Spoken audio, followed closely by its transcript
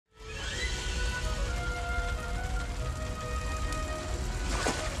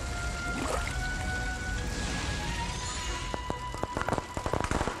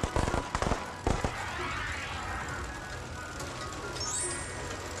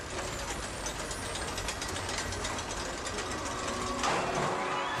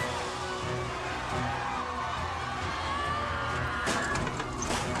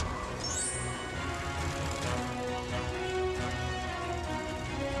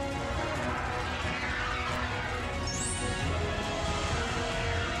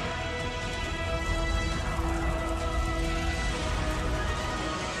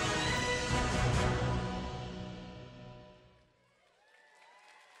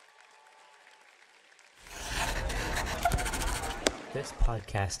This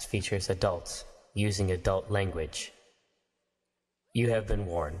podcast features adults using adult language. You have been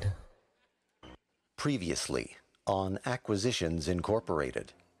warned. Previously on Acquisitions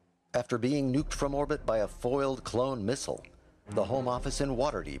Incorporated. After being nuked from orbit by a foiled clone missile, the home office in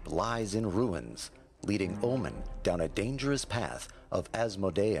Waterdeep lies in ruins, leading Omin down a dangerous path of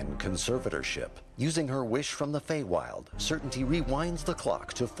Asmodean conservatorship. Using her wish from the Feywild, Certainty rewinds the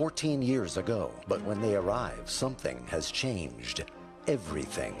clock to 14 years ago. But when they arrive, something has changed.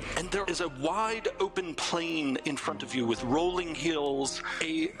 Everything. And there is a wide open plain in front of you with rolling hills,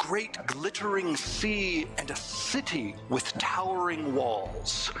 a great glittering sea, and a city with towering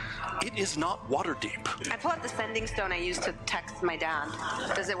walls. It is not Waterdeep. I pull out the sending stone I used to text my dad.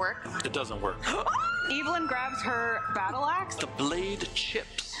 Does it work? It doesn't work. Evelyn grabs her battle axe. The blade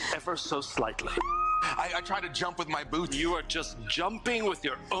chips ever so slightly. I try to jump with my boots. You are just jumping with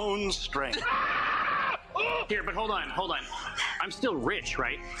your own strength. Here, but hold on. I'm still rich,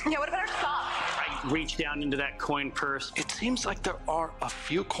 right? Yeah, what about our sock? I reach down into that coin purse. It seems like there are a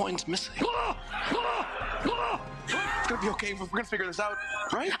few coins missing. It's gonna be okay. We're gonna figure this out,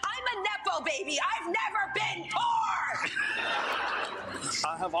 right? I'm a Nepo baby. I've never been poor.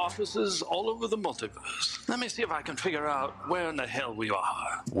 I have offices all over the multiverse. Let me see if I can figure out where in the hell we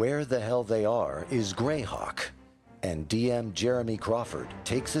are. Where the hell they are is Greyhawk, and DM Jeremy Crawford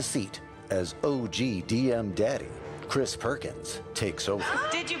takes a seat as OG DM Daddy, Chris Perkins, takes over.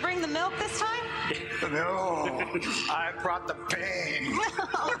 Did you bring the milk this time? No, I brought the pain.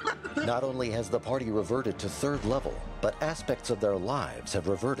 Not only has the party reverted to third level, but aspects of their lives have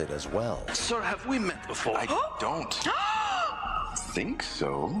reverted as well. Sir, have we met before? I don't think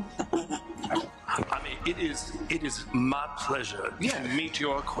so. I mean, it is my pleasure to meet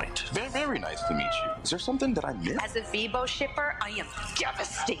your acquaintance. Very, very nice to meet you. Is there something that I missed? As a Vibo shipper, I am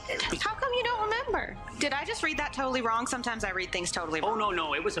devastated. How come you don't remember? Did I just read that totally wrong? Sometimes I read things totally wrong. Oh,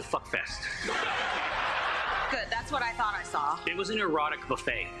 no, it was a fuck fest. Good, that's what I thought I saw. It was an erotic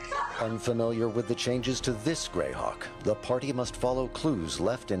buffet. Unfamiliar with the changes to this Greyhawk, the party must follow clues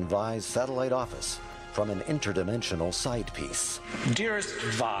left in Vi's satellite office from an interdimensional side piece. Dearest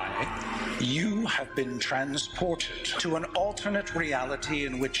Vi, you have been transported to an alternate reality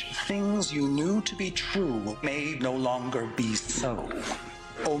in which things you knew to be true may no longer be so.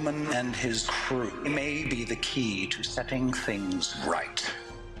 Omin and his crew may be the key to setting things right.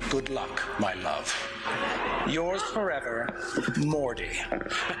 Good luck, my love. Yours forever, Morty.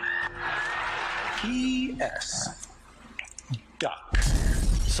 P.S. Duck.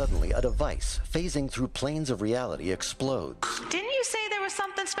 Suddenly, a device phasing through planes of reality explodes. Didn't you say there was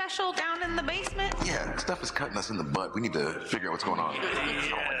something special down in the basement? Yeah, stuff is cutting us in the butt. We need to figure out what's going on.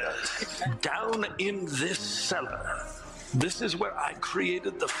 Yes. Down in this cellar, this is where I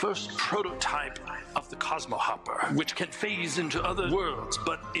created the first prototype of the Cosmohopper, which can phase into other worlds.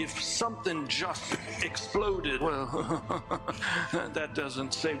 But if something just exploded, well, that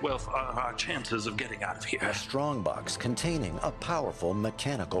doesn't say well for our chances of getting out of here. A strongbox containing a powerful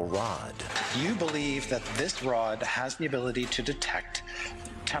mechanical rod. You believe that this rod has the ability to detect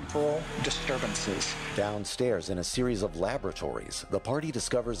temporal disturbances. Downstairs in a series of laboratories, the party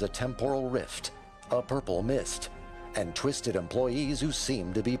discovers a temporal rift, a purple mist, and twisted employees who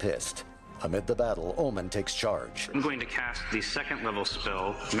seem to be pissed. Amid the battle, Omin takes charge. I'm going to cast the second level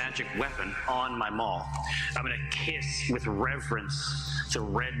spell, Magic Weapon, on my maul. I'm going to kiss with reverence the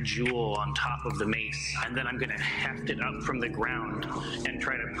red jewel on top of the mace, and then I'm going to heft it up from the ground and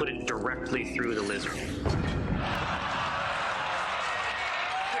try to put it directly through the lizard.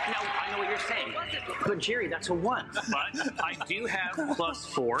 I know what you're saying, but Jerry, that's a 1. But I do have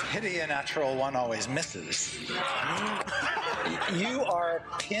 +4. Pity a natural 1 always misses. You are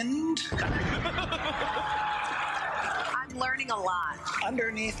pinned I'm learning a lot.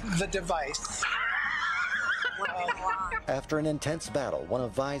 underneath the device. After an intense battle, one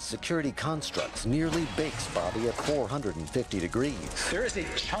of Vi's security constructs nearly bakes Bobby at 450 degrees. There is a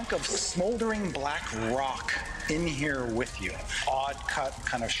chunk of smoldering black rock in here with you. Odd cut,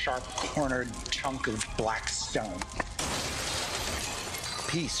 kind of sharp cornered chunk of black stone.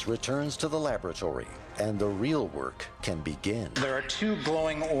 Peace returns to the laboratory, and the real work can begin. There are 2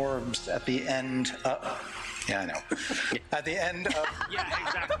 glowing orbs at the end. Yeah, I know. At the end of... Yeah,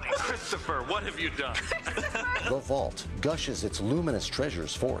 exactly. Christopher, what have you done? The vault gushes its luminous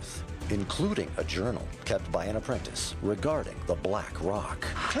treasures forth, including a journal kept by an apprentice regarding the black rock.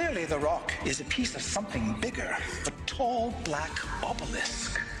 Clearly the rock is a piece of something bigger. A tall black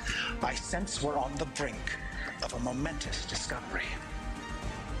obelisk. I sense we're on the brink of a momentous discovery.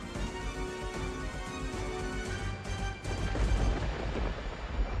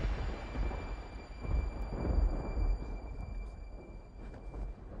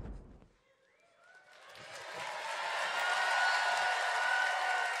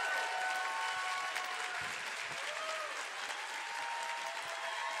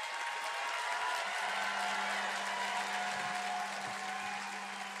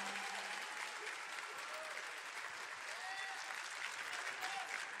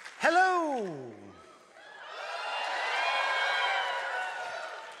 Whoo!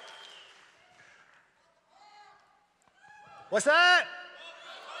 What's that?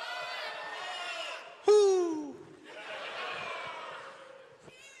 Whoo!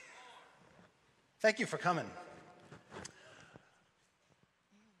 Thank you for coming.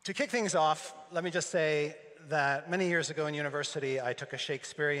 To kick things off, let me just say that many years ago in university, I took a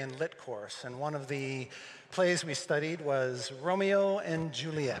Shakespearean lit course, and one of the plays we studied was Romeo and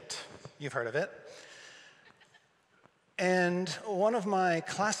Juliet. You've heard of it. And one of my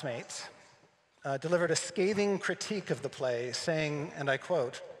classmates delivered a scathing critique of the play, saying, and I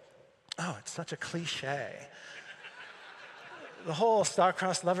quote, "Oh, it's such a cliche. The whole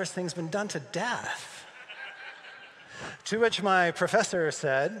star-crossed lovers thing's been done to death." To which my professor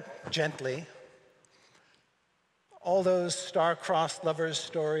said, gently, "All those star-crossed lovers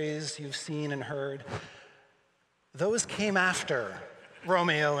stories you've seen and heard, those came after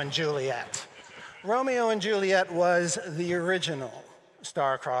Romeo and Juliet. Romeo and Juliet was the original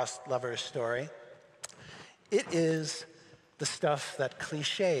star-crossed lovers story. It is the stuff that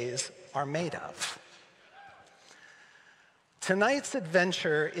cliches are made of." Tonight's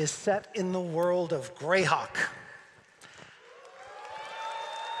adventure is set in the world of Greyhawk.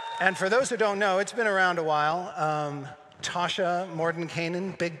 And for those who don't know, it's been around a while. Tasha,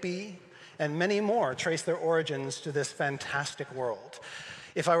 Mordenkainen, Bigby, and many more trace their origins to this fantastic world.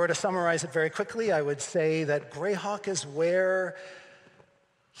 If I were to summarize it very quickly, I would say that Greyhawk is where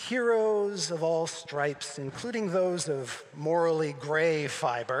heroes of all stripes, including those of morally gray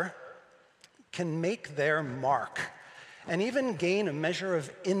fiber, can make their mark and even gain a measure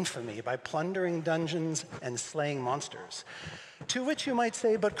of infamy by plundering dungeons and slaying monsters. To which you might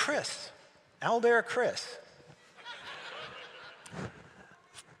say, but Chris, Owlbear Chris,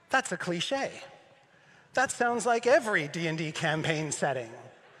 that's a cliche. That sounds like every D&D campaign setting.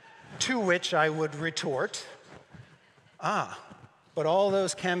 To which I would retort, but all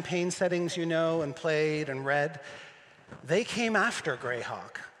those campaign settings you know and played and read, they came after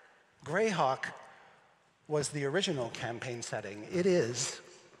Greyhawk. Greyhawk was the original campaign setting. It is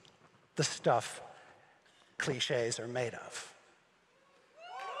the stuff cliches are made of.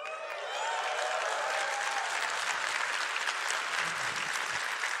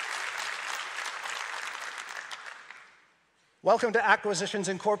 Welcome to Acquisitions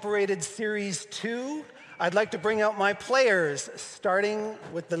Incorporated Series 2. I'd like to bring out my players, starting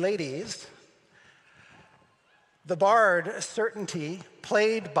with the ladies. The Bard, Certainty,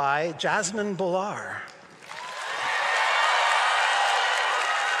 played by Jasmine Bhullar.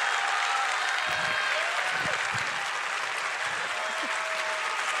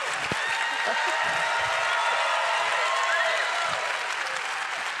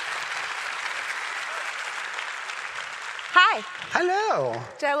 Hi. Hello.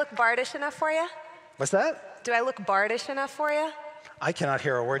 Do I look bardish enough for you? What's that? Do I look bardish enough for you? I cannot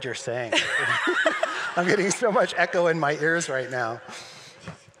hear a word you're saying. I'm getting so much echo in my ears right now.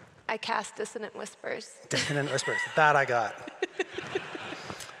 I cast Dissonant Whispers. Dissonant Whispers. That I got.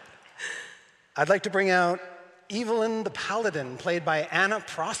 I'd like to bring out Evelyn the Paladin, played by Anna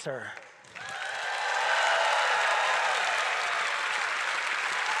Prosser.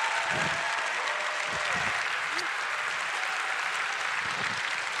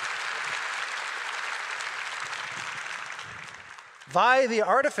 Vi the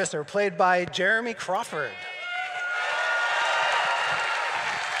Artificer, played by Jeremy Crawford.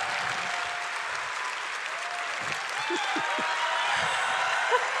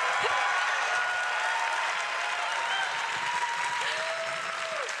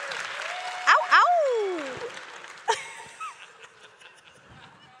 Ow, ow!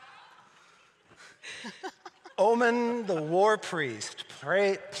 Omin the War Priest,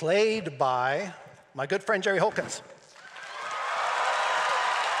 played by my good friend Jerry Holkins.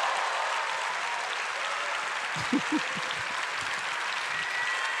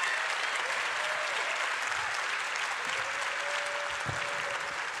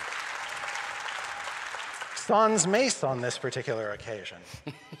 Sans mace on this particular occasion.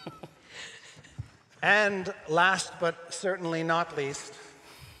 And last but certainly not least,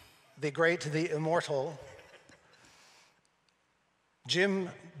 the great, the immortal, Jim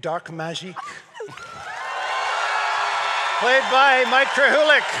Darkmajiq, played by Mike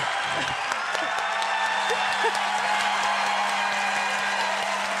Krahulik.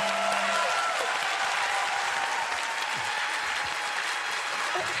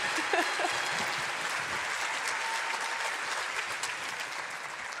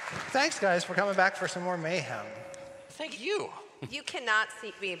 Thanks, guys, for coming back for some more mayhem. Thank you. You cannot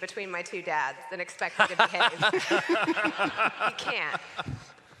seat me between my two dads and expect me to behave. You can't.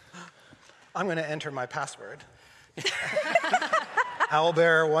 I'm going to enter my password.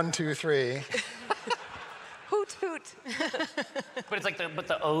 Owlbear123. Hoot hoot. But it's like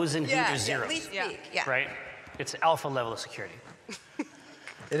the O's in hoot are zeros. Least speak. Yeah. Right? It's alpha level of security.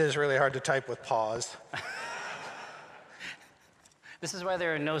 It is really hard to type with pause. This is why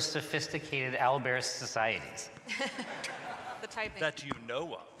there are no sophisticated owlbear societies. The typing. That you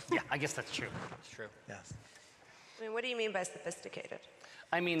know of. Yeah, I guess that's true. That's true. Yes. I mean, what do you mean by sophisticated?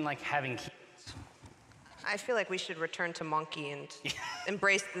 I mean, like having keys. I feel like we should return to monkey and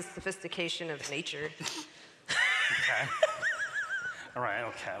embrace the sophistication of nature. Okay. All right,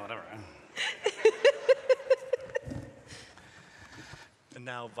 okay, whatever. And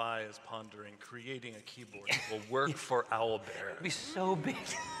now Vi is pondering creating a keyboard that will work for Owlbear. It'd be so big.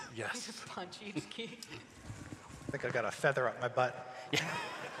 Yes. Punch each key. I think I got a feather up my butt.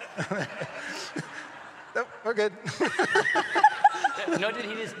 Nope, we're good. No, did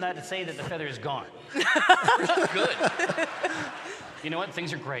he just not say that the feather is gone? Good. You know what?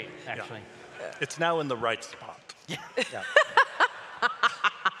 Things are great, actually. Yeah. It's now in the right spot. Yeah. Yeah.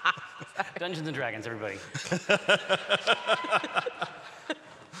 Dungeons and Dragons, everybody.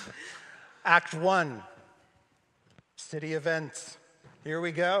 Act 1, city events. Here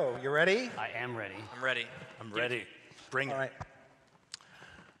we go. You ready? I am ready. I'm ready. I'm ready. Bring it. All right.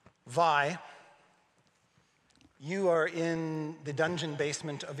 Vi, you are in the dungeon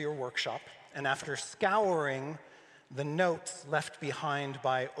basement of your workshop, and after scouring the notes left behind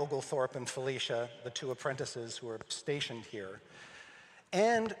by Oglethorpe and Felicia, the 2 apprentices who are stationed here,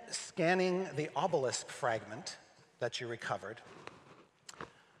 and scanning the obelisk fragment that you recovered,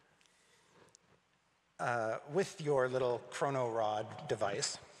 with your little chrono rod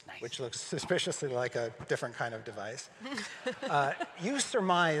device, which looks suspiciously like a different kind of device, you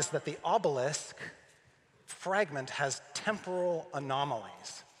surmise that the obelisk fragment has temporal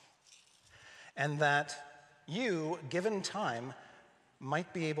anomalies, and that you, given time,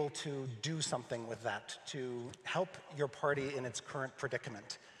 might be able to do something with that to help your party in its current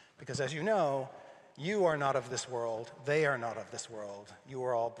predicament. Because as you know, you are not of this world, they are not of this world. You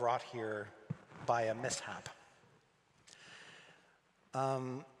were all brought here by a mishap.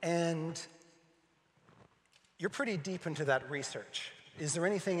 And you're pretty deep into that research. Is there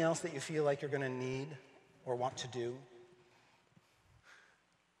anything else that you feel like you're going to need or want to do?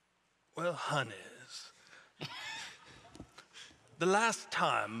 Well, honeys, the last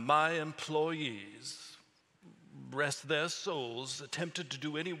time my employees, rest their souls, attempted to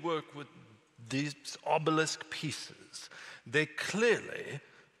do any work with these obelisk pieces, they clearly,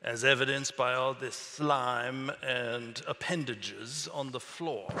 as evidenced by all this slime and appendages on the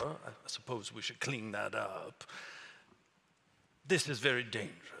floor, I suppose we should clean that up, this is very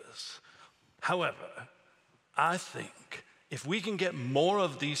dangerous. However, I think if we can get more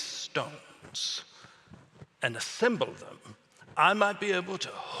of these stones and assemble them, I might be able to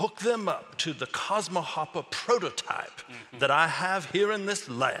hook them up to the Cosmohopper prototype that I have here in this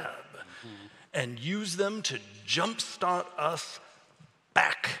lab and use them to jumpstart us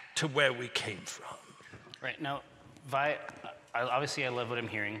back to where we came from. Right, now, Vi, obviously I love what I'm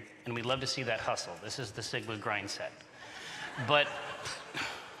hearing, and we'd love to see that hustle. This is the Sigma grind set. But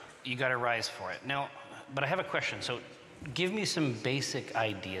you gotta rise for it. Now, but I have a question. So give me some basic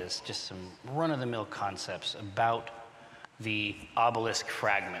ideas, just some run-of-the-mill concepts about the obelisk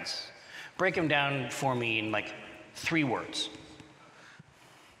fragments. Break them down for me in like 3 words.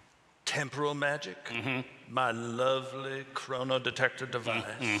 Temporal magic, my lovely chrono detector device.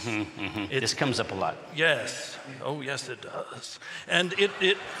 This comes up a lot. Yes, oh yes it does. And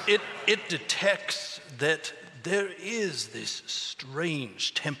it detects that there is this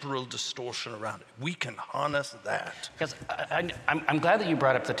strange temporal distortion around it. We can harness that. Because I'm glad that you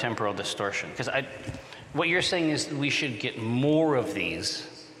brought up the temporal distortion, because what you're saying is we should get more of these.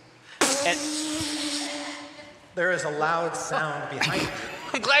 And there is a loud sound behind you.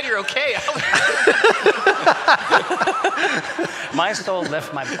 I'm glad you're okay. My soul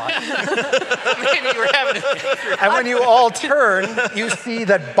left my body. Maybe you were having a... And when you all turn, you see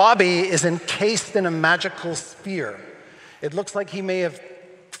that Bobby is encased in a magical sphere. It looks like he may have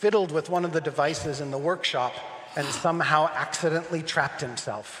fiddled with one of the devices in the workshop and somehow accidentally trapped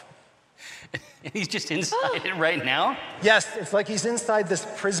himself. And he's just inside it right now? Yes, it's like he's inside this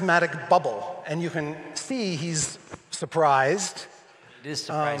prismatic bubble, and you can see he's surprised. It is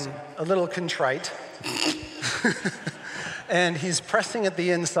surprising. A little contrite. And he's pressing at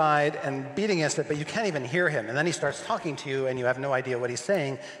the inside and beating against it, but you can't even hear him. And then he starts talking to you, and you have no idea what he's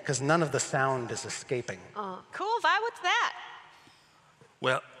saying because none of the sound is escaping. Cool, Vi, what's that?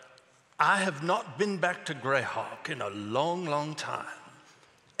 Well, I have not been back to Greyhawk in a long, long time.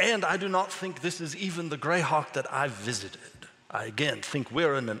 And I do not think this is even the Greyhawk that I visited. I again think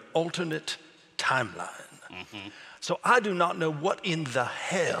we're in an alternate timeline. So I do not know what in the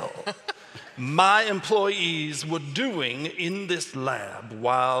hell my employees were doing in this lab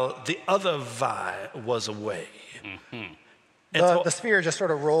while the other Vi was away. The sphere just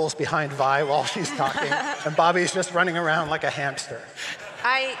sort of rolls behind Vi while she's talking, and Bobby's just running around like a hamster.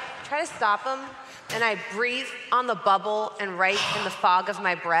 I try to stop him, and I breathe on the bubble and write in the fog of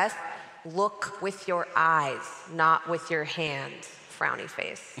my breath, look with your eyes, not with your hand, frowny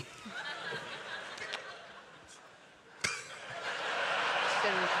face.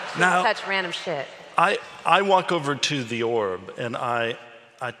 Now, touch random shit. I walk over to the orb, and I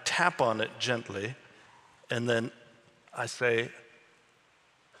tap on it gently, and then I say,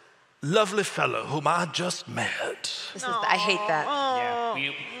 lovely fellow whom I just met. I hate that.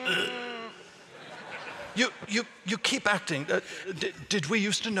 Yeah. You keep acting. Did we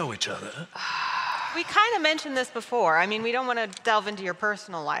used to know each other? We kind of mentioned this before. I mean, we don't want to delve into your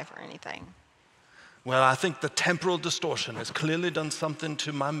personal life or anything. Well, I think the temporal distortion has clearly done something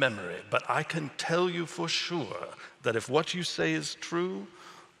to my memory, but I can tell you for sure that if what you say is true,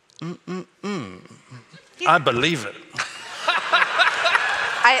 I believe it.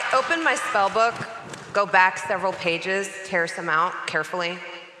 I open my spell book, go back several pages, tear some out carefully.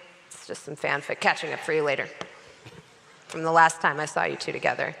 It's just some fanfic, catching up for you later. From the last time I saw you two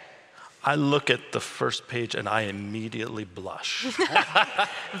together. I look at the first page and I immediately blush.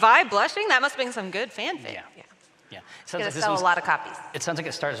 Vi blushing? That must have been some good fanfic. Yeah. It's gonna sell a lot of copies. It sounds like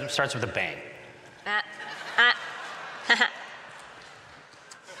it starts with a bang.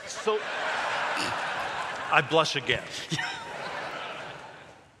 So, I blush again.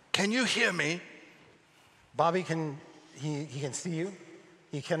 Can you hear me? Bobby he can see you.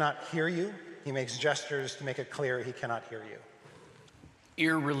 He cannot hear you. He makes gestures to make it clear he cannot hear you.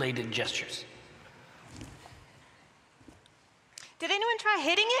 Ear-related gestures. Did anyone try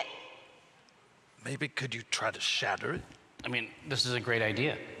hitting it? Maybe could you try to shatter it? I mean, this is a great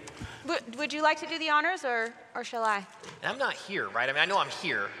idea. Would you like to do the honors, or shall I? I'm not here, right? I mean, I know I'm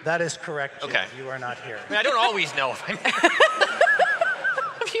here. That is correct, Jim. Okay. You are not here. I mean, I don't always know if I'm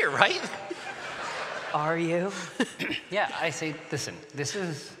I'm here, right? Are you? Yeah, I say, listen, this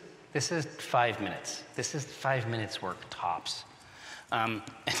is 5 minutes. This is 5 minutes work tops. I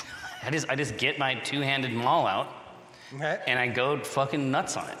just get my two-handed maul out, and I go fucking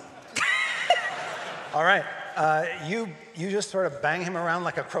nuts on it. All right. You just sort of bang him around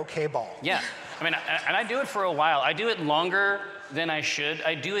like a croquet ball. Yeah. I mean, and I do it for a while. I do it longer than I should.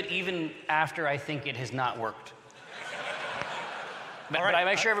 I do it even after I think it has not worked. But I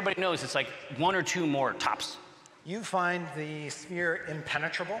make sure everybody knows it's like 1 or 2 more tops. You find the sphere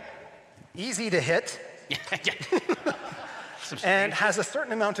impenetrable, easy to hit, and has a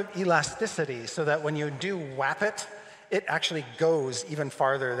certain amount of elasticity so that when you do whap it, it actually goes even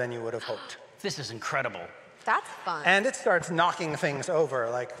farther than you would have hoped. This is incredible. That's fun. And it starts knocking things over,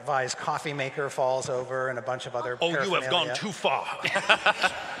 like Vi's coffee maker falls over and a bunch of other paraphernalia. You have gone too far.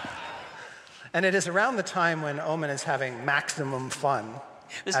 And it is around the time when Omin is having maximum fun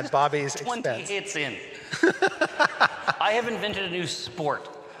at Bobby's 20 expense. hits in. I have invented a new sport.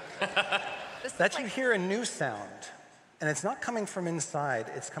 That you hear a new sound, and it's not coming from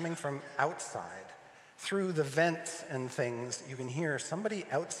inside, it's coming from outside. Through the vents and things, you can hear somebody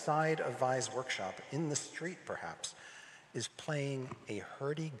outside of Vi's workshop, in the street perhaps, is playing a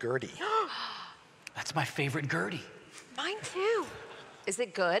hurdy-gurdy. That's my favorite gurdy. Mine too. Is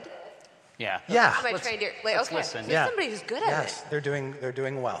it good? Yeah. Yeah. Am I trained here? Like, okay. Listen. There's somebody who's good at it. Yes, they're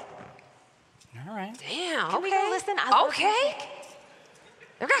doing well. All right. Damn. Can we go listen? Okay.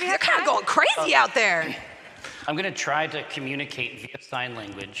 They're kind of going crazy out there. I'm going to try to communicate via sign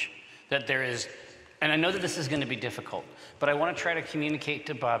language that there is, and I know that this is going to be difficult, but I want to try to communicate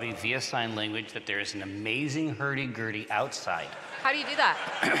to Bobby via sign language that there is an amazing hurdy-gurdy outside. How do you do that?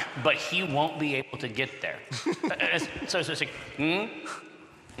 But he won't be able to get there. So it's like,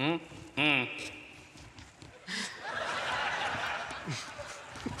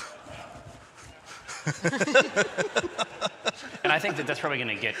 And I think that that's probably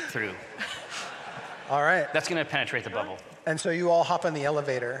going to get through. All right. That's going to penetrate the bubble. And so you all hop in the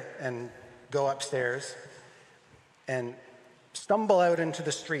elevator and go upstairs and stumble out into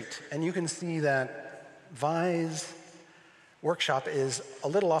the street. And you can see that Vi's workshop is a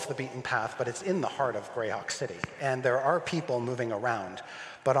little off the beaten path, but it's in the heart of Greyhawk City. And there are people moving around.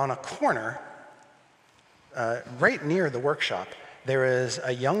 But on a corner, right near the workshop, there is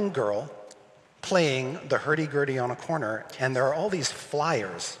a young girl playing the hurdy-gurdy on a corner, and there are all these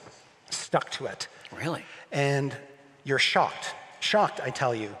flyers stuck to it. Really? And you're shocked Shocked, I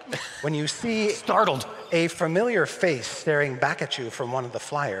tell you, when you see startled a familiar face staring back at you from one of the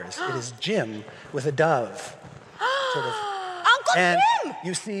flyers. It is Jim with a dove. Sort of. Uncle And Jim!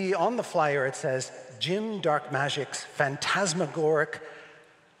 you see on the flyer it says, Jim Darkmajiq's Phantasmagoric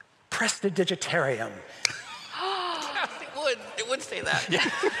Prestidigitarium. It would say that.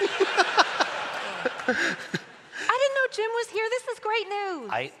 I didn't know Jim was here. This is great news.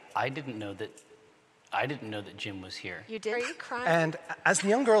 I didn't know that Jim was here. You did? Are you crying? And as the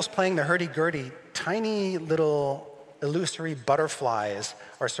young girl's playing the hurdy-gurdy, tiny little illusory butterflies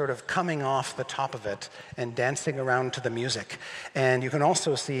are sort of coming off the top of it and dancing around to the music. And you can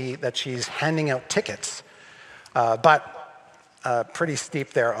also see that she's handing out tickets, but pretty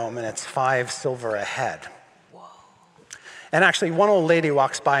steep there, Omin. It's 5 silver a head. Whoa. And actually, one old lady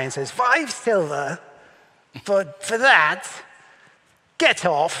walks by and says, 5 silver for that? Get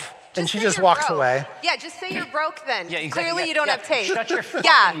off. And she just walks away. Yeah, just say you're broke then. Yeah, exactly. Clearly you don't have taste. Shut your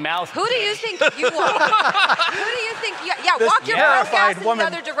fucking mouth. Who do you think you are? Who do you think you are? Yeah, walk your broke ass in the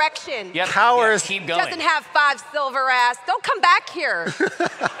other direction. Yep. Cowers. Keep going. Doesn't have 5 silver ass. Don't come back here.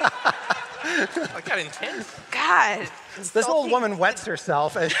 I got intense. God. This old woman wets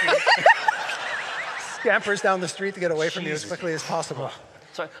herself as she scampers down the street to get away from you as quickly as possible.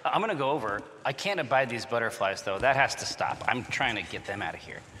 So I'm going to go over. I can't abide these butterflies, though. That has to stop. I'm trying to get them out of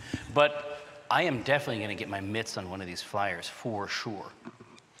here. But I am definitely going to get my mitts on one of these flyers for sure.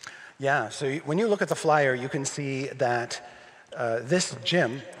 Yeah, so when you look at the flyer, you can see that this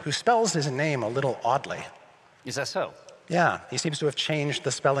Jim, who spells his name a little oddly. Is that so? Yeah, he seems to have changed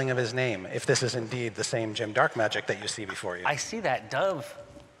the spelling of his name, if this is indeed the same Jim Darkmajiq that you see before you. I see that dove,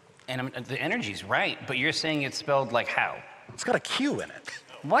 and the energy's right, but you're saying it's spelled like how? It's got a Q in it.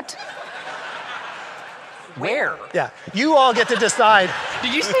 What? Where? Yeah, you all get to decide.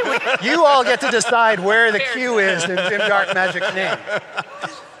 Did you say where? You all get to decide where the Q is in Jim Darkmajiq's name.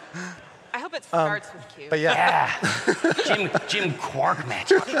 I hope it starts with Q. But yeah. Jim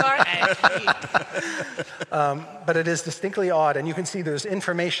Quarkmagic. But it is distinctly odd, and you can see there's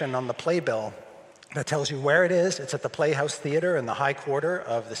information on the playbill that tells you where it is. It's at the Playhouse Theater in the High Quarter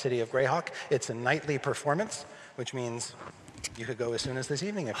of the city of Greyhawk. It's a nightly performance, which means you could go as soon as this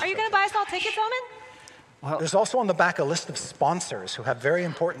evening. Are you going to buy us all tickets, Omin? Well, there's also on the back a list of sponsors who have very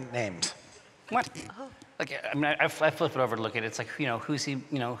important names. What? Like, I mean, I flip it over to look at it. It's like, who's he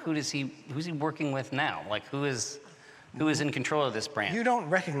working with now? Like, who is in control of this brand? You don't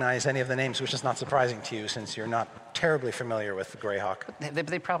recognize any of the names, which is not surprising to you since you're not terribly familiar with Greyhawk.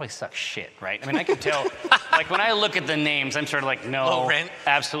 They probably suck shit, right? I mean, I can tell. Like, when I look at the names, I'm sort of like, no, low rent.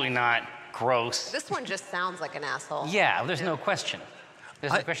 Absolutely not. Gross. This one just sounds like an asshole. Yeah, there's no question.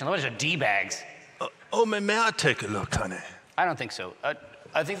 There's no question. Those are D-bags. May I take a look, honey? I don't think so.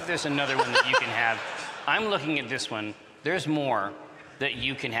 I think that there's another one that you can have. I'm looking at this one. There's more that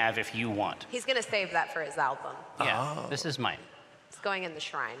you can have if you want. He's going to save that for his album. Yeah, This is mine. It's going in the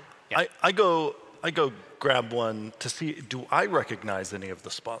shrine. Yeah. I go grab one to see, do I recognize any of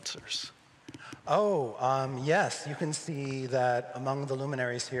the sponsors? Oh, yes. You can see that among the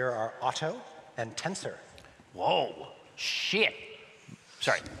luminaries here are Otto and Tensor. Whoa, shit.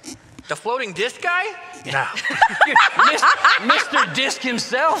 Sorry. The floating disc guy? Now. Mr. Disc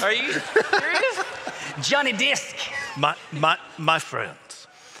himself. Are you serious? Johnny Disc. My friends,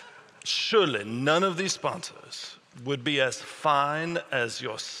 surely none of these sponsors would be as fine as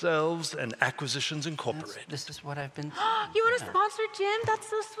yourselves and Acquisitions Incorporated. This is what I've been. You want to sponsor Jim? That's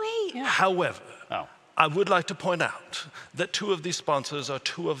so sweet. Yeah. However, Oh. I would like to point out that 2 of these sponsors are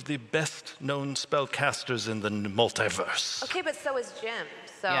 2 of the best-known spellcasters in the multiverse. Okay, but so is Jim.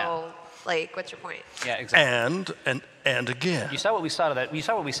 So, Yeah. like, what's your point? Yeah, exactly. And again. You saw what we said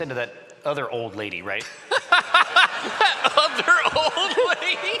to that other old lady, right? Other old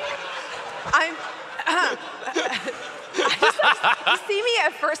lady? You see me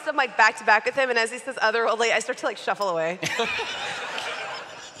at first, I'm like back to back with him, and as he says other old lady, I start to like shuffle away.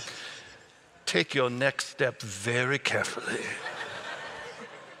 Take your next step very carefully.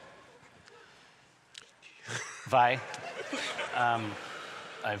 Vi,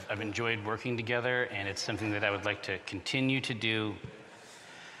 I've enjoyed working together, and it's something that I would like to continue to do.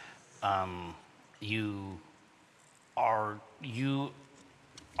 You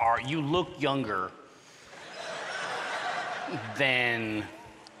look younger than.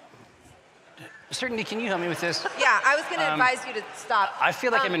 Certainty, can you help me with this? Yeah, I was going to advise you to stop. I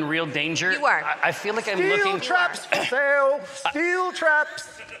feel like I'm in real danger. You are. I feel like I'm Steel looking. traps for sale. Steel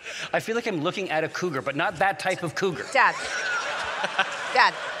traps. I feel like I'm looking at a cougar, but not that type of cougar. Dad.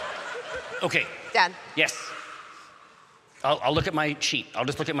 Dad. Okay. Dad. Yes. I'll look at my sheet. I'll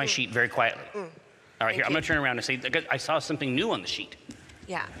just look at my sheet very quietly. All right, here, I'm going to turn around and say, I saw something new on the sheet.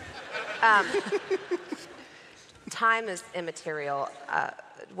 Yeah. Time is immaterial.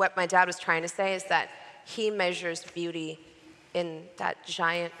 What my dad was trying to say is that he measures beauty in that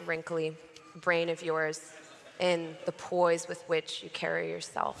giant, wrinkly brain of yours, in the poise with which you carry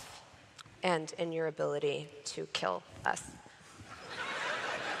yourself, and in your ability to kill us.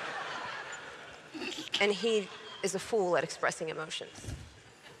 And he is a fool at expressing emotions.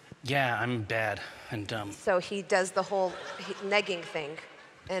 Yeah, I'm bad and dumb. So he does the whole negging thing,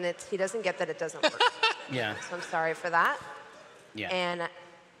 and he doesn't get that it doesn't work. Yeah. So I'm sorry for that. Yeah. And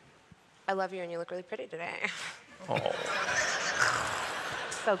I love you, and you look really pretty today. Oh.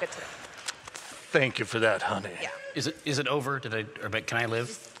 So good today. Thank you for that, honey. Yeah. Is it over? Can I live?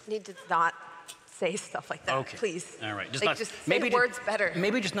 Just need to not say stuff like that, Okay. please. All right. Just say words better.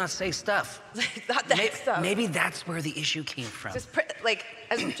 Maybe just not say stuff. Not that stuff. Maybe that's where the issue came from. Just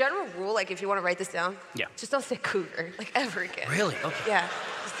as a general rule, if you want to write this down, just don't say cougar, ever again. Really? Okay. Yeah.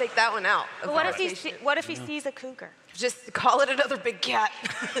 Just take that one out. But what if he sees a cougar? Just call it another big cat,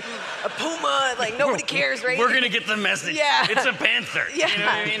 a puma. Nobody cares, right? We're gonna get the message. Yeah. It's a panther. Yeah. You know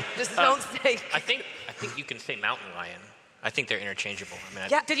what I mean? Just don't say. I think you can say mountain lion. I think they're interchangeable.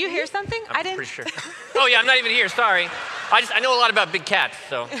 Yeah. Did you hear something? I didn't. Pretty sure. Oh yeah, I'm not even here. Sorry. I know a lot about big cats,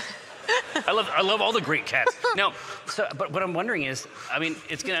 so. I love all the great cats. No, but what I'm wondering is,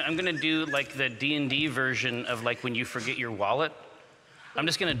 I'm gonna do the D&D version of when you forget your wallet. I'm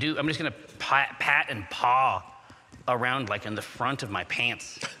just gonna pat and paw around in the front of my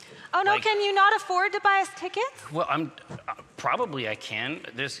pants. Oh no, can you not afford to buy us tickets? Well, probably I can.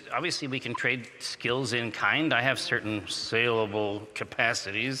 Obviously we can trade skills in kind. I have certain saleable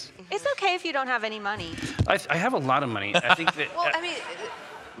capacities. It's okay if you don't have any money. I have a lot of money. I think that. Well,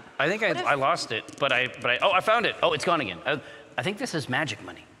 I think I lost it, but I I found it. Oh, it's gone again. I think this is magic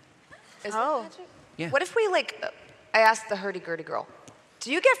money. Is it magic? Yeah. What if we I asked the hurdy-gurdy girl,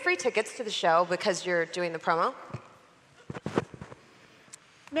 do you get free tickets to the show because you're doing the promo?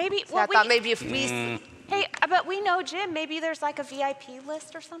 Maybe. So I thought maybe if we. Hey, but we know Jim. Maybe there's a VIP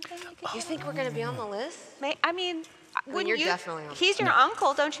list or something. You think we're gonna be on the list? Wouldn't you? Definitely on. He's your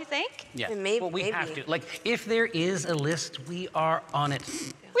uncle, don't you think? Yeah. Maybe. Well, we have to. If there is a list, we are on it.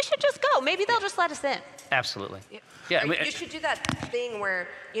 We should just go. Maybe they'll just let us in. Absolutely. Yeah. You should do that thing where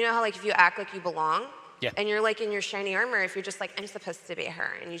how if you act like you belong. Yeah. And you're in your shiny armor. If you're just I'm supposed to be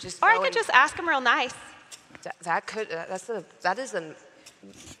her, and you just. Or I could just ask him real nice. That is an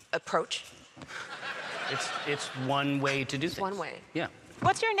approach. It's one way to do things. One way. Yeah.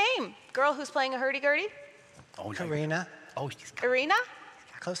 What's your name? Girl who's playing a hurdy-gurdy? Oh, Karina. Oh, Irina?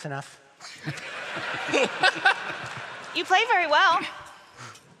 Close enough. You play very well.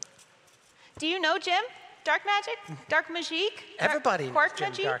 Do you know Jim? Darkmajiq? Darkmajiq? Everybody knows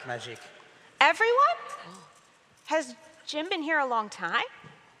Jim Darkmajiq? Darkmajiq. Everyone? Has Jim been here a long time?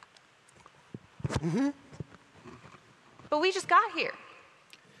 Mm-hmm. But we just got here.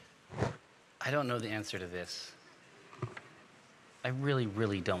 I don't know the answer to this. I really,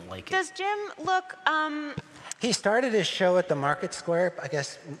 really don't like it. Does Jim look, He started his show at the Market Square, I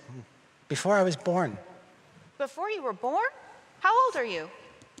guess, before I was born. Before you were born? How old are you?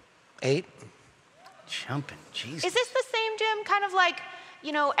 8. Jumping, Jesus. Is this the same Jim, kind of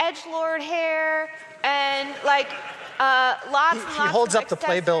edgelord hair and lots and lots He holds up the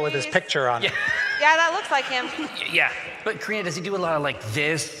playbill with his picture on it. Yeah, that looks like him. Yeah, but Karina, does he do a lot of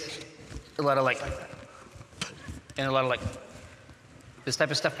this? A lot of and a lot of this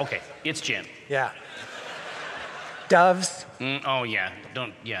type of stuff? Okay, it's Jim. Yeah. Doves. Oh yeah,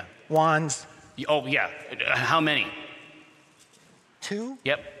 Wands. Oh yeah, how many? 2?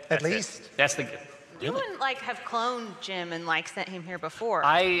 Yep. At least. That's the. You wouldn't have cloned Jim and sent him here before.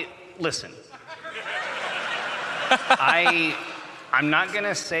 Listen. I'm not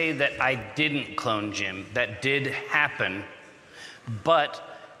gonna say that I didn't clone Jim. That did happen, but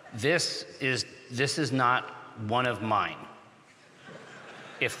this is not one of mine.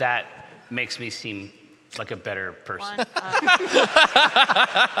 If that makes me seem like a better person. I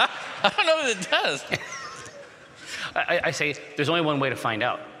don't know that it does. I say there's only one way to find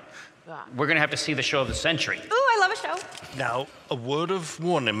out. We're gonna have to see the show of the century. Ooh, I love a show. Now, a word of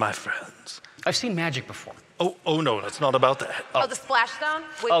warning, my friends. I've seen magic before. Oh no, it's not about that. Oh, the splashdown?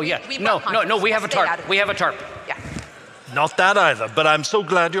 No, we have a tarp. We have a tarp. Yeah. Not that either, but I'm so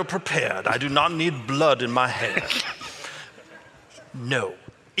glad you're prepared. I do not need blood in my hair. No,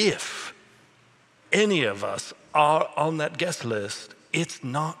 if any of us are on that guest list, it's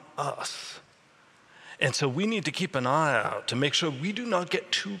not us. And so we need to keep an eye out to make sure we do not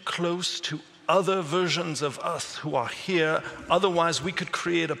get too close to other versions of us who are here. Otherwise, we could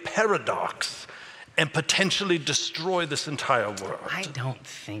create a paradox and potentially destroy this entire world. I don't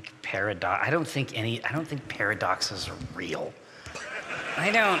think paradoxes are real.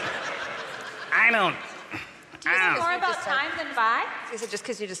 I don't. Do you think more about time than Vi? Is it just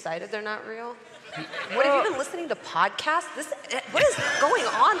because you decided they're not real? What, have you been listening to podcasts? What is going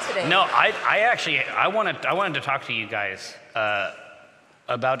on today? No, I wanted to talk to you guys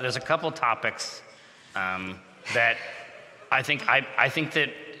about. There's a couple topics that I think that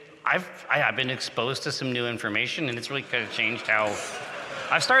I've been exposed to some new information, and it's really kind of changed how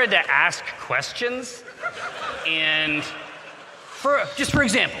I've started to ask questions. And for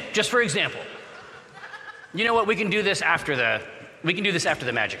example, you know what? We can do this after the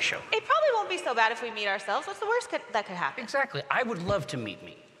magic show. It probably won't be so bad if we meet ourselves. What's the worst that could happen? Exactly. I would love to meet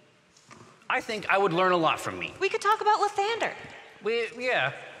me. I think I would learn a lot from me. We could talk about Lathander.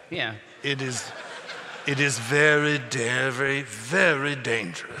 Yeah. It is very, very, very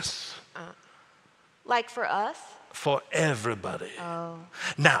dangerous. Like for us? For everybody. Oh.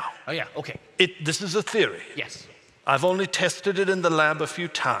 Now. Oh yeah. Okay. This is a theory. Yes. I've only tested it in the lab a few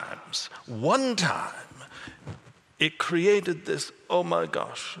times. One time, it created this, oh my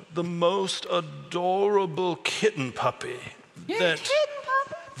gosh, the most adorable kitten puppy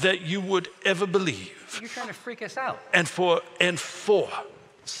that you would ever believe. You're trying to freak us out. And for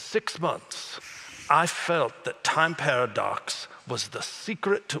 6 months, I felt that time paradox was the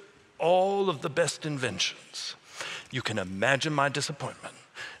secret to all of the best inventions. You can imagine my disappointment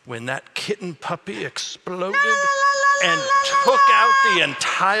when that kitten puppy exploded and took out the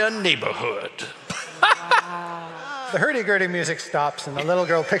entire neighborhood. Wow. The hurdy-gurdy music stops and the little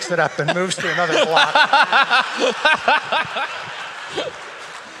girl picks it up and moves to another block.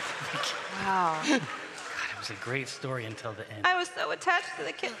 Wow. God, it was a great story until the end. I was so attached to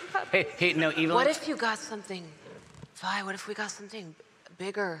the kitten puppy. Hey, no, Evelyn. What if you got something, Vi, what if we got something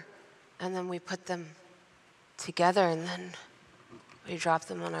bigger and then we put them together and then we dropped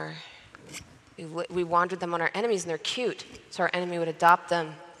them on we wandered them on our enemies and they're cute, so our enemy would adopt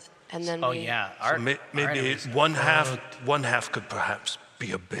them and then So maybe one half could perhaps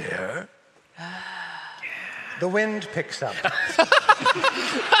be a bear. The wind picks up.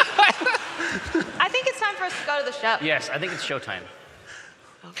 I think it's time for us to go to the show. Yes, I think it's showtime.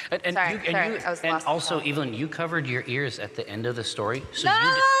 And also, Evelyn, you covered your ears at the end of the story, so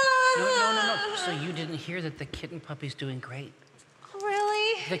no! So you didn't hear that the kitten puppy's doing great.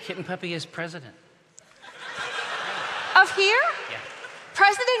 Really? The kitten puppy is president. Of here? Yeah.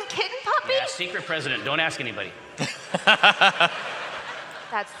 President Kitten Puppy? Yeah, secret president. Don't ask anybody.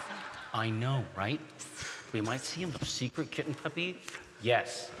 That's... I know, right? We might see him, secret kitten puppy.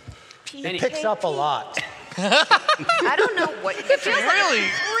 Yes. It picks up a lot. I don't know what you feels really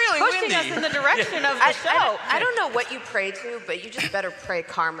pushing windy. us in the direction of the show. I don't know what you pray to, but you just better pray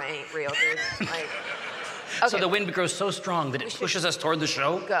karma ain't real, dude. Like, okay. So the wind grows so strong that it pushes us toward the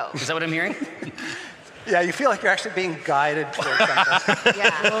show? Go. Is that what I'm hearing? Yeah, you feel like you're actually being guided towards something.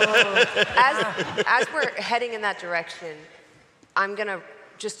 Yeah. As we're heading in that direction, I'm going to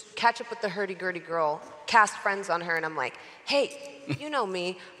just catch up with the hurdy-gurdy girl, cast friends on her, and I'm like, hey, you know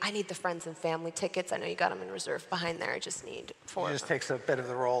me. I need the friends and family tickets. I know you got them in reserve behind there. I just need 4 She just takes a bit of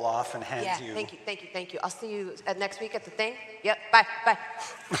the roll off and hands you. Thank you. I'll see you next week at the thing. Yep, bye.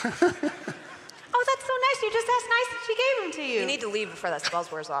 Oh, that's so nice. You just asked nice that she gave them to you. You need to leave before that spell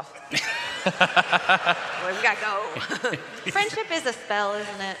wears off. Well, we gotta go. Friendship is a spell,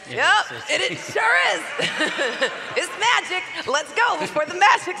 isn't it? It sure is. It's magic. Let's go before the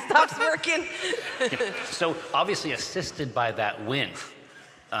magic stops working. So obviously assisted by that wind,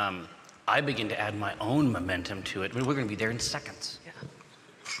 I begin to add my own momentum to it. We're going to be there in seconds. Yeah.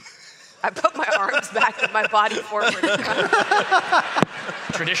 I put my arms back and my body forward.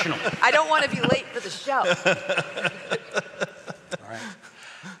 Traditional. I don't want to be late for the show. All right.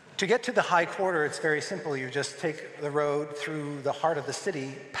 To get to the high quarter, it's very simple. You just take the road through the heart of the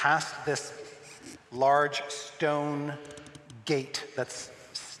city, past this large stone gate that's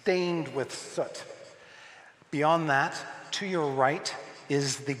stained with soot. Beyond that, to your right,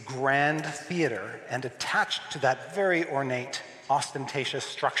 is the Grand Theater, and attached to that very ornate, ostentatious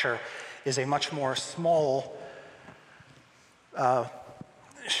structure is a much more small,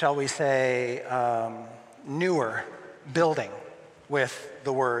 shall we say, newer building with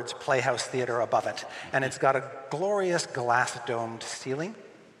the words Playhouse Theater above it. And it's got a glorious glass-domed ceiling,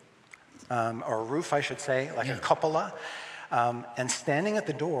 or roof, I should say, like a cupola. And standing at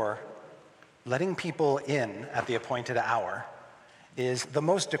the door, letting people in at the appointed hour, is the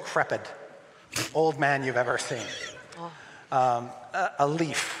most decrepit old man you've ever seen. A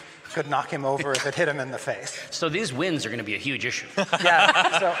leaf could knock him over if it hit him in the face. So these winds are going to be a huge issue.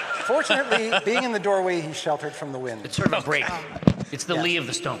 Yeah, so fortunately, being in the doorway, he's sheltered from the wind. It's sort of a break. It's the lee of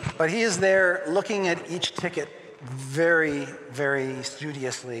the stone. But he is there looking at each ticket very, very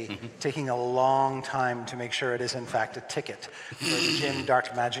studiously, taking a long time to make sure it is in fact a ticket for Jim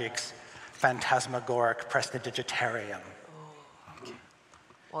Darkmajiq's Phantasmagoric Prestidigitarium.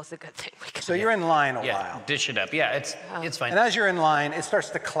 Well, it's a good thing. So you're in line a while. Dish it up. Yeah, it's fine. And as you're in line, it starts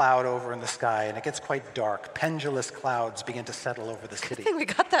to cloud over in the sky, and it gets quite dark. Pendulous clouds begin to settle over the city. I think we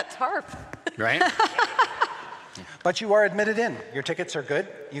got that tarp. Right? But you are admitted in. Your tickets are good.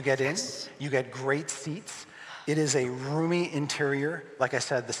 You get in. You get great seats. It is a roomy interior. Like I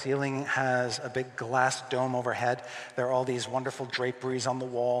said, the ceiling has a big glass dome overhead. There are all these wonderful draperies on the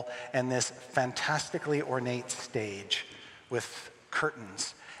wall, and this fantastically ornate stage with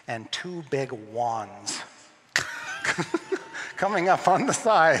curtains and two big wands coming up on the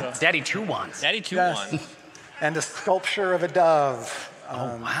side. Daddy two wands. Daddy two wands. And a sculpture of a dove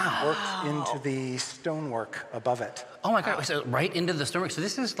wow. worked into the stonework above it. Oh my God! So right into the stonework. So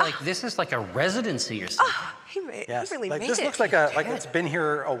this is like a residency or something. He really like made this it. looks like it's been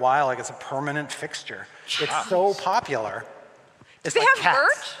here a while. Like it's a permanent fixture. It's so popular. It's Do they like have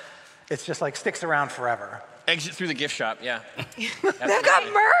cats. merch? It's just like sticks around forever. Exit through the gift shop, yeah. They've got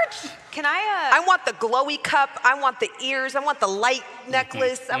merch. Can I? I want the glowy cup. I want the ears. I want the light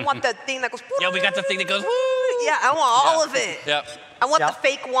necklace. I want the thing that goes. Yeah, we got the thing that goes. Yeah, I want all of it. Yep. I want the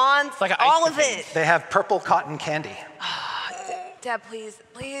fake wands. like an all ice of it. They have purple cotton candy. Dad, please,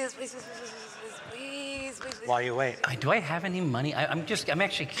 please, please, please, please, please. While you wait. Do I have any money? I'm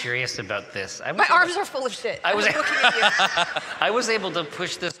actually curious about this. My arms are full of shit. I was looking at you. I was able to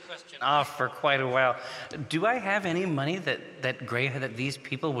push this question off for quite a while. Do I have any money that these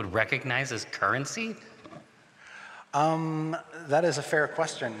people would recognize as currency? That is a fair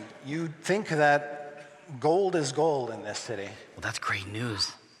question. You'd think that gold is gold in this city. Well, that's great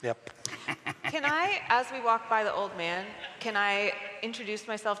news. Yep. Can I, as we walk by the old man, can I introduce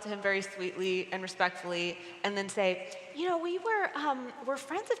myself to him very sweetly and respectfully, and then say, you know, we're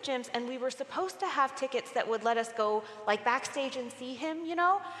friends of Jim's, and we were supposed to have tickets that would let us go like backstage and see him, you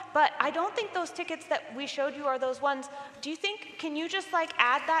know? But I don't think those tickets that we showed you are those ones. Do you think, can you just like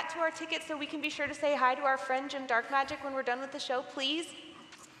add that to our tickets so we can be sure to say hi to our friend Jim Darkmajiq when we're done with the show, please?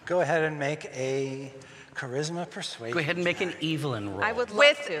 Go ahead and make a charisma persuasion. Go ahead and make an Evelyn roll. I would love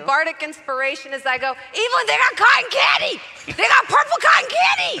With to. bardic inspiration as I go, Evelyn, they got cotton candy! They got purple cotton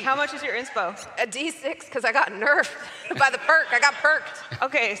candy! How much is your inspo? A D6, because I got nerfed by the perk. I got perked.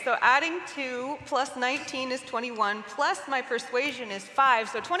 Okay, so adding 2 plus 19 is 21, plus my persuasion is 5,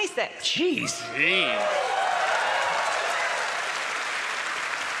 so 26. Jeez.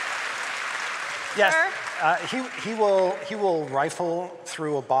 Yes. He will rifle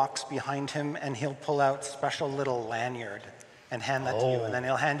through a box behind him, and he'll pull out special little lanyard and hand that to you, and then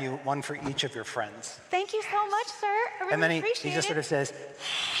he'll hand you one for each of your friends. Thank you so much, sir. I really And then appreciate he just sort of says,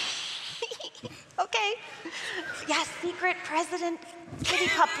 Okay. Yes, secret president kitty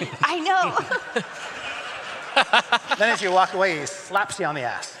puppy. I know. then as you walk away, he slaps you on the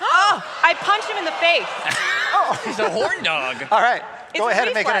ass. Oh, I punch him in the face. Oh, he's a horn dog. All right. Go It's ahead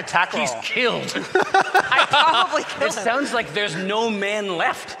and make an reflex. attack roll. He's killed. I probably It killed him. sounds like there's no man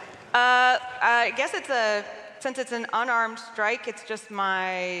left. I guess since it's an unarmed strike, it's just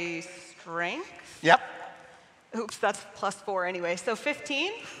my strength. Yep. Oops, that's +4 anyway. So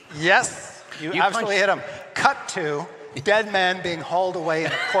 15? Yes. You absolutely hit him. Cut to dead man being hauled away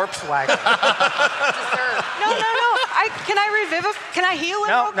in a corpse wagon. No. Can I revivify? Can I heal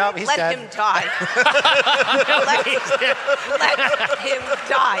him? No, he's Let dead. him die. Let him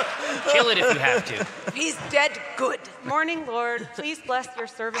die. Kill it if you have to. He's dead good. Morning, Lord, please bless your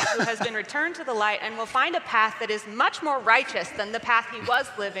servant who has been returned to the light and will find a path that is much more righteous than the path he was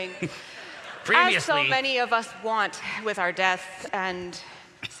living. As so many of us want with our death and...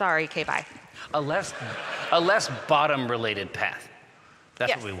 Sorry, okay, bye. A less bottom-related path. That's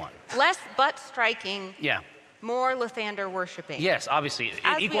Yes. what we want. Less butt striking, Yeah. more Lathander worshiping. Yes, obviously.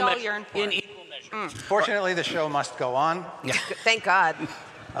 As we all measure. yearn for. In equal measure. Fortunately, the show must go on. Yeah. Thank God.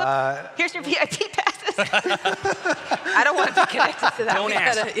 Here's your VIP passes. I don't want to be connected to that. Don't We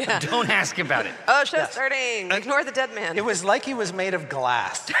ask. gotta- yeah. Don't ask about it. Oh, show's starting. Ignore the dead man. It was like he was made of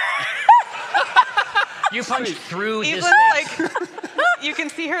glass. You punched through his Evelyn's face. like, you can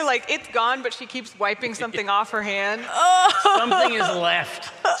see her like, it's gone, but she keeps wiping something off her hand. Something is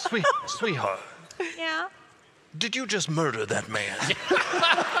left. Sweetheart, Yeah. did you just murder that man?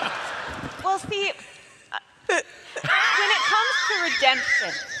 Well, see, when it comes to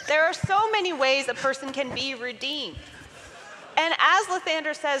redemption, there are so many ways a person can be redeemed. And as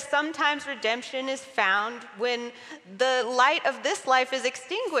Lathander says, sometimes redemption is found when the light of this life is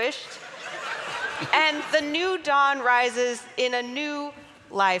extinguished and the new dawn rises in a new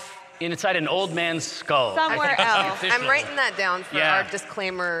life. Inside an old man's skull. Somewhere else. I'm writing that down for our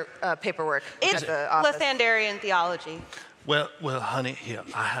disclaimer paperwork. It's at the office. Lathanderian theology. Well, honey, here,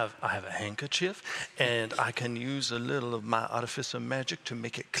 I have a handkerchief, and I can use a little of my artificer magic to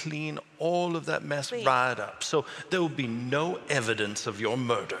make it clean all of that mess right up. So there will be no evidence of your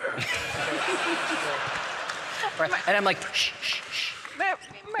murder. Right. And I'm like, shh, shh, shh.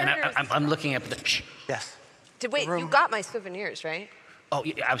 And I'm looking up the shh. Yes. Wait, you got my souvenirs, right? Oh,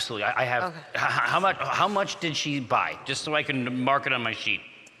 yeah, absolutely. I have. Okay. How much did she buy? Just so I can mark it on my sheet.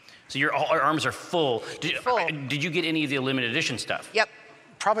 So your arms are full. Did you get any of the limited edition stuff? Yep.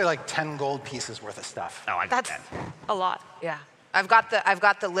 Probably like 10 gold pieces worth of stuff. Oh, I got that. A lot. Yeah. I've got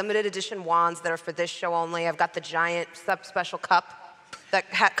the limited edition wands that are for this show only. I've got the giant special cup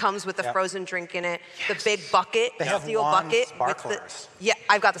that comes with the frozen drink in it. Yes. The big bucket, they have steel wand bucket. Sparklers. Yeah,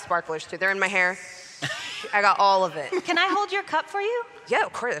 I've got the sparklers too. They're in my hair. I got all of it. Can I hold your cup for you? Yeah,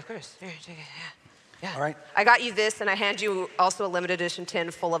 of course. Here, take it. Yeah. All right. I got you this, and I hand you also a limited edition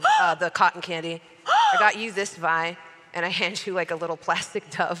tin full of the cotton candy. I got you this Vi, and I hand you like a little plastic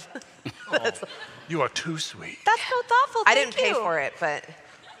dove. You are too sweet. That's so thoughtful. I didn't pay for it, but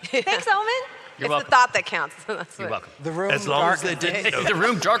thanks, Omin. It's the thought that counts. That's You're welcome. The room as long as they didn't know. The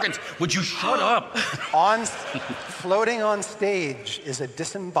room darkens. Would you shut up? Floating on stage is a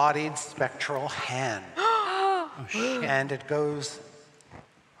disembodied spectral hand. And it goes...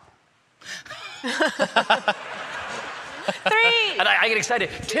 3. And I get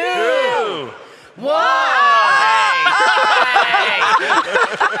excited. 2. 1.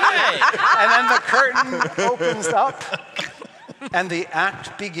 And then the curtain opens up and the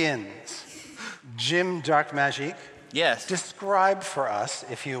act begins. Jim Darkmajiq. Yes. Describe for us,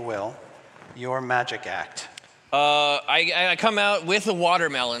 if you will, your magic act. I come out with a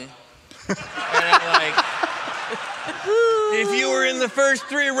watermelon. And I'm like, if you were in the first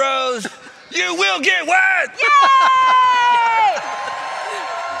 3 rows, you will get wet! Yay!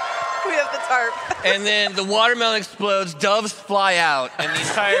 We have the tarp. And then the watermelon explodes, doves fly out, and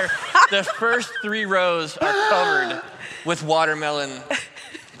the first 3 rows are covered with watermelon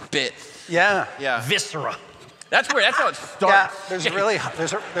bits. Yeah. Yeah. Viscera. That's how it starts. Yeah,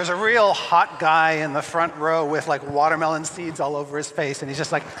 there's a real hot guy in the front row with like watermelon seeds all over his face, and he's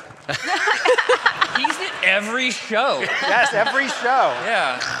just like... He's at every show. Yes, every show.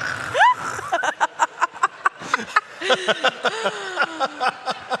 Yeah.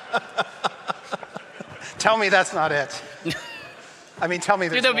 Tell me that's not it. I mean, tell me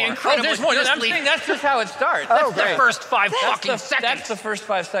there's Dude, that'd be more. incredible. There's more. I'm saying that's just how it starts. Oh, That's great. the first 5 fucking seconds. That's the first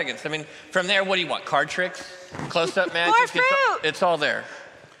 5 seconds. I mean, from there, what do you want? Card tricks? Close-up magic? More fruit! It's all there.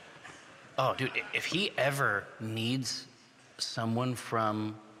 Oh, dude, if he ever needs someone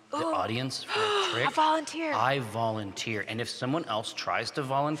from the audience for a trick, A volunteer. I volunteer. And if someone else tries to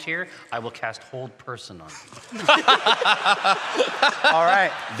volunteer, I will cast Hold Person on them. All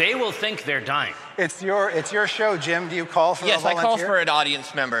right. They will think they're dying. It's your show, Jim. Do you call for a Yes, I volunteer? call for an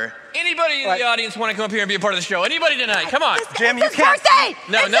audience member. Anybody in the audience want to come up here and be a part of the show? Anybody tonight? Come on. Jim, it's you his can't. birthday!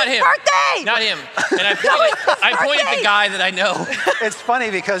 No, it's not his him. Birthday! Not him. And I point at the guy that I know. It's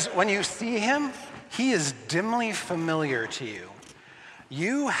funny because when you see him, he is dimly familiar to you.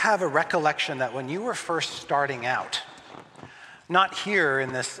 You have a recollection that when you were first starting out, not here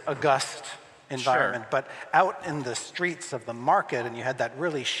in this august environment, but out in the streets of the market, and you had that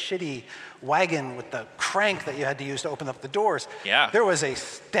really shitty wagon with the crank that you had to use to open up the doors. Yeah. There was a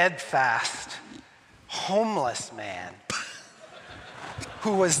steadfast, homeless man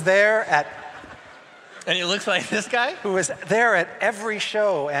who was there at... And he looks like this guy? Who was there at every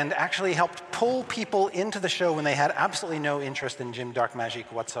show and actually helped pull people into the show when they had absolutely no interest in Jim Darkmajiq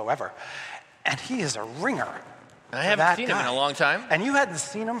whatsoever. And he is a ringer. I haven't seen him in a long time. And you hadn't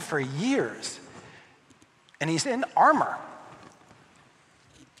seen him for years. And he's in armor.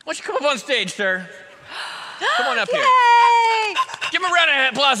 Why don't you come up on stage, sir? Come on up here. Yay! Give him a round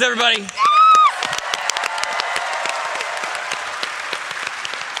of applause, everybody.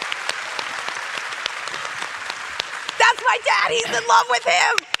 That's my dad. He's in love with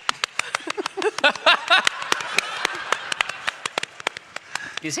him.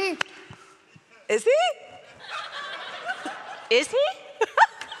 Is he? Is he? Is he?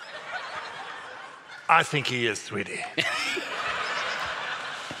 I think he is, sweetie.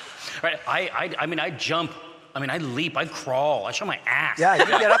 Right. I mean, I jump. I mean, I leap. I crawl. I show my ass. Yeah, you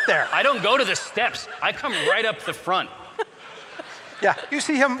get up there. I don't go to the steps. I come right up the front. Yeah, you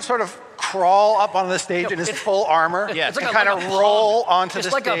see him sort of crawl up on the stage in his full armor Yeah, and kind of roll onto the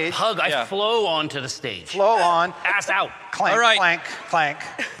It's like stage. a pug. I flow onto the stage. Flow on. Ass out. Clank, All right. clank, clank.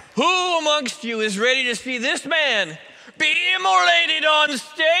 Who amongst you is ready to see this man be immolated on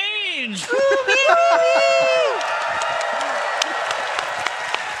stage?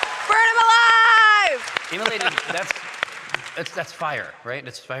 Burn him alive! Immolated, that's fire, right?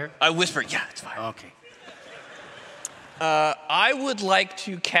 It's fire? I whisper, yeah, it's fire. Okay. I would like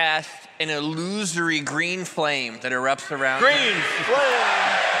to cast an illusory green flame that erupts around Green him.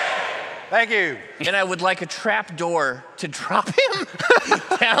 flame. Thank you. And I would like a trap door to drop him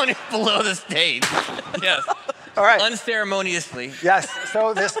down below the stage. Yes. All right. Unceremoniously. Yes,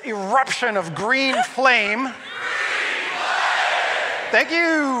 so this eruption of green flame, thank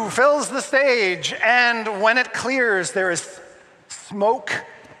you, fills the stage. And when it clears, there is smoke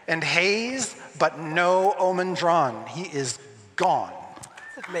and haze, but no Omin Dran. He is gone.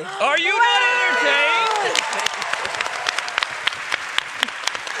 Are you not entertained?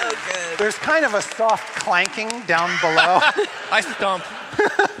 Oh, There's kind of a soft clanking down below. I stomp.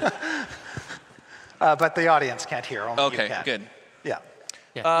 But the audience can't hear. Only you Okay, can. good. Yeah.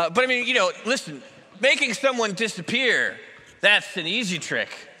 But I mean, listen, making someone disappear, that's an easy trick.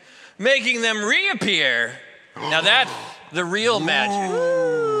 Making them reappear, now that's the real magic.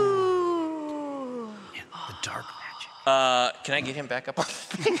 The dark magic. Can I get him back up on the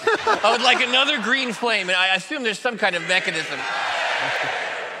stage? I would like another green flame, and I assume there's some kind of mechanism.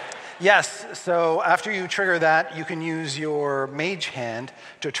 Yes, so after you trigger that, you can use your mage hand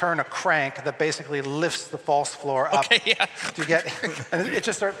to turn a crank that basically lifts the false floor up to get, and it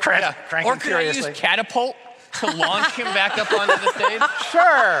just starts cranking Or could furiously. I use catapult to launch him back up onto the stage?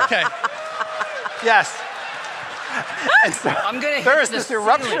 Sure. Okay. Yes. And so there is this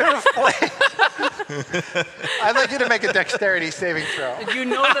eruption of flame. I'd like you to make a dexterity saving throw. You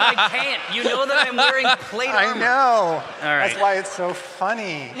know that I can't. You know that I'm wearing plate armor. I know. All right. That's why it's so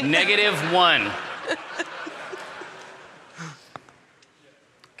funny. -1.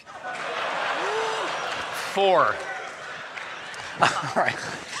 Four. All right.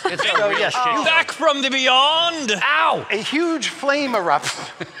 It's So, a real yes. shit. Back from the beyond. Ow! A huge flame erupts,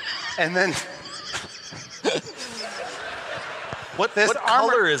 and then What This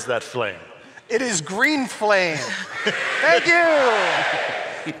armor- color is that flame? it is green flame. Thank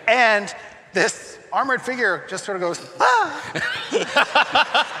you. And this armored figure just sort of goes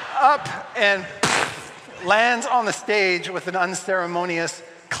up and lands on the stage with an unceremonious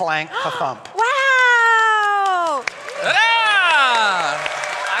clank ka-thump. Wow!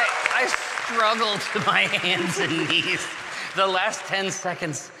 I struggle to my hands and knees. The last 10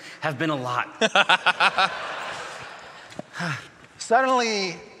 seconds have been a lot.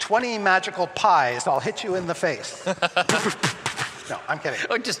 Suddenly, 20 magical pies all hit you in the face. No, I'm kidding.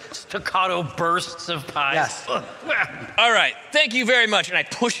 Oh, just staccato bursts of pies. Yes. All right, thank you very much. And I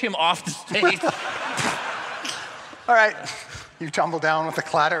push him off the stage. All right. You tumble down with a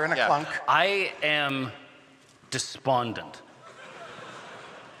clatter and a clunk. I am despondent.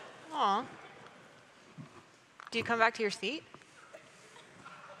 Aw. Do you come back to your seat?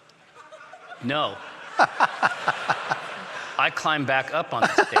 No. I climb back up on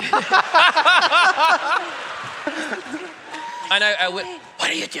the stage. And I went, what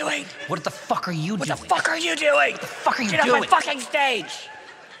are you doing? What the fuck are you doing? What the fuck are you doing? What the fuck are you Get off doing? my fucking stage.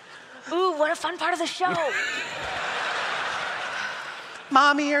 Ooh, what a fun part of the show.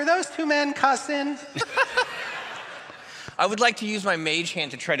 Mommy, are those two men cussing? I would like to use my mage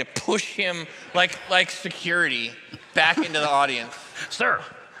hand to try to push him like security back into the audience. Sir.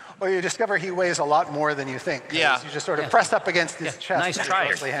 Well, you discover he weighs a lot more than you think. 'Cause Yeah. You just sort of press up against his chest. Nice with try.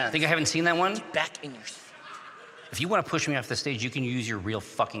 your ghostly hand. Think I haven't seen that one? Back in your... If you want to push me off the stage, you can use your real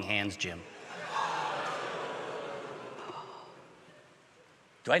fucking hands, Jim.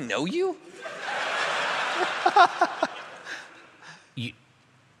 Do I know you?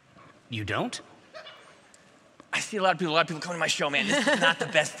 You don't? I see a lot of people come to my show, man. This is not the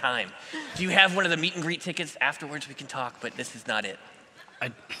best time. Do you have one of the meet and greet tickets? Afterwards we can talk, but this is not it. I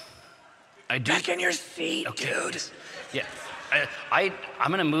do. Back in your seat, dude. Yeah. I'm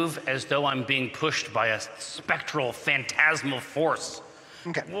gonna move as though I'm being pushed by a spectral, phantasmal force.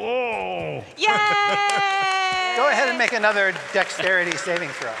 Okay. Whoa! Yay! Go ahead and make another dexterity saving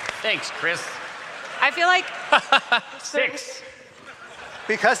throw. Thanks, Chris. I feel like 6.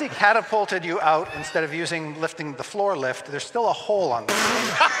 Because he catapulted you out instead of lifting the floor lift, there's still a hole on the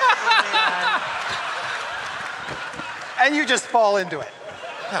stage. And you just fall into it.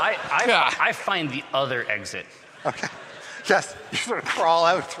 I find the other exit. Okay. Yes, you sort of crawl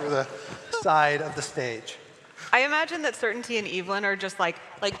out through the side of the stage. I imagine that Certainty and Evelyn are just like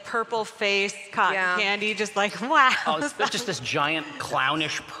purple face, cotton candy, just like, wow. Oh, it's just this giant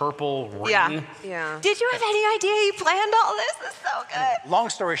clownish purple ring. Yeah. Did you have any idea he planned all this? This is so good. Long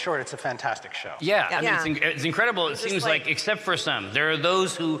story short, it's a fantastic show. Yeah, I mean, it's incredible. It seems like, except for some, there are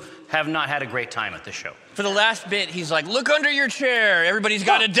those who have not had a great time at the show. For the last bit, he's like, look under your chair. Everybody's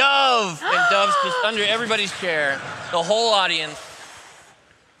got a dove. And Dove's just under everybody's chair. The whole audience.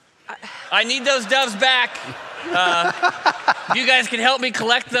 I need those doves back. If you guys can help me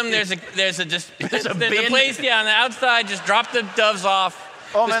collect them, there's a place, on the outside. Just drop the doves off.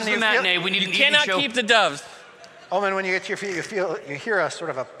 Omin, this is the matinee. We need you cannot keep the doves. Omin, when you get to your feet, you hear a sort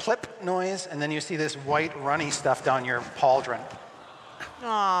of a plip noise, and then you see this white runny stuff down your pauldron.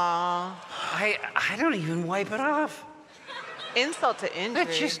 Aww. I don't even wipe it off. Insult to injury. I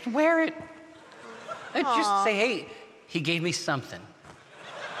just wear it. I just say, hey, he gave me something.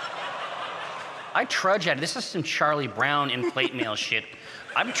 I trudge out of this is some Charlie Brown in plate mail shit.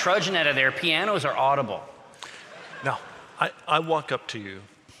 I'm trudging out of there. Pianos are audible. Now, I walk up to you.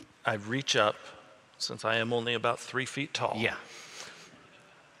 I reach up, since I am only about 3 feet tall. Yeah.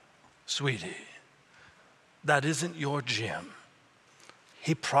 Sweetie, that isn't your Jim.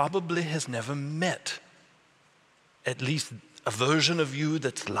 He probably has never met at least a version of you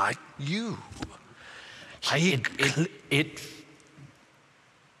that's like you.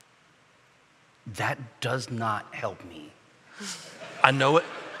 That does not help me. I know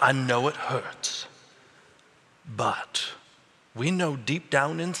it hurts. But we know deep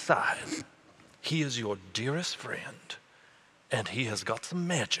down inside, he is your dearest friend, and he has got some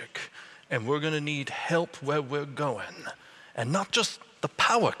magic, and we're gonna need help where we're going. And not just the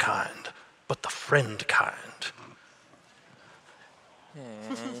power kind, but the friend kind.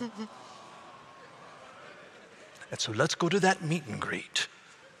 And so let's go to that meet and greet.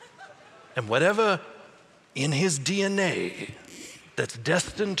 And whatever in his DNA that's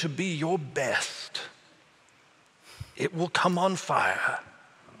destined to be your best, it will come on fire,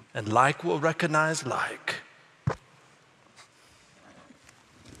 and like will recognize like.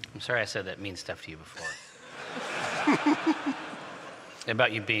 I'm sorry I said that mean stuff to you before.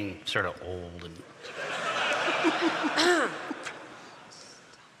 About you being sort of old and...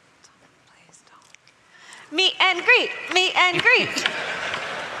 Meet and greet, meet and greet.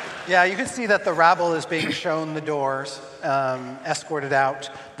 Yeah, you can see that the rabble is being shown the doors, escorted out.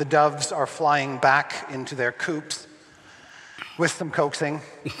 The doves are flying back into their coops with some coaxing.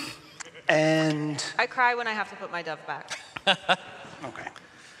 And... I cry when I have to put my dove back. Okay.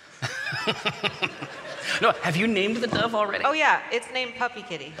 No, have you named the dove already? Oh yeah, it's named Puppy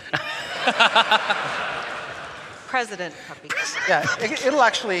Kitty. President Puppy Kitty. Yeah, it'll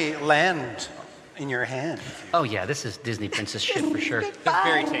actually land in your hand. Oh yeah, this is Disney princess shit for sure. That's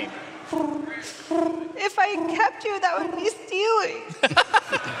very tame. If I kept you, that would be stealing.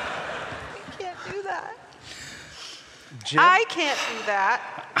 I can't do that. Jim? I can't do that.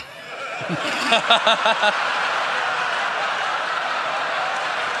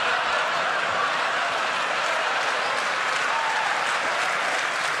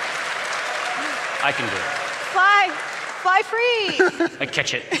 I can do it. Fly free. I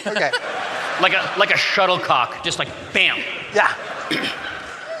catch it. Okay. Like a shuttlecock, just like bam. Yeah.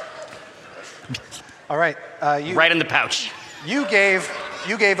 All right. Right in the pouch. You gave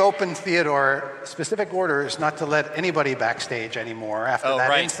Open Theodore specific orders not to let anybody backstage anymore after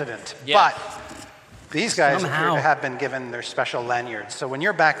that incident. Yeah. But these guys appear to have been given their special lanyards. So when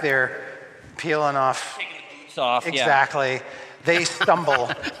you're back there peeling off, exactly, they stumble.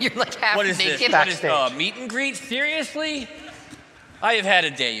 You're like half What is naked. this? What is meet and greet? Seriously? I have had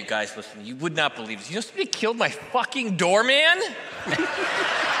a day, you guys. Listen, you would not believe this. You know somebody killed my fucking doorman?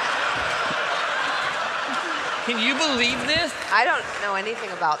 Can you believe this? I don't know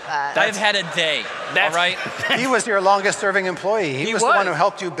anything about that. I've had a day, all right? He was your longest serving employee. He was the was. one who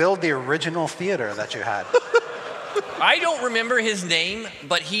helped you build the original theater that you had. I don't remember his name,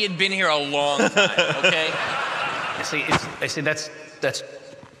 but he had been here a long time, okay? I see that's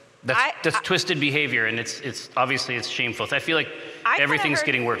twisted behavior, and it's obviously it's shameful. I feel like everything's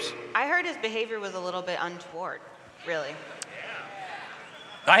getting worse. I heard his behavior was a little bit untoward, really.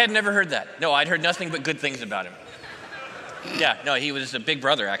 I had never heard that. No, I'd heard nothing but good things about him. Yeah, no, he was a big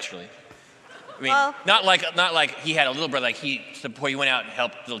brother, actually. I mean, Well- not like he had a little brother. Like he went out and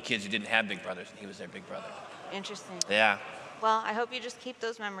helped little kids who didn't have big brothers, and he was their big brother. Interesting. Yeah. Well, I hope you just keep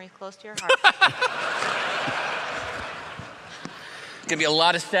those memories close to your heart. Gonna be a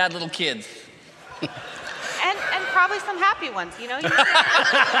lot of sad little kids. and probably some happy ones, you know?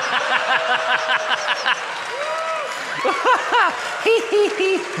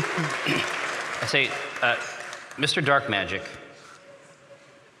 I say, Mr. Darkmajiq,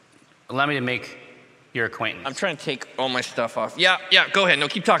 allow me to make your acquaintance. I'm trying to take all my stuff off. Yeah, go ahead. No,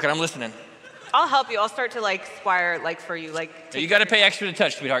 keep talking. I'm listening. I'll help you. I'll start to like squire like for you. Like. You got to pay extra to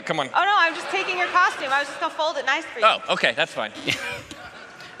touch, sweetheart. Come on. Oh no, I'm just taking your costume. I was just gonna fold it nice for you. Oh, okay, that's fine.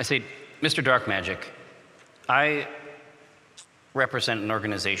 I say, Mr. Darkmajiq, I represent an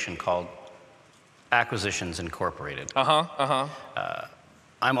organization called Acquisitions Incorporated. I'm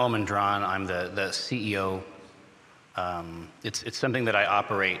Omin Dran. I'm the CEO. It's something that I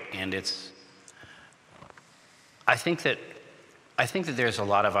operate, and I think that there's a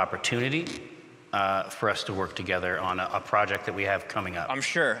lot of opportunity for us to work together on a project that we have coming up. I'm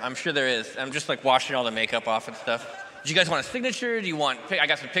sure there is. I'm just like washing all the makeup off and stuff. Do you guys want a signature? Do you want, I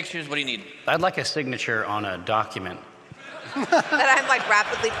got some pictures. What do you need? I'd like a signature on a document. That I'm like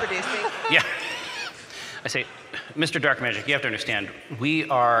rapidly producing. Yeah. I say, Mr. Darkmajiq, you have to understand, we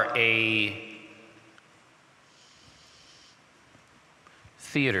are a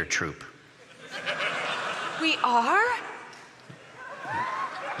theater troupe. We are?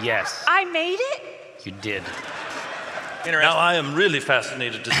 Yes. I made it? You did. Now I am really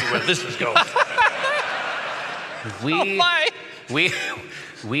fascinated to see where this is going.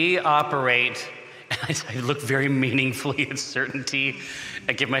 We operate, I look very meaningfully at certainty.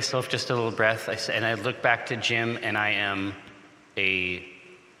 I give myself just a little breath, and I look back to Jim, and I am a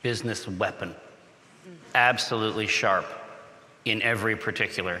business weapon. Absolutely sharp in every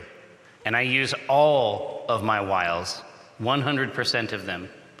particular. And I use all of my wiles, 100% of them,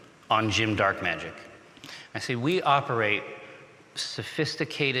 on Jim Darkmajiq. I say, we operate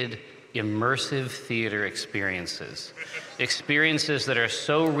sophisticated, immersive theater experiences. Experiences that are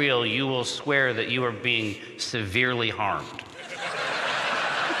so real, you will swear that you are being severely harmed.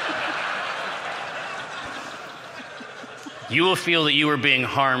 You will feel that you are being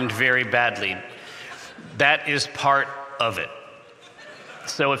harmed very badly. That is part of it.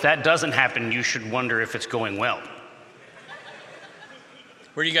 So if that doesn't happen, you should wonder if it's going well.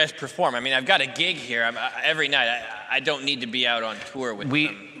 Where do you guys perform? I mean, I've got a gig here every night. I don't need to be out on tour with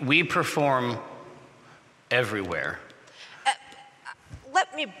them. We perform everywhere.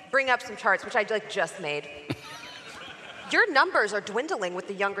 Let me bring up some charts, which I just made. Your numbers are dwindling with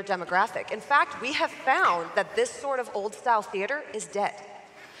the younger demographic. In fact, we have found that this sort of old-style theater is dead.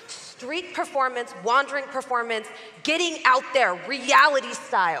 Street performance, wandering performance, getting out there, reality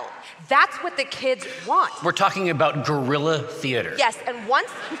style. That's what the kids want. We're talking about guerrilla theater. Yes, and once,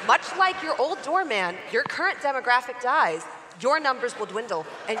 much like your old doorman, your current demographic dies, your numbers will dwindle,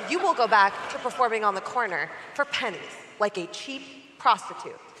 and you will go back to performing on the corner for pennies, like a cheap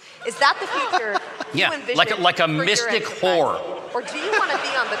prostitute. Is that the future you envision like a for your mystic enterprise? whore. Or do you want to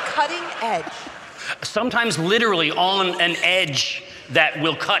be on the cutting edge? Sometimes literally on an edge that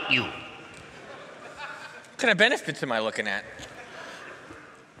will cut you. What kind of benefits am I looking at?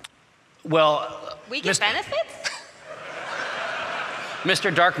 Well, we get benefits?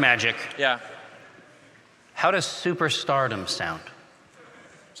 Mr. Darkmajiq. Yeah. How does superstardom sound?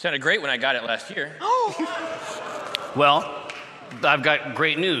 Sounded great when I got it last year. Well, I've got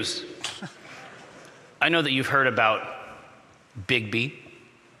great news. I know that you've heard about Bigby.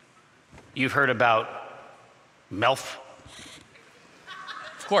 You've heard about Melf.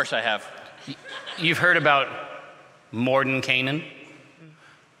 Of course I have. You've heard about Mordenkainen.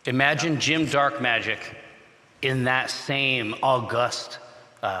 Imagine Jim Darkmajiq in that same august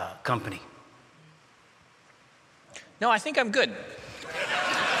company. No, I think I'm good.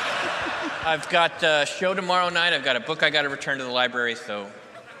 I've got a show tomorrow night. I've got a book I got to return to the library, so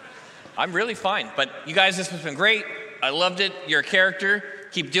I'm really fine. But you guys, this has been great. I loved it. You're a character.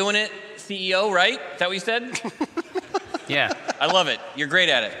 Keep doing it. CEO, right? Is that what you said? Yeah. I love it. You're great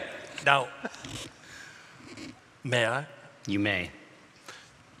at it. Now, may I? You may.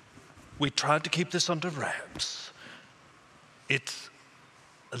 We tried to keep this under wraps. It's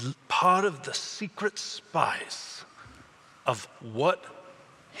part of the secret spice of what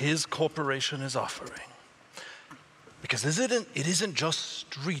his corporation is offering. Because it isn't just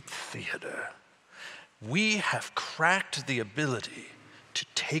street theater. We have cracked the ability to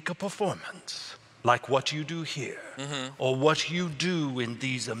take a performance like what you do here, or what you do in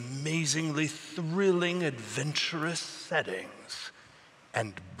these amazingly thrilling, adventurous settings,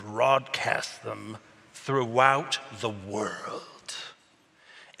 and broadcast them throughout the world.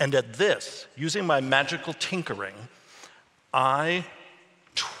 And at this, using my magical tinkering, I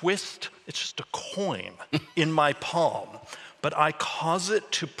twist, it's just a coin in my palm, but I cause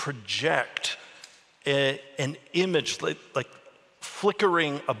it to project an image like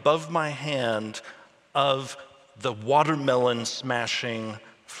flickering above my hand of the watermelon smashing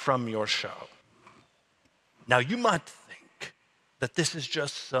from your show. Now, you might think that this is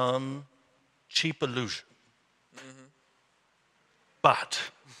just some cheap illusion. But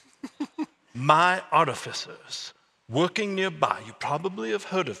my artificers working nearby, you probably have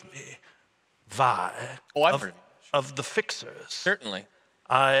heard of me, Vi, of the Fixers. Certainly.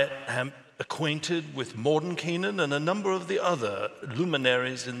 I am acquainted with Mordenkainen and a number of the other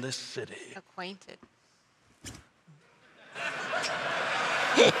luminaries in this city. Acquainted.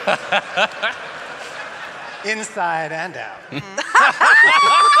 Inside and out.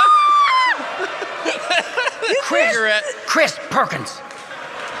 Chris Perkins.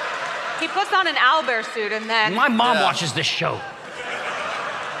 He puts on an owlbear suit and then... My mom watches this show.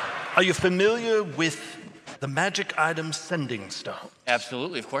 Are you familiar with the magic item sending stone?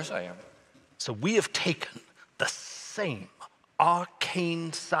 Absolutely, of course I am. So we have taken the same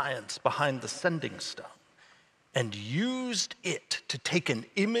arcane science behind the sending stone and used it to take an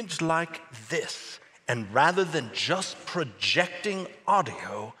image like this, and rather than just projecting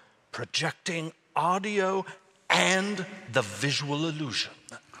audio and the visual illusion.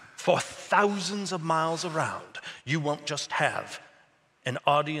 For thousands of miles around, you won't just have an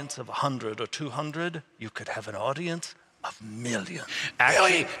audience of 100 or 200, you could have an audience of millions.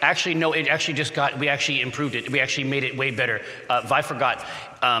 Actually, no, it actually just got, we actually improved it. We actually made it way better. Vi forgot,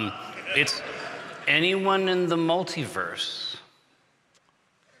 it's anyone in the multiverse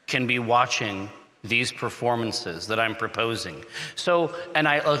can be watching these performances that I'm proposing. So, and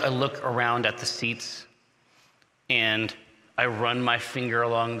I look around at the seats and I run my finger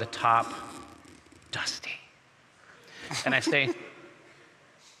along the top, dusty. And I say,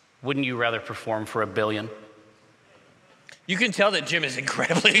 wouldn't you rather perform for $1 billion? You can tell that Jim is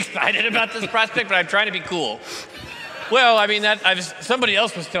incredibly excited about this prospect, but I'm trying to be cool. Well, I mean, somebody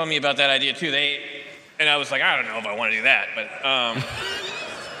else was telling me about that idea too. And I was like, I don't know if I want to do that, but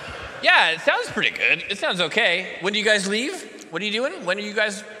yeah, it sounds pretty good. It sounds okay. When do you guys leave? What are you doing? When are you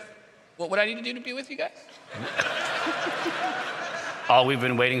guys, what would I need to do to be with you guys? All we've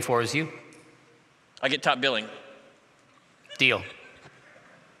been waiting for is you. I get top billing. Deal.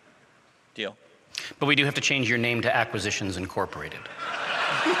 Deal. But we do have to change your name to Acquisitions Incorporated.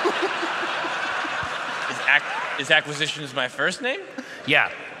 Is Acquisitions my first name?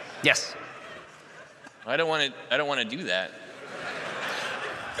 Yeah. Yes. I don't want to do that.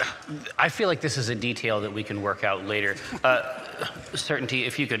 I feel like this is a detail that we can work out later. Certainty,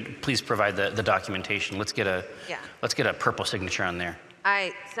 if you could please provide the documentation. Let's get a purple signature on there.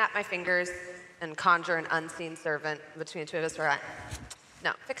 I snap my fingers and conjure an unseen servant between the two of us.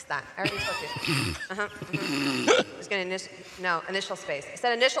 No, fix that. I already told you. Just gonna initial space. I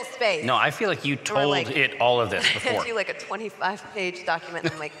said initial space. No, I feel like you told it all of this before. I sent you like a 25-page document,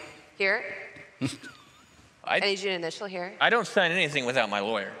 and I'm like, here. I need you to initial here. I don't sign anything without my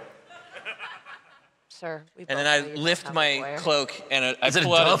lawyer. Sir, we both and then I know you lift don't have my a lawyer. cloak and I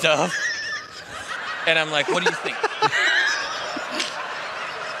pull out a dove. And I'm like, what do you think?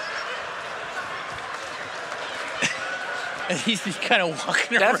 And he's just kind of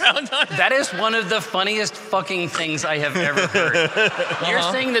walking around on it. That is one of the funniest fucking things I have ever heard. You're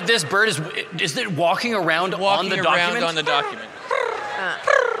saying that this bird is it walking around on the document? Walking around on the document.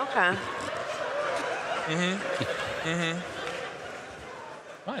 Okay.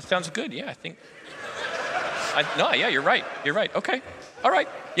 Oh, it sounds good. Yeah, I think. Yeah, you're right. You're right. Okay. All right.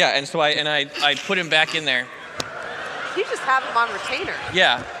 Yeah, and so I put him back in there. You just have him on retainer.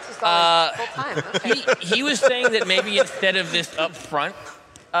 Yeah. Full time. Okay. He was saying that maybe instead of this upfront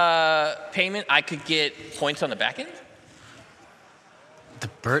payment, I could get points on the back end. The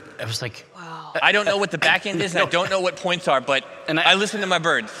bird, I was like, wow. I don't know what the back end is, and I don't know what points are, but I listen to my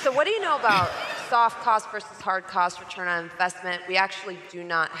birds. So what do you know about soft cost versus hard cost return on investment? We actually do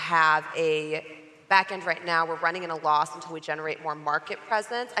not have a back end right now. We're running in a loss until we generate more market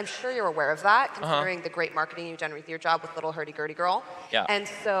presence. I'm sure you're aware of that, considering the great marketing you generate with your job with Little Hurdy-Gurdy Girl. Yeah. And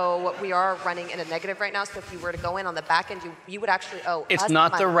so we are running in a negative right now. So if you were to go in on the back end, you would actually owe it's us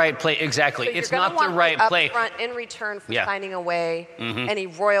not money. the right play. Exactly. So it's not the right play. Upfront in return for signing away any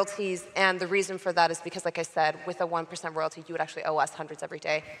royalties. And the reason for that is because, like I said, with a 1% royalty, you would actually owe us hundreds every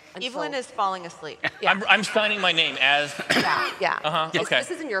day. Evelyn is falling asleep. Yeah. I'm signing my name as. Yeah. Okay.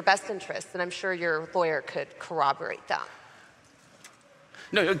 This is in your best interest, and I'm sure your lawyer could corroborate that.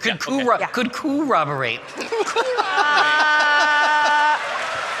 No, could corroborate.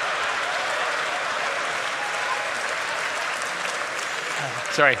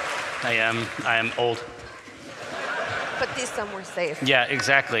 Sorry, I am old. Put these somewhere safe. Yeah,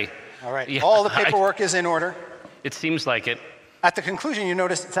 exactly. All right. Yeah, All the paperwork is in order. It seems like it. At the conclusion, you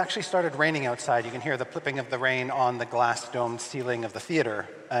notice it's actually started raining outside. You can hear the plipping of the rain on the glass-domed ceiling of the theater,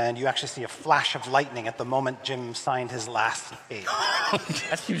 and you actually see a flash of lightning at the moment Jim signed his last page.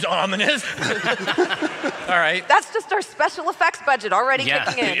 That seems ominous. All right. That's just our special effects budget already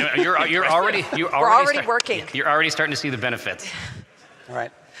kicking in. You're already working. You're already starting to see the benefits. All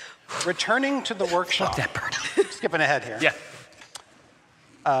right. Returning to the workshop. Fuck that bird. Skipping ahead here.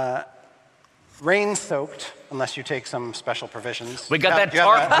 Yeah. Rain-soaked, unless you take some special provisions. We got that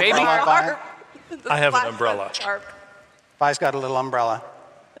tarp, baby. I have an umbrella. Vi's got a little umbrella.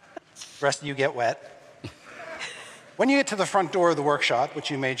 The rest of you get wet. When you get to the front door of the workshop,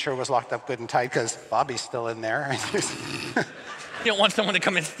 which you made sure was locked up good and tight because Bobby's still in there. You don't want someone to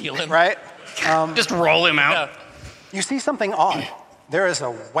come and steal him. Right? Just roll him out. Yeah. You see something odd. There is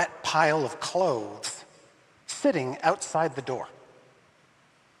a wet pile of clothes sitting outside the door.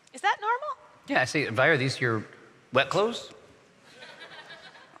 Is that normal? Yeah, I see. Vi, are these your wet clothes?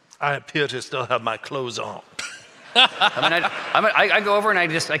 I appear to still have my clothes on. I go over and I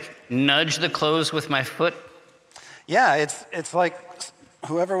just like nudge the clothes with my foot. Yeah, it's like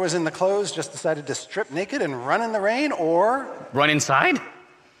whoever was in the clothes just decided to strip naked and run in the rain, or run inside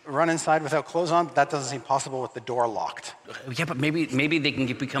without clothes on. That doesn't seem possible with the door locked. Yeah, but maybe they can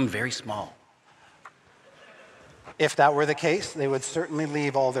become very small. If that were the case, they would certainly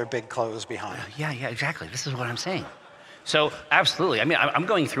leave all their big clothes behind. Yeah, exactly. This is what I'm saying. So, absolutely. I mean, I'm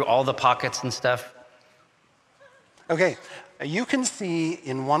going through all the pockets and stuff. Okay, you can see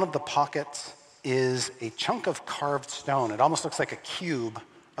in one of the pockets is a chunk of carved stone. It almost looks like a cube,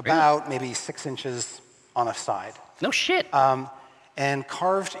 about maybe 6 inches on a side. No shit. And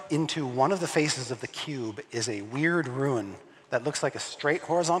carved into one of the faces of the cube is a weird rune that looks like a straight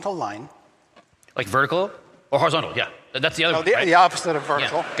horizontal line. Like vertical? Or horizontal, yeah. That's the other one, right? The opposite of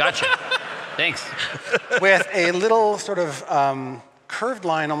vertical. Yeah, gotcha. Thanks. With a little sort of curved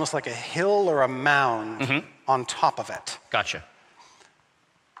line, almost like a hill or a mound on top of it. Gotcha.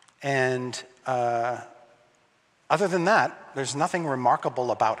 And other than that, there's nothing remarkable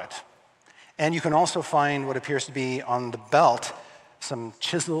about it. And you can also find what appears to be on the belt some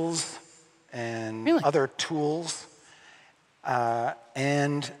chisels and other tools.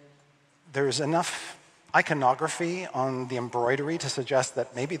 And there's enough iconography on the embroidery to suggest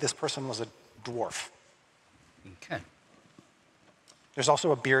that maybe this person was a dwarf. Okay. There's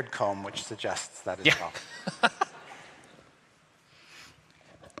also a beard comb, which suggests that as well.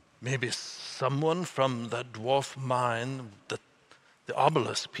 Maybe someone from that dwarf mine that the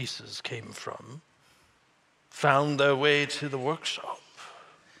obelisk pieces came from found their way to the workshop.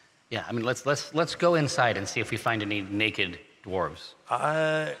 Yeah, I mean, let's go inside and see if we find any naked dwarves.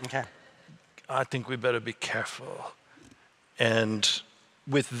 Okay. I think we better be careful. And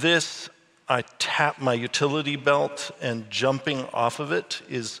with this, I tap my utility belt, and jumping off of it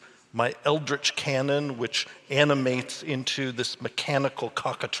is my eldritch cannon, which animates into this mechanical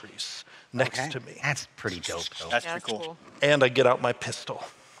cockatrice next to me. That's pretty dope, though. That's pretty cool. And I get out my pistol.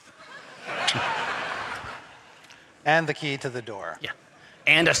 And the key to the door. Yeah.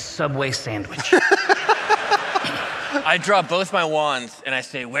 And a Subway sandwich. I draw both my wands and I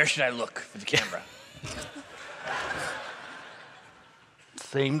say, where should I look for the camera?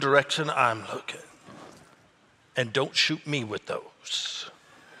 Same direction I'm looking. And don't shoot me with those.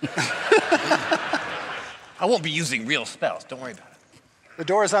 I won't be using real spells. Don't worry about it. The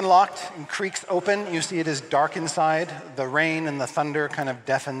door is unlocked and creaks open. You see it is dark inside. The rain and the thunder kind of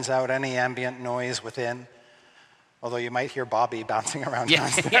deafens out any ambient noise within. Although you might hear Bobby bouncing around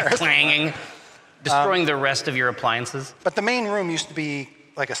downstairs. Clanging. Destroying the rest of your appliances. But the main room used to be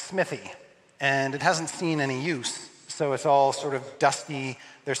like a smithy, and it hasn't seen any use. So it's all sort of dusty.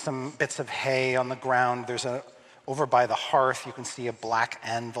 There's some bits of hay on the ground. Over by the hearth, you can see a black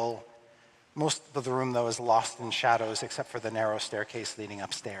anvil. Most of the room, though, is lost in shadows, except for the narrow staircase leading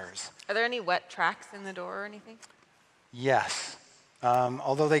upstairs. Are there any wet tracks in the door or anything? Yes,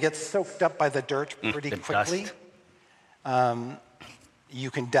 although they get soaked up by the dirt pretty quickly. You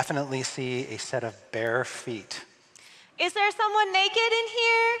can definitely see a set of bare feet. Is there someone naked in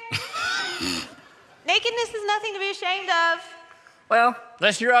here? Nakedness is nothing to be ashamed of. Well,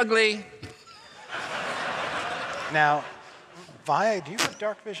 unless you're ugly. Now, Vi, do you have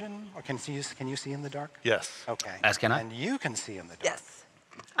dark vision? Or can you see in the dark? Yes. Okay. As can I. And you can see in the dark. Yes.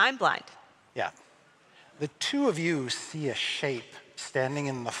 I'm blind. Yeah. The two of you see a shape standing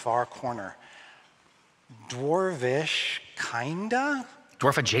in the far corner. Dwarvish, kinda?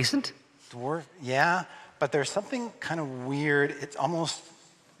 Dwarf adjacent? Dwarf, yeah. But there's something kind of weird. It's almost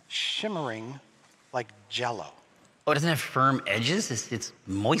shimmering like jello. Oh, it doesn't have firm edges? It's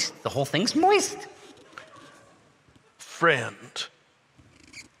moist? The whole thing's moist? friend.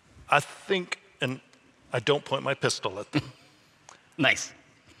 I think, and I don't point my pistol at them. Nice.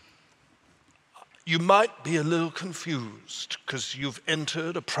 You might be a little confused because you've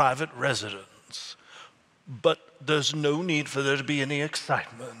entered a private residence, but there's no need for there to be any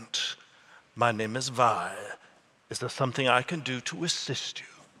excitement. My name is Vi. Is there something I can do to assist you?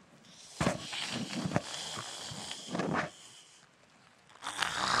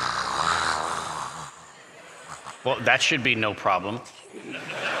 Well, that should be no problem.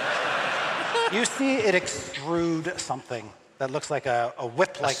 You see it extrude something that looks like a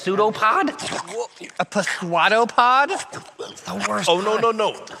whip-like... A pseudopod? A pasquatopod? The worst. Oh,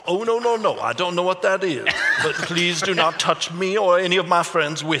 no. Oh, no. I don't know what that is. But please do not touch me or any of my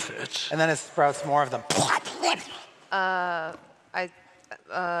friends with it. And then it sprouts more of them.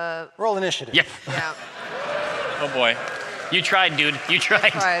 Roll initiative. Yeah. Yeah. Oh boy. You tried, dude. You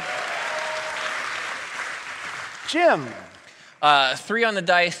tried. Jim. 3 on the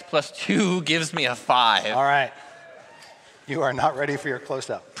dice plus 2 gives me a 5. All right. You are not ready for your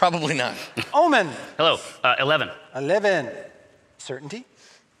close-up. Probably not. Omin. Hello. 11. 11. Certainty.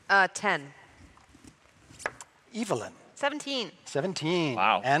 10. Evelyn. 17. 17.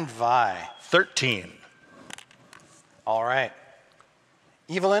 Wow. And Vi. 13. All right.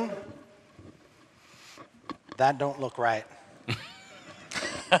 Evelyn, that don't look right.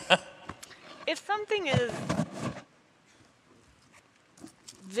 If something is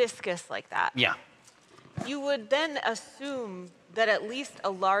viscous like that, Yeah. you would then assume that at least a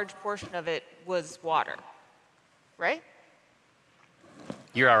large portion of it was water, right?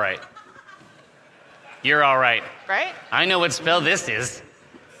 You're all right. You're all right. Right? I know what spell this is.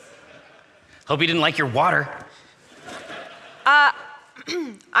 Hope you didn't like your water.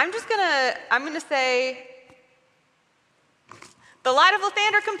 I'm gonna say, the light of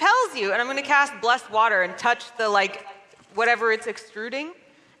Lathander compels you, and I'm gonna cast Blessed Water and touch the, whatever it's extruding,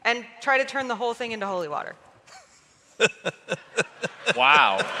 and try to turn the whole thing into holy water.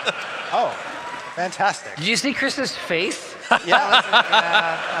 Wow. Oh, fantastic. Did you see Chris's face? Yeah.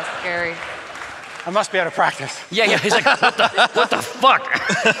 That's scary. I must be out of practice. Yeah. He's like, what the fuck?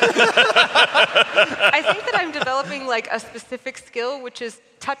 I think that I'm developing a specific skill, which is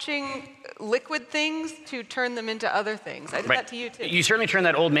touching liquid things to turn them into other things. I did that to you too. You certainly turned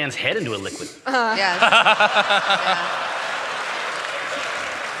that old man's head into a liquid. Yes.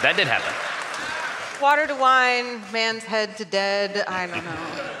 That did happen. Water to wine, man's head to dead, I don't know.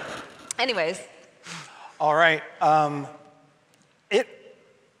 Anyways. All right. It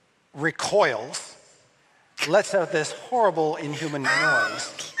recoils, lets out this horrible inhuman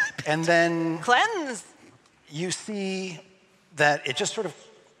noise, and then... Cleanse! You see that it just sort of,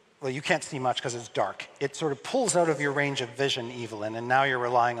 well, you can't see much because it's dark. It sort of pulls out of your range of vision, Evelyn, and now you're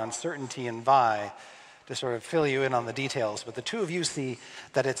relying on Certainty and Vi to sort of fill you in on the details. But the two of you see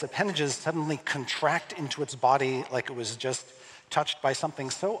that its appendages suddenly contract into its body like it was just touched by something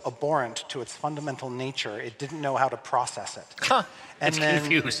so abhorrent to its fundamental nature, it didn't know how to process it. Huh. And it's then,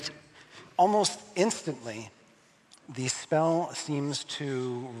 confused. Almost instantly, the spell seems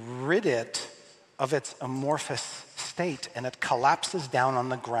to rid it of its amorphous state, and it collapses down on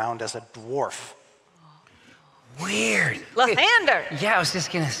the ground as a dwarf. Weird. Lathander! Yeah, I was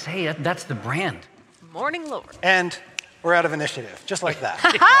just going to say, that's the brand. Morning Lord. And we're out of initiative, just like that.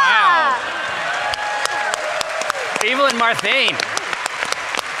 Wow. Evelyn Marthain.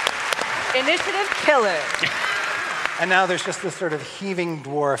 Initiative killer. And now there's just this sort of heaving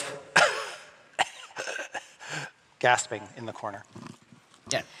dwarf gasping in the corner.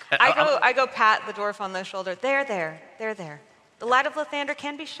 Yeah. I go pat the dwarf on the shoulder. There. The light of Lathander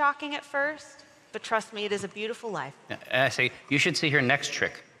can be shocking at first, but trust me, it is a beautiful life. And I say, you should see her next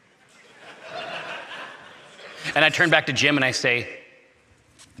trick. And I turn back to Jim and I say,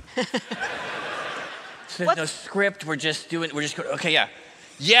 So there's no script, we're just going, okay, yeah.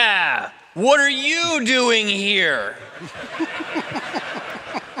 Yeah, what are you doing here?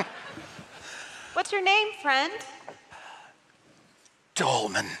 What's your name, friend?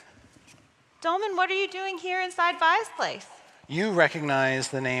 Dolman. Dolman, what are you doing here inside Vi's place? You recognize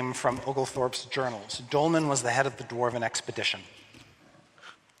the name from Oglethorpe's journals. Dolman was the head of the Dwarven expedition.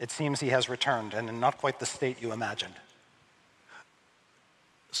 It seems he has returned, and in not quite the state you imagined.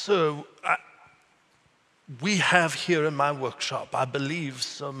 So, we have here in my workshop, I believe,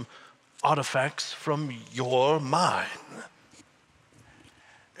 some artifacts from your mine.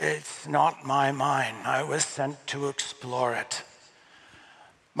 It's not my mine. I was sent to explore it.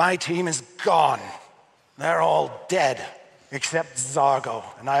 My team is gone. They're all dead, except Zargo,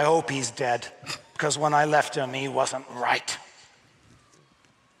 and I hope he's dead, because when I left him, he wasn't right.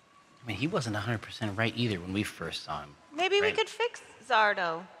 I mean, he wasn't 100% right either when we first saw him. Maybe we could fix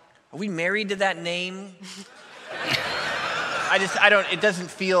Zardo. Are we married to that name? It doesn't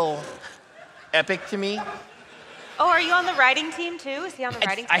feel epic to me. Oh, are you on the writing team too? Is he on the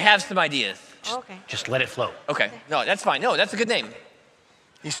writing team? I have some ideas. Oh, okay. Just let it flow. Okay. No, that's fine. No, that's a good name.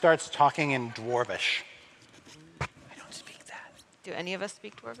 He starts talking in Dwarvish. I don't speak that. Do any of us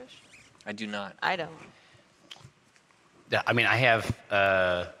speak Dwarvish? I do not. I don't. Yeah, I mean, I have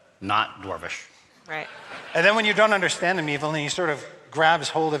not Dwarvish. Right. And then when you don't understand him, Evelyn, he sort of grabs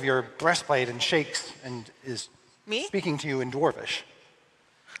hold of your breastplate and shakes and is speaking to you in Dwarvish.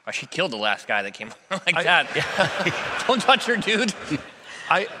 Oh, she killed the last guy that came like that. Yeah. Don't touch her, dude.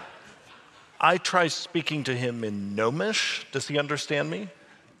 I try speaking to him in Gnomish. Does he understand me?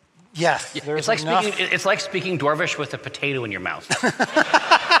 Yes. Yeah, it's like speaking Dwarvish with a potato in your mouth.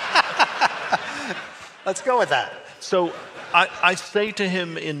 Let's go with that. So I say to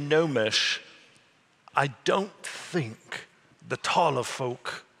him in Gnomish, I don't think the taller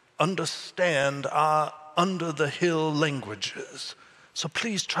folk understand our under-the-hill languages. So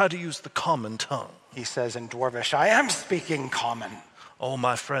please try to use the common tongue. He says in Dwarvish, I am speaking common. Oh,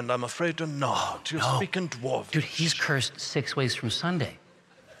 my friend, I'm afraid you're not. You're speaking Dwarvish. Dude, he's cursed 6 ways from Sunday.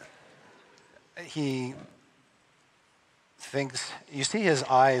 He thinks, you see his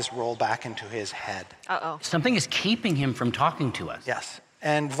eyes roll back into his head. Uh-oh. Something is keeping him from talking to us. Yes.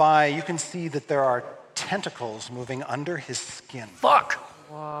 And Vi, you can see that there are tentacles moving under his skin. Fuck!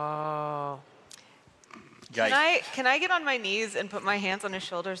 Whoa. Can I get on my knees and put my hands on his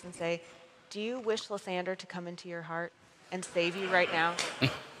shoulders and say, do you wish Lathander to come into your heart and save you right now?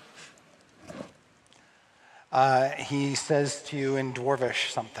 He says to you in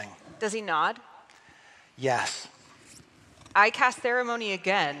Dwarvish something. Does he nod? Yes. I cast ceremony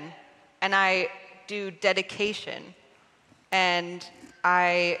again, and I do dedication. And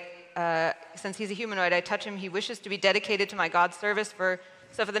since he's a humanoid, I touch him. He wishes to be dedicated to my god's service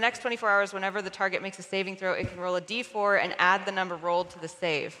so for the next 24 hours, whenever the target makes a saving throw, it can roll a d4 and add the number rolled to the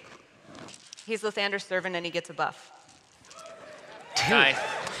save. He's Lathander's servant, and he gets a buff. Nice.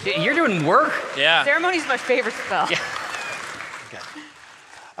 You're doing work? Yeah. Ceremony's my favorite spell. Yeah.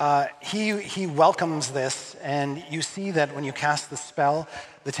 He welcomes this, and you see that when you cast the spell,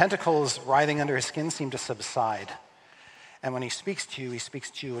 the tentacles writhing under his skin seem to subside. And when he speaks to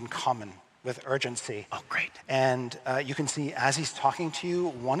you in common with urgency. Oh, great. And you can see as he's talking to you,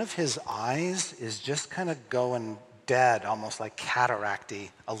 one of his eyes is just kind of going dead, almost like cataracty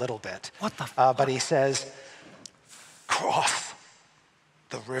a little bit. What the fuck? But he says, cross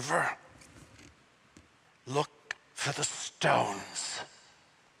the river, look for the stones.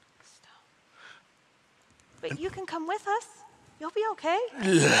 But you can come with us. You'll be okay.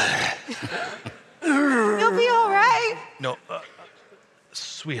 You'll be all right. No,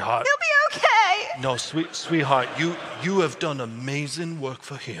 sweetheart. You'll be okay. No, sweetheart, you have done amazing work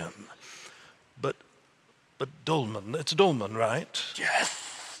for him. But Dolman, it's Dolman, right?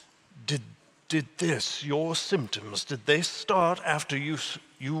 Yes. Did your symptoms, did they start after you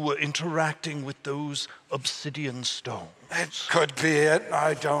were interacting with those obsidian stones? It could be it.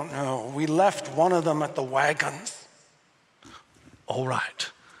 I don't know. We left one of them at the wagons. All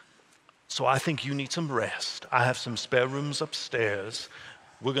right. So I think you need some rest. I have some spare rooms upstairs.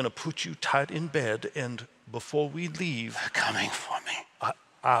 We're going to put you tight in bed, and before we leave... They're coming for me.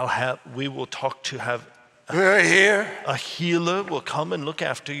 We will talk to have... We're here. A healer will come and look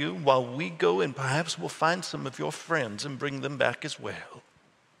after you while we go, and perhaps we'll find some of your friends and bring them back as well.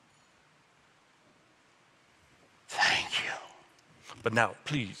 Thank you. But now,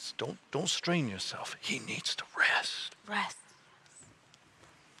 please, don't strain yourself. He needs to rest. Rest.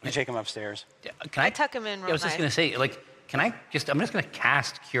 You take him upstairs. Yeah, can I tuck him in real I was just going to say, I'm just going to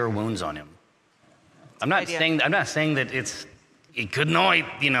cast Cure Wounds on him. I'm not saying that it could annoy,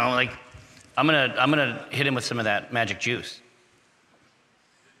 I'm gonna hit him with some of that magic juice.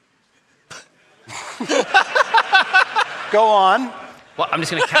 Go on. Well, I'm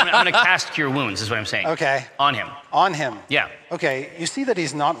gonna cast Cure Wounds, is what I'm saying. Okay. On him. On him. Yeah. Okay. You see that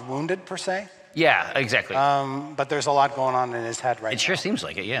he's not wounded per se. Yeah, exactly. But there's a lot going on in his head right now. It sure seems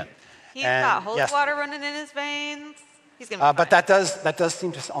like it. Yeah. He's got holy water running in his veins. He's gonna be fine. But that does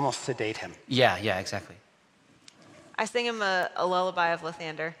seem to almost sedate him. Yeah. Exactly. I sing him a lullaby of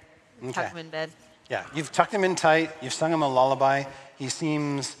Lathander. Okay. Tuck him in bed. Yeah, you've tucked him in tight, you've sung him a lullaby. He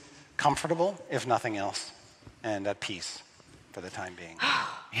seems comfortable, if nothing else, and at peace for the time being.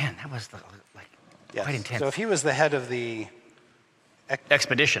 Man, that was quite intense. So if he was the head of the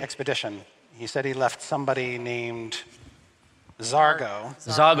expedition, he said he left somebody named Zargo.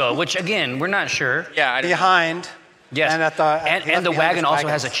 Zago, which again, we're not sure. Yeah, behind. Yes. And at the and the wagon also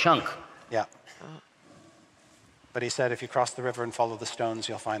has a chunk. Yeah. But he said if you cross the river and follow the stones,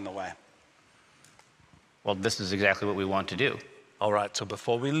 you'll find the way. Well, this is exactly what we want to do. All right, so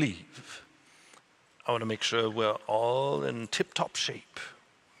before we leave, I want to make sure we're all in tip-top shape,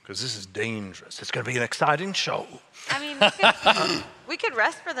 because this is dangerous. It's going to be an exciting show. I mean, we could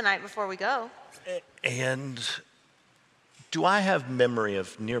rest for the night before we go. And do I have memory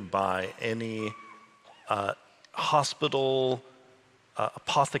of nearby any hospital,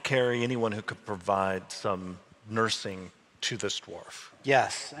 apothecary, anyone who could provide some nursing to this dwarf?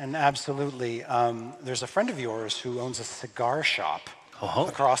 Yes, and absolutely. There's a friend of yours who owns a cigar shop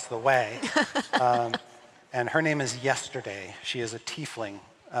across the way. And her name is Yesterday. She is a tiefling.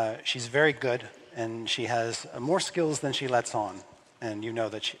 She's very good, and she has more skills than she lets on. And you know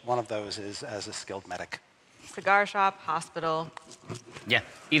that one of those is as a skilled medic. Cigar shop, hospital. Yeah,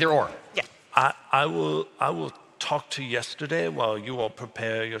 either or. Yeah. I will talk to Yesterday while you all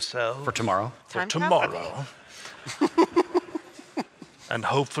prepare yourselves. For tomorrow. For tomorrow. And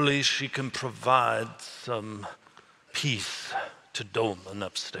hopefully she can provide some peace to Dolman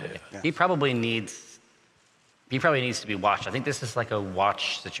upstairs. Yeah. He probably needs to be watched. I think this is like a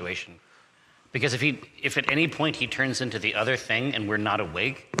watch situation. Because if at any point he turns into the other thing and we're not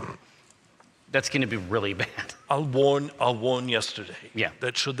awake, that's going to be really bad. I'll warn Yesterday. Yeah.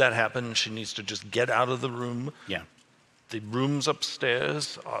 That should that happen, she needs to just get out of the room. Yeah. The rooms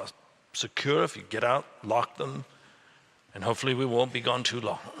upstairs are secure. If you get out, lock them, and hopefully we won't be gone too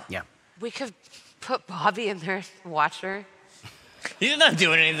long. Yeah. We could put Bobby in there and watch her. He's not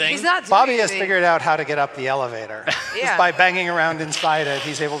doing anything. He's not doing Bobby anything. has figured out how to get up the elevator. Yeah. Just by banging around inside it,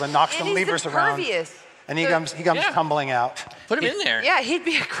 he's able to knock some And he's levers around. impervious. And he comes tumbling out. Put him in there. Yeah, he'd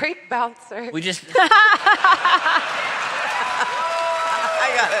be a great bouncer. We just... I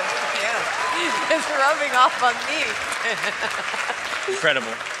got it. Yeah. It's rubbing off on me.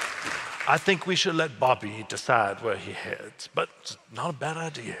 Incredible. I think we should let Bobby decide where he heads, but it's not a bad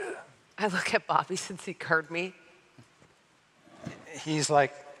idea. I look at Bobby since he heard me. He's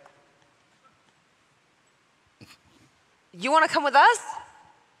like, You want to come with us?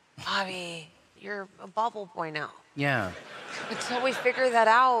 Bobby, you're a bubble boy now. Yeah. Until we figure that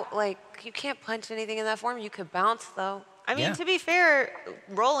out, like, you can't punch anything in that form. You could bounce, though. I mean, to be fair,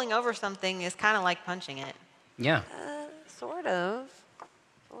 rolling over something is kind of like punching it. Yeah. Sort of.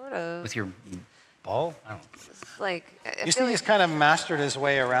 Sort of. With your ball? I don't It's like, I you feel see, like, he's kind of mastered his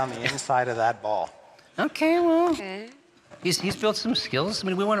way around the inside of that ball. Okay, well, okay. he's built some skills. I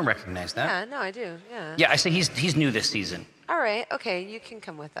mean, we want to recognize that. Yeah, no, I do. Yeah. Yeah, I say he's new this season. All right. Okay, you can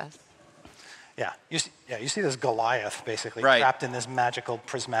come with us. Yeah, you see this Goliath basically trapped in this magical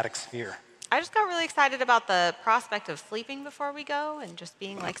prismatic sphere. I just got really excited about the prospect of sleeping before we go and just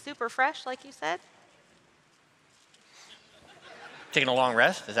being like super fresh, like you said. Taking a long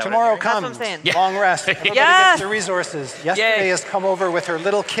rest? Is that Tomorrow what I'm comes. That's what I'm saying. Long rest. Everybody Yes! gets the resources. Yesterday has come over with her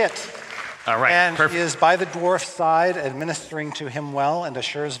little kit. All right, And perfect. she is by the dwarf's side, administering to him well, and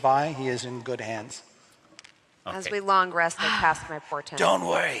assures Vi he is in good hands. As we long rest, I cast my portent. Don't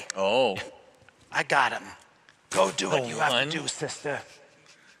worry. Oh. I got him. Go do what you have one. to do, sister.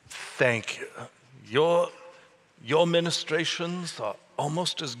 Thank you. Your ministrations are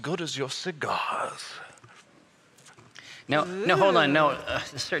almost as good as your cigars. No, hold on. No,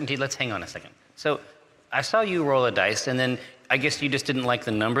 certainty. Let's hang on a second. So I saw you roll a dice, and then I guess you just didn't like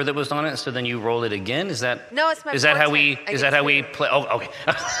the number that was on it, so then you roll it again. Is that? No, it's my Is that how we? portent. I Is get that how two. we play? Oh, okay.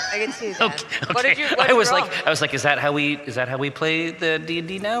 I get two. Dad. Okay. What did you I was roll? like, is that how we play the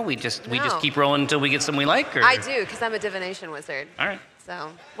D&D now? We just No. keep rolling until we get something we like, or? I do, because I'm a divination wizard. All right.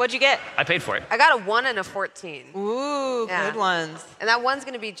 So What'd you get? I paid for it. I got a 1 and a 14. Ooh, Yeah. good ones. And that one's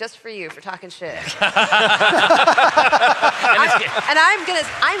going to be just for you for talking shit. And I'm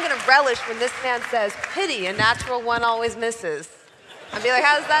gonna relish when this man says, "Pity, a natural one always misses." I'd be like,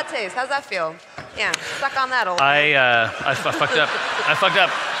 "How does that taste? How's that feel?" Yeah, suck on that, old. I fucked up.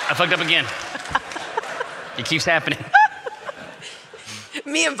 I fucked up again. It keeps happening.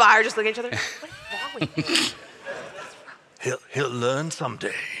 Me and Vi are just looking at each other. What is wrong with you? He'll learn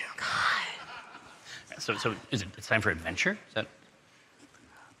someday. So is it? It's time for adventure. Is that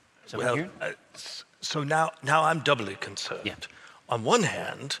what Well, you're hearing? so now I'm doubly concerned. Yeah. On one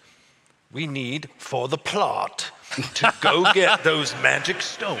hand, we need, for the plot, to go get those magic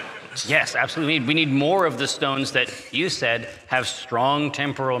stones. Yes, absolutely. We need more of the stones that you said have strong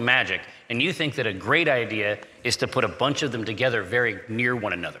temporal magic. And you think that a great idea is to put a bunch of them together very near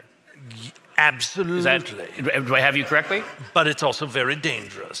one another. Absolutely. Do I have you correctly? But it's also very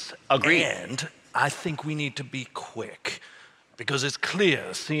dangerous. Agreed. And I think we need to be quick, because it's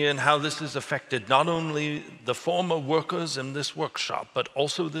clear, seeing how this has affected not only the former workers in this workshop, but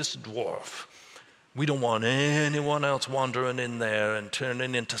also this dwarf, We don't want anyone else wandering in there and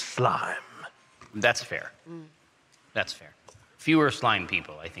turning into slime. That's fair. That's fair. Fewer slime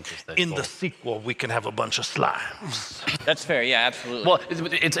people, I think, is the In goal. the sequel, we can have a bunch of slimes. That's fair, yeah, absolutely. Well,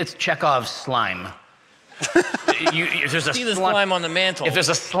 it's Chekhov's slime. If there's a See the slime on the mantle. If there's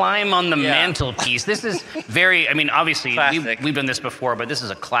a slime on the mantelpiece, this is very, I mean, obviously, we've done this before, but this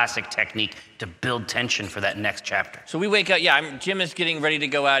is a classic technique to build tension for that next chapter. So we wake up, Jim is getting ready to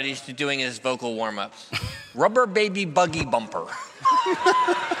go out. He's doing his vocal warm-ups. Rubber baby buggy bumper.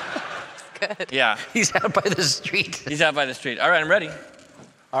 Good. Yeah. He's out by the street. He's out by the street. All right, I'm ready.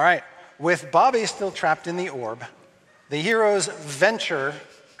 All right. With Bobby still trapped in the orb, the heroes venture,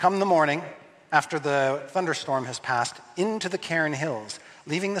 come the morning, after the thunderstorm has passed, into the Cairn Hills,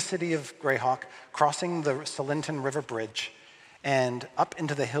 leaving the city of Greyhawk, crossing the Salinton River Bridge, and up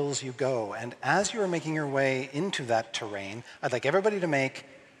into the hills you go. And as you are making your way into that terrain, I'd like everybody to make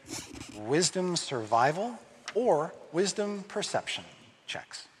wisdom survival or wisdom perception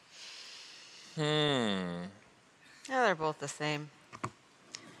checks. Yeah, they're both the same.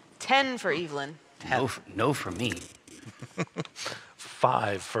 10 for Evelyn. No for me.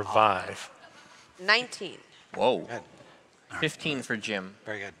 5 for Vive. 19. Whoa. Good. 15 for Jim.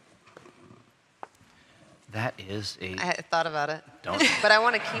 Very good. That is a... I thought about it. Don't. But I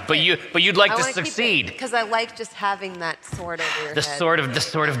want to keep it. But you'd like to succeed. Because I like just having that sword over your The head. sword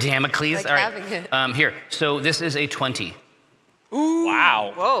of Damocles. Like All right. having it. Here. So this is a 20. Ooh.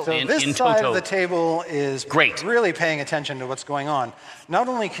 Wow. Whoa. So this side of the table is really paying attention to what's going on. Not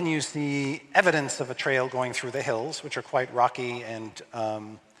only can you see evidence of a trail going through the hills, which are quite rocky, and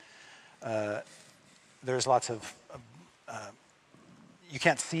there's lots of... you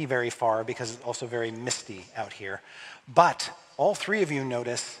can't see very far because it's also very misty out here. But all three of you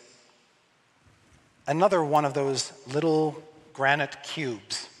notice another one of those little granite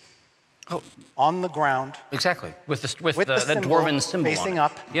cubes on the ground. Exactly. With the symbol dwarven symbol facing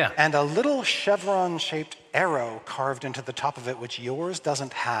on it. up, Yeah. and a little chevron-shaped arrow carved into the top of it, which yours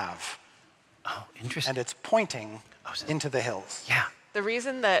doesn't have. Oh, interesting. And it's pointing into the hills. Yeah. The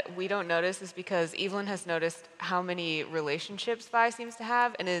reason that we don't notice is because Evelyn has noticed how many relationships Vi seems to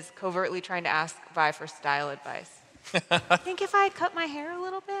have and is covertly trying to ask Vi for style advice. I think if I had cut my hair a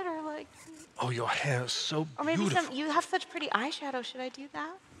little bit, or like... Oh, your hair is so Or maybe beautiful. you have such pretty eyeshadow. Should I do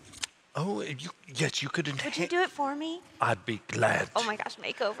that? Oh, yes, you could Would you do it for me? I'd be glad. Oh my gosh,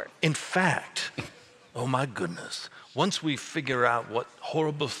 makeover. In fact, oh my goodness, once we figure out what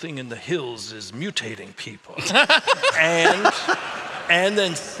horrible thing in the hills is mutating people, and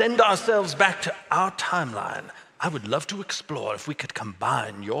then send ourselves back to our timeline, I would love to explore if we could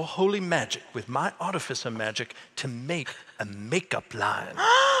combine your holy magic with my artificer magic to make a makeup line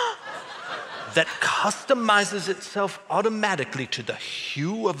that customizes itself automatically to the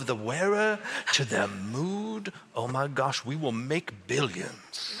hue of the wearer, to their mood. Oh my gosh, we will make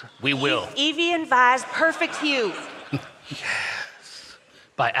billions. We will. Evie and Vi's perfect hue. Yes.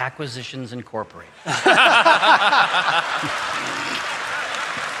 By Acquisitions Incorporated.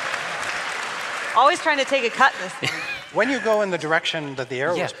 Always trying to take a cut in this thing. When you go in the direction that the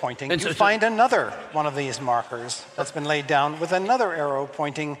arrow is pointing, you find another one of these markers that's been laid down with another arrow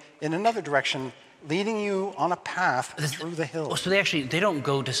pointing in another direction, leading you on a path through the hills. Oh, so they don't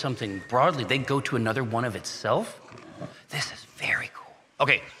go to something broadly, they go to another one of itself? This is very cool.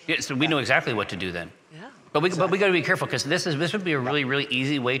 Okay, so we know exactly what to do then. Yeah. But we got to be careful, because this would be a really, really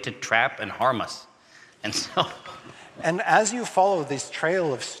easy way to trap and harm us. And so... And as you follow this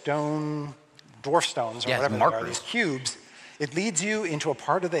trail of stone, dwarf stones, or whatever they are, these cubes, it leads you into a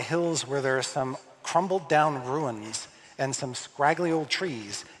part of the hills where there are some crumbled down ruins and some scraggly old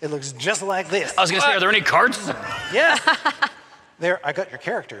trees. It looks just like this. I was going to say, are there any cards? Yeah. I got your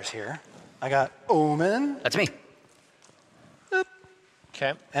characters here. I got Omin. That's me.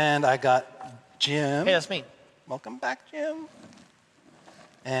 Okay. And I got Jim. Hey, that's me. Welcome back, Jim.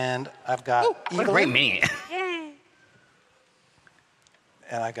 And I've got Evelyn. What a great mini. Yay.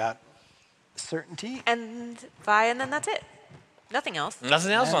 And I got Certainty. And Vi, and then that's it. Nothing else.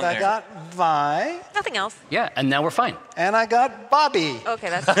 Nothing else and on there. I got Vi. Nothing else. Yeah, and now we're fine. And I got Bobby. Okay,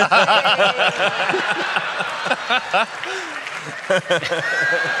 that's...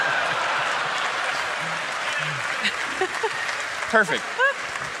 Perfect.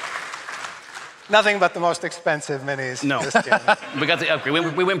 Nothing but the most expensive minis. No. This game. We got the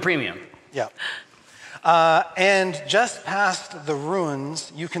upgrade. We went premium. Yeah. And just past the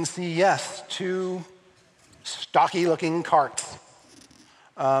ruins, you can see, yes, two stocky-looking carts.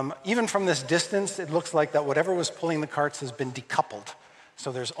 Even from this distance, it looks like that whatever was pulling the carts has been decoupled.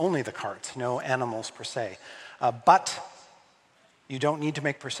 So there's only the carts, no animals per se. But You don't need to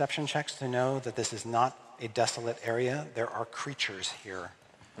make perception checks to know that this is not a desolate area. There are creatures here.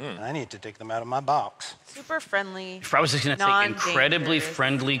 And I need to dig them out of my box. Super friendly. If I was just going to say incredibly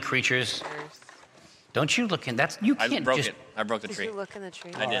friendly creatures, don't you look in? You can't I broke just. it. I broke the Did tree. you look in the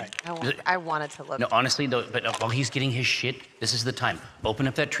tree? I did. I wanted to look. No, honestly, though, but while he's getting his shit, this is the time. Open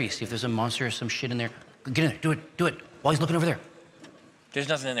up that tree, see if there's a monster or some shit in there. Get in there, do it. While he's looking over there. There's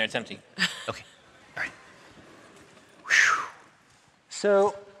nothing in there, it's empty. Okay, all right.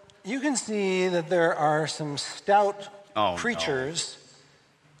 So you can see that there are some stout creatures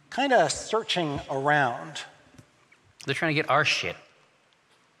kind of searching around. They're trying to get our shit.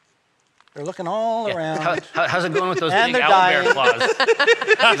 They're looking all around. How's it going with those And big they're owlbear dying. claws?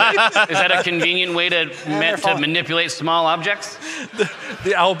 Is that a convenient way to manipulate small objects?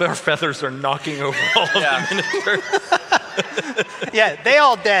 The owlbear feathers are knocking over all of the miniatures. Yeah, they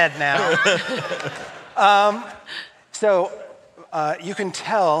all dead now. So you can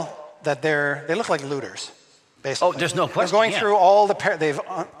tell that they look like looters, basically. Oh, there's no question. They're going through all they've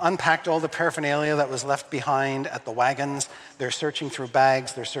unpacked all the paraphernalia that was left behind at the wagons. They're searching through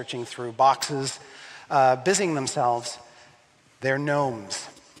bags. They're searching through boxes, busying themselves. They're gnomes.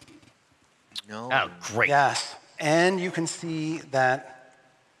 Oh, great. Yes, and you can see that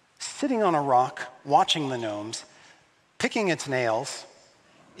sitting on a rock, watching the gnomes, picking its nails,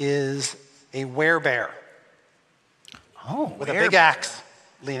 is a werebear. Oh, with a big axe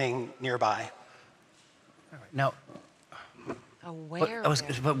leaning nearby. Now, A werebear.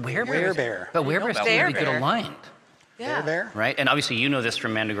 but werebear. Werebear. But werebears seem to be good aligned. Yeah. Werebear? Right? And obviously you know this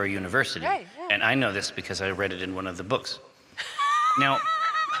from Mandragore University. Right, yeah. And I know this because I read it in one of the books. Now,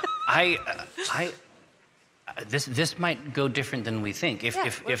 this might go different than we think.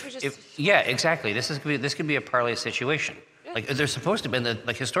 Yeah, exactly. This could be a parlay situation. Yeah. Like they're supposed to be,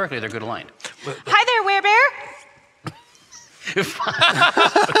 like historically they're good aligned. Hi there, werebear.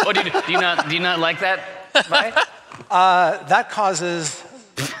 Oh, do you not like that? Right? That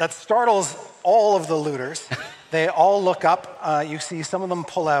startles all of the looters. They all look up. You see some of them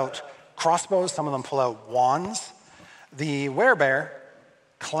pull out crossbows, some of them pull out wands. The werebear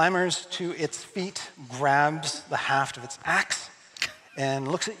clambers to its feet, grabs the haft of its axe, and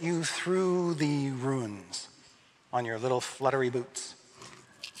looks at you through the runes on your little fluttery boots.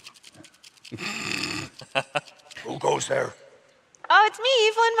 Who goes there? Oh, it's me,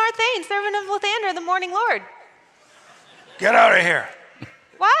 Evelyn Marthain, servant of Lathander, the Morning Lord. Get out of here.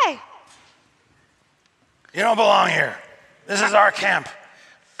 Why? You don't belong here. This is our camp.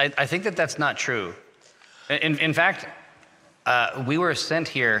 I think that's not true. In fact, we were sent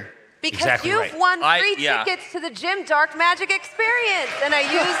here Because exactly you've right. won free tickets to the Jim Darkmajiq experience, and I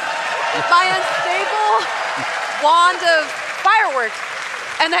used my unstable wand of fireworks,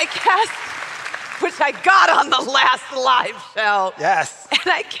 and I cast, which I got on the last live show. Yes.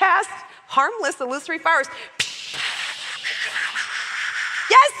 And I cast harmless illusory fireworks.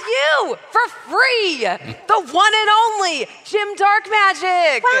 Yes, you, for free, the one and only Jim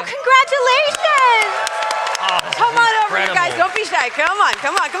Darkmajiq. Wow, congratulations! Come on over, you guys. Don't be shy. Come on.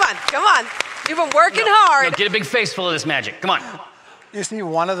 You've been working hard. No, get a big face full of this magic. Come on. You see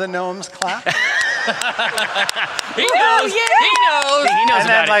one of the gnomes clap? He knows. Oh, He knows. He knows And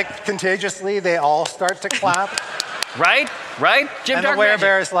then, about it. contagiously, they all start to clap. Right? Jim And the Darkmajiq.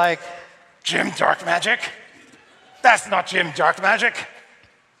 werebear is like, Jim Darkmajiq? That's not Jim Darkmajiq.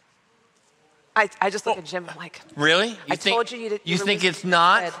 I just look at Jim. I'm like, Really? I told you You think released it's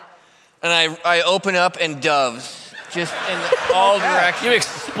not? Red. And I open up and doves, just in all directions. You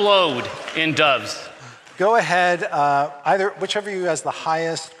explode in doves. go ahead, whichever of you has the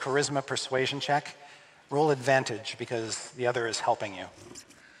highest charisma persuasion check, roll advantage because the other is helping you.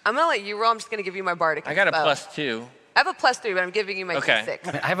 I'm gonna let you roll. I'm just gonna give you my bardic. I got a spell. +2. I have a +3, but I'm giving you my Okay.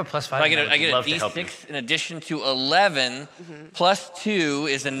 D6. I have a +5. So I get a love to help you. D6 in addition to 11. +2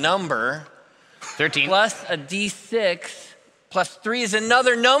 is a number. 13. Plus a D6. +3 is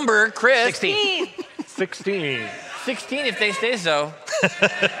another number, Chris. 16. 16. 16 if they say so.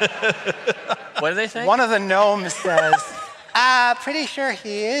 What do they say? One of the gnomes says, pretty sure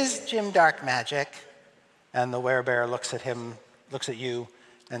he is Jim Darkmajiq. And the werebear looks at him, looks at you,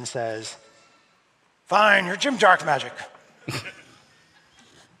 and says, Fine, you're Jim Darkmajiq.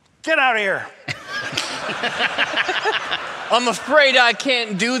 Get out of here. I'm afraid I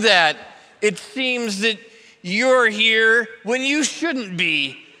can't do that. It seems that you're here when you shouldn't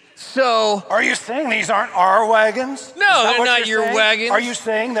be. So. Are you saying these aren't our wagons? No, they're not your wagons. Are you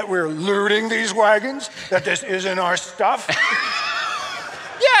saying that we're looting these wagons? That this isn't our stuff?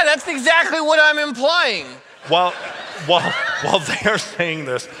 Yeah, that's exactly what I'm implying. While while they are saying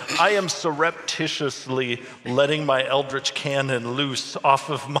this, I am surreptitiously letting my eldritch cannon loose off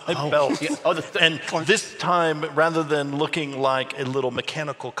of my belt. Yeah. And this time, rather than looking like a little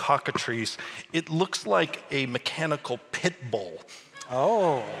mechanical cockatrice, it looks like a mechanical pit bull.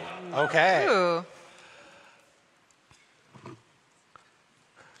 Oh, okay. Ooh.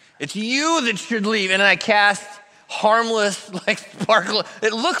 It's you that should leave. And I cast harmless, like sparkle.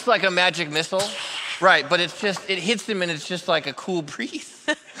 It looks like a magic missile. Right, but it's just, it hits him and it's just like a cool breeze.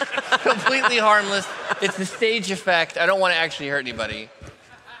 Completely harmless. It's the stage effect. I don't want to actually hurt anybody.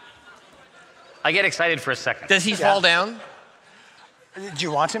 I get excited for a second. Does he fall down? Do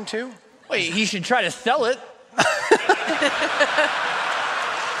you want him to? Wait, he should try to sell it.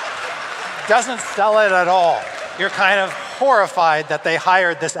 Doesn't sell it at all. You're kind of horrified that they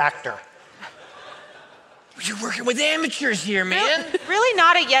hired this actor. You're working with amateurs here, man. Really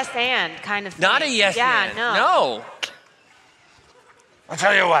not a yes and kind of thing. Not a yes and. man. No. I'll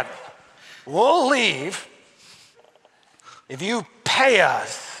tell you what. We'll leave if you pay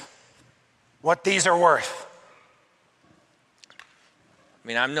us what these are worth. I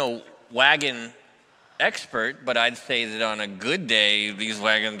mean, I'm no wagon expert, but I'd say that on a good day, these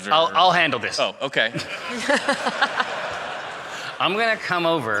wagons are... I'll handle this. Oh, okay. I'm gonna come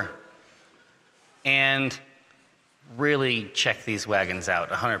over and really check these wagons out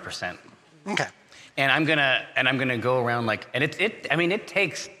 100%. Okay. And I'm gonna go around like, and it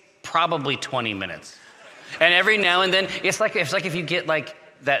takes probably 20 minutes. And every now and then, it's like if you get like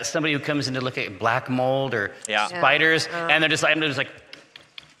that somebody who comes in to look at black mold or spiders, and they're just like.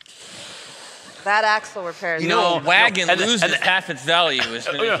 That axle repairs. Wagon loses half its value as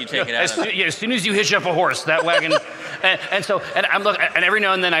soon as you take it out. As soon as you hitch up a horse, that wagon. and I'm looking, and every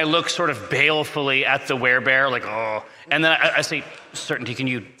now and then I look sort of balefully at the werebear, like, oh, and then I say, Certainty, can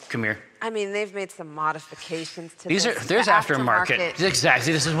you come here? I mean, they've made some modifications to There's the aftermarket.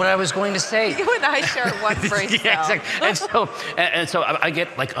 Exactly. This is what I was going to say. You and I share one brain cell. Yeah, exactly. And so I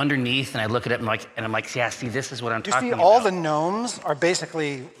get like underneath, and I look at it, and I'm like, yeah, see, this is what I'm talking about. You see, all the gnomes are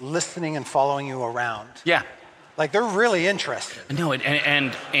basically listening and following you around. Yeah. Like they're really interested. No,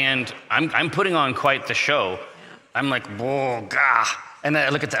 and I'm putting on quite the show. I'm like, whoa, gah. And then I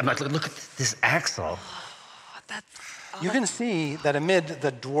look at that, I'm like, look at this axle. You can see that amid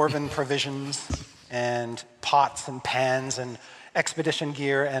the dwarven provisions and pots and pans and expedition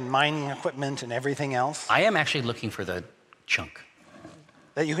gear and mining equipment and everything else. I am actually looking for the chunk.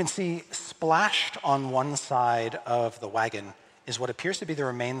 That you can see splashed on one side of the wagon is what appears to be the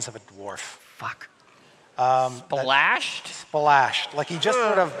remains of a dwarf. Fuck. Splashed? Splashed. Like he just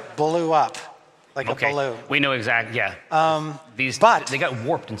sort of blew up like a balloon. We know exactly, yeah. But they got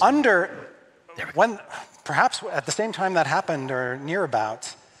warped inside. Perhaps at the same time that happened or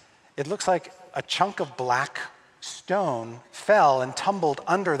nearabouts, it looks like a chunk of black stone fell and tumbled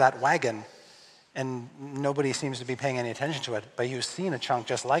under that wagon, and nobody seems to be paying any attention to it, but you've seen a chunk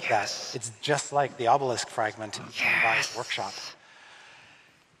just like that. It's just like the obelisk fragment in Vi's workshop.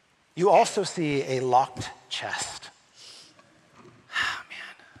 You also see a locked chest. Oh,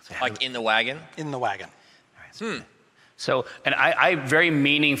 man. Like in the wagon? In the wagon. All right, so, and I very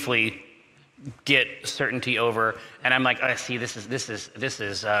meaningfully get Certainty over, and I'm like, I see, this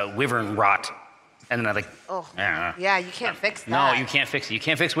is wyvern rot, and then I'm like, yeah, you can't fix that. No, you can't fix it. You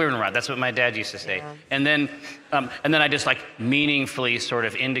can't fix wyvern rot. That's what my dad used to say. Yeah. And then I just like meaningfully sort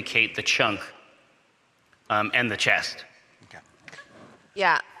of indicate the chunk and the chest. Okay.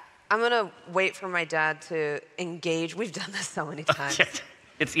 Yeah, I'm gonna wait for my dad to engage. We've done this so many times.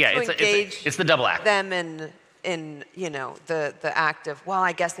 It's the double act. Them in the act of, well,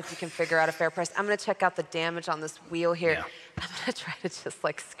 I guess if you can figure out a fair price, I'm gonna check out the damage on this wheel here. Yeah. I'm gonna try to just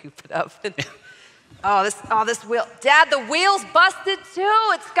like scoop it up. And, this wheel, Dad, the wheel's busted too.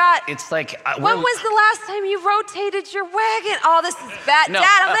 It's like. When was the last time you rotated your wagon? Oh, this is bad.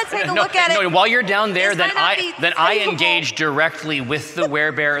 Dad, I'm gonna take a look at it. No, while you're down there, then I engage directly with the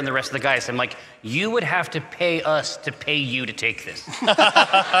werebear and the rest of the guys. I'm like, you would have to pay us to pay you to take this.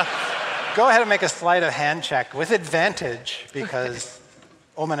 Go ahead and make a sleight of hand check with advantage because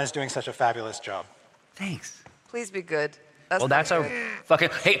Omin is doing such a fabulous job. Thanks. Please be good. That's our fucking,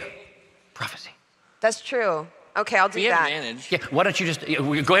 hey, prophecy. That's true. Okay, I'll do that. Advantage. Yeah, why don't you just, go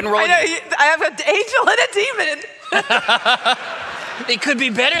ahead and roll. I know, I have an angel and a demon. It could be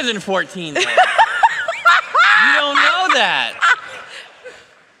better than 14. You don't know that.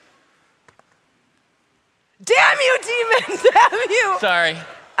 Damn you, demon! Damn you! Sorry.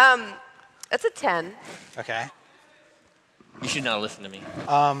 That's a 10. Okay. You should not listen to me.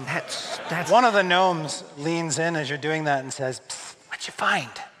 That's one of the gnomes leans in as you're doing that and says, "Psst, what'd you find?"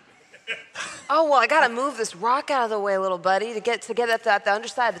 Oh, well, I gotta move this rock out of the way, little buddy, to get at the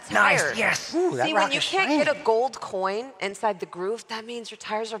underside of the tire. Nice, yes. Ooh, that See, rock when you is can't shiny. get a gold coin inside the groove, that means your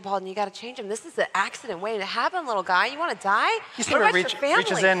tires are bald and you gotta change them. This is an accident waiting to happen, little guy. You wanna die? He What sort of about your family?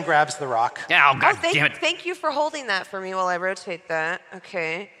 reaches in, grabs the rock. Yeah, oh, God damn it. Thank you for holding that for me while I rotate that.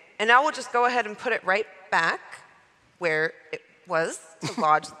 Okay. And now we'll just go ahead and put it right back where it was to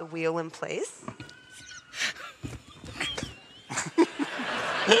lodge the wheel in place.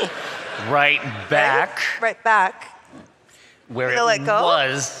 Right back Right back. where Gonna let it go?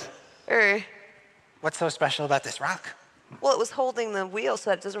 was. What's so special about this rock? Well, it was holding the wheel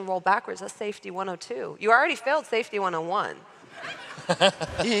so that it doesn't roll backwards. That's safety 102. You already failed safety 101.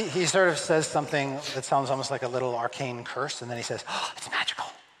 He sort of says something that sounds almost like a little arcane curse, and then he says, oh, it's magical.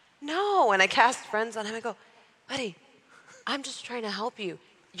 No, and I cast friends on him. I go, buddy, I'm just trying to help you.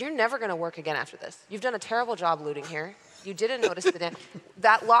 You're never gonna work again after this. You've done a terrible job looting here. You didn't notice the damage.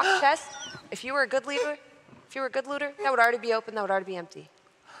 That locked chest, if you were a good looter, that would already be open, that would already be empty.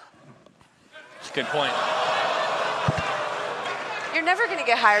 That's a good point. You're never gonna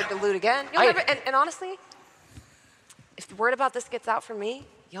get hired to loot again. You'll never, and honestly, if the word about this gets out from me,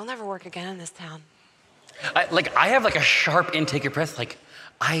 you'll never work again in this town. I have like a sharp intake of breath, like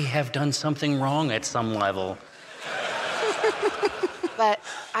I have done something wrong at some level. But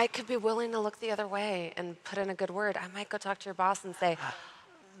I could be willing to look the other way and put in a good word. I might go talk to your boss and say,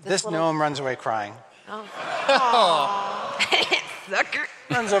 This gnome runs away crying. Oh. Sucker.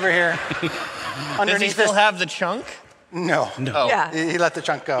 Runs over here. Does he still have the chunk? No. No. Yeah. He let the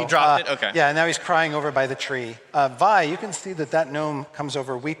chunk go. He dropped it? Okay. Yeah, and now he's crying over by the tree. Vi, you can see that gnome comes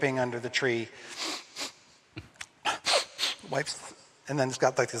over weeping under the tree. Wipes, and then it's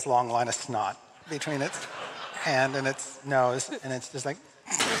got like this long line of snot between its hand and its nose, and it's just like...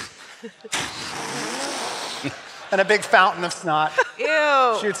 and a big fountain of snot.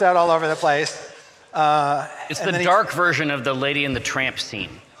 Ew. Shoots out all over the place. It's the dark version of the Lady and the Tramp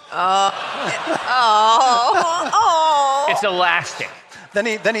scene. Oh. It's elastic. Then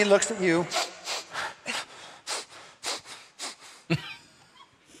he looks at you.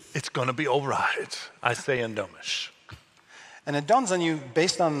 It's gonna be all right, I say in Gnomish. And it dawns on you,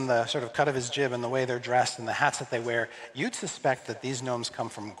 based on the sort of cut of his jib and the way they're dressed and the hats that they wear, you'd suspect that these gnomes come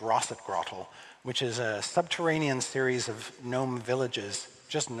from Grossetgrottel, which is a subterranean series of gnome villages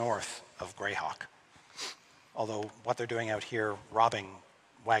just north of Greyhawk. Although what they're doing out here, robbing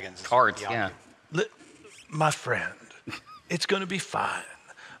wagons. Cards, beyond yeah. you. My friend, it's gonna be fine.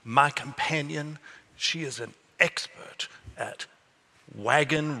 My companion, she is an expert at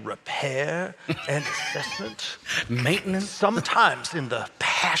wagon repair and assessment. Maintenance? Sometimes in the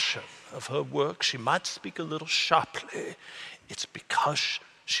passion of her work, she might speak a little sharply. It's because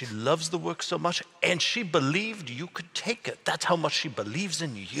she loves the work so much and she believed you could take it. That's how much she believes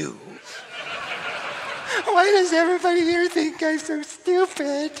in you. Why does everybody here think I'm so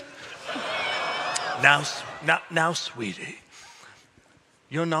stupid? Now, sweetie,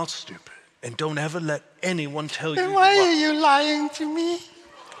 you're not stupid. And don't ever let anyone tell you. Then why are you lying to me?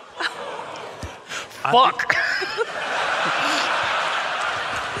 Fuck.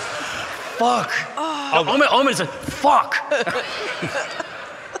 Fuck. Oh. Omin's a fuck.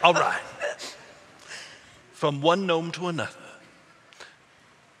 All right. From one gnome to another.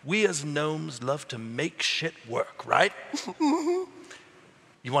 We as gnomes love to make shit work, right?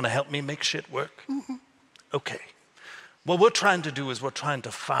 You want to help me make shit work? Okay. What we're trying to do is we're trying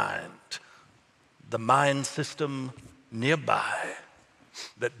to find the mine system nearby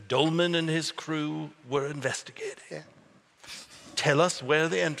that Dolman and his crew were investigating. Yeah. Tell us where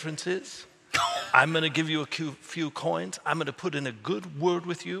the entrance is. I'm going to give you a few coins. I'm going to put in a good word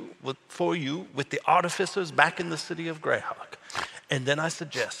for you with the artificers back in the city of Greyhawk. And then I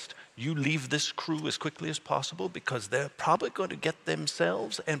suggest you leave this crew as quickly as possible because they're probably going to get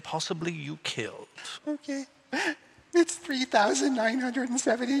themselves and possibly you killed. Okay. It's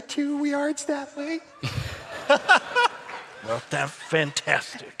 3,972 yards that way. Well, that's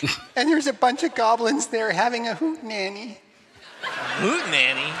fantastic. And there's a bunch of goblins there having a hootenanny.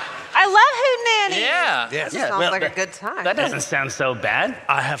 Hootenanny? I love hootenanny. Yeah. Yes. That sounds like a good time. That doesn't sound so bad.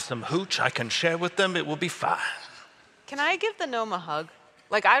 I have some hooch I can share with them. It will be fine. Can I give the gnome a hug?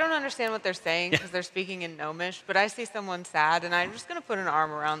 Like, I don't understand what they're saying because they're speaking in gnomish, but I see someone sad, and I'm just going to put an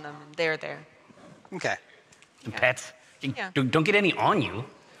arm around them, and they're there. Okay. Pets. Yeah. Don't get any on you.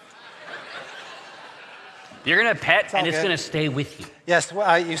 You're gonna pet, and it's gonna stay with you. Yes,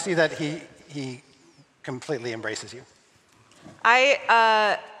 well, you see that he completely embraces you.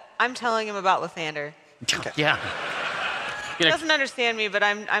 I'm telling him about Lathander. Okay. Yeah. He doesn't understand me, but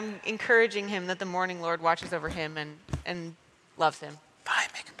I'm encouraging him that the Morning Lord watches over him and loves him. Fine,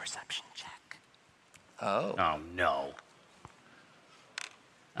 make a perception check. Oh. Oh, no.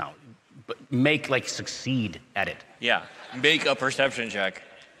 Oh, but make, like, succeed at it. Yeah. Make a perception check.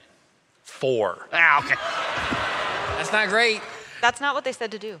 4. Ah, okay. That's not great. That's not what they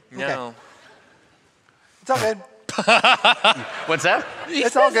said to do. No. Okay. It's all good. What's that?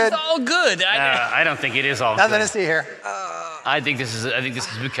 It's all good. It's all good. I don't think it is all Nothing good. to see here. I think this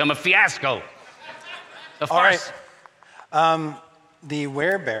has become a fiasco. A All farce. right. The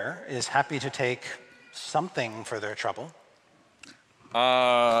werebear is happy to take something for their trouble.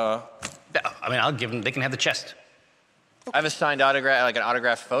 I mean, I'll give them. They can have the chest. I have a signed autograph, like an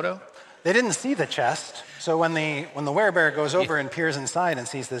autographed photo. They didn't see the chest, so when the werebear goes over and peers inside and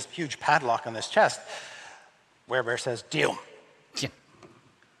sees this huge padlock on this chest, werebear says, "Deal." Yeah.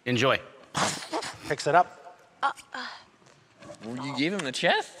 Enjoy. Picks it up. You gave him the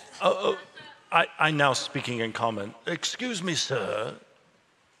chest? I now speaking in common. Excuse me, sir.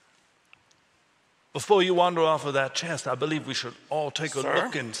 Before you wander off of that chest, I believe we should all take a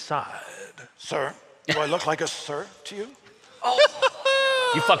look inside. Sir, do I look like a sir to you?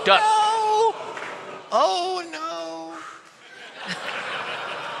 You fucked up. Oh, no.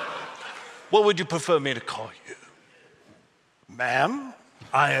 What would you prefer me to call you? Ma'am?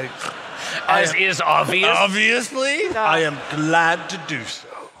 As is obvious. Obviously. I am glad to do so.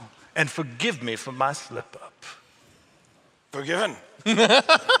 And forgive me for my slip-up. Forgiven.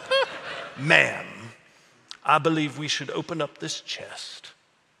 Ma'am, I believe we should open up this chest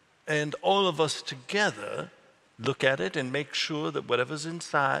and all of us together look at it and make sure that whatever's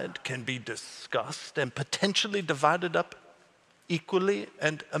inside can be discussed and potentially divided up equally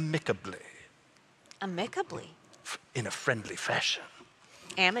and amicably. Amicably? In a friendly fashion.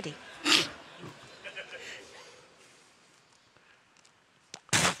 Amity.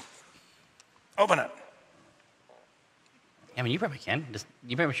 Open it. I mean, you probably can.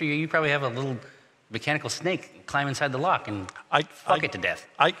 You probably have a little mechanical snake climb inside the lock and fuck it to death.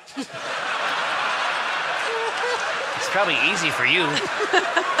 It's probably easy for you.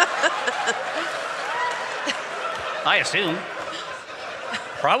 I assume.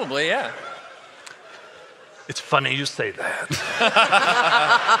 Probably, yeah. It's funny you say that.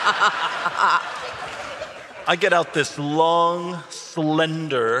 I get out this long,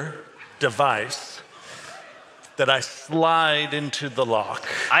 slender device that I slide into the lock.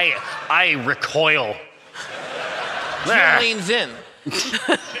 I recoil. He leans in.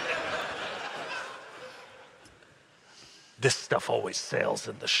 This stuff always sails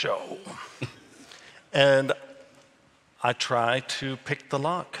in the show. And I try to pick the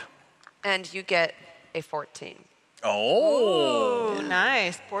lock. And you get a 14. Oh. Ooh,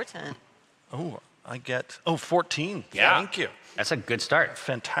 nice. Portent. Oh, I get 14. Yeah. Thank you. That's a good start.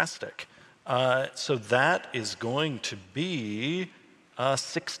 Fantastic. So that is going to be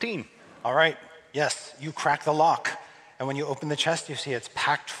 16. All right. Yes, you crack the lock. And when you open the chest, you see it's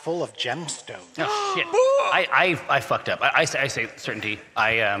packed full of gemstones. Oh, shit. I fucked up. I say certainty.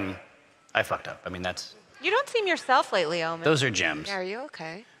 I fucked up. I mean, that's... You don't seem yourself lately, Omin. Those are gems. Are you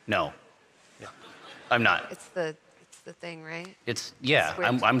okay? No. I'm not. It's the thing, right? It's, yeah.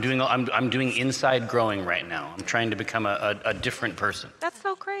 I'm doing inside growing right now. I'm trying to become a different person. That's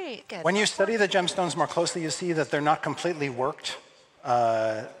so great. Good. When you study the gemstones more closely, you see that they're not completely worked.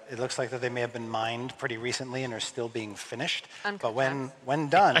 It looks like that they may have been mined pretty recently and are still being finished. Uncut but when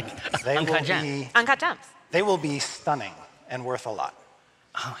done, they will be uncut gems. They will be stunning and worth a lot.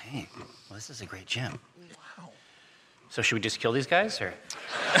 Oh, hey. Well, this is a great gem. Wow. So should we just kill these guys, or?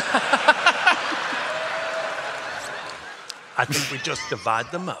 I think we just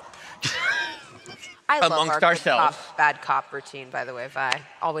divide them up. I love Amongst our good ourselves. cop, bad cop routine, by the way, Vi.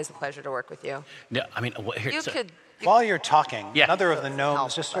 Always a pleasure to work with you. No, I mean, here. You could. While you're talking, Yeah. another of the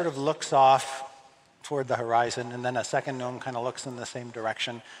gnomes just sort of looks off toward the horizon, and then a second gnome kind of looks in the same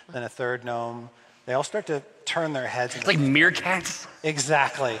direction, then a third gnome. They all start to turn their heads. It's like meerkats.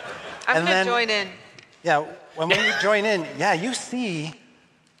 Exactly. I'm And going then- to join in. Yeah, when you join in, yeah, you see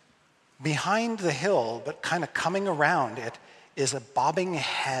behind the hill, but kind of coming around it, is a bobbing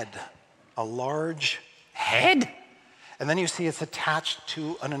head, a large Head? And then you see it's attached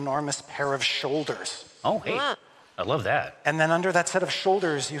to an enormous pair of shoulders. Oh, hey. I love that. And then under that set of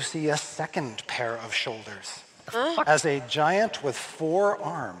shoulders, you see a second pair of shoulders. As a giant with 4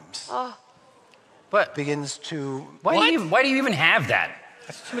 arms But begins to why do you even have that?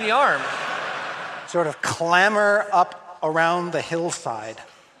 That's too many arms. sort of clamber up around the hillside.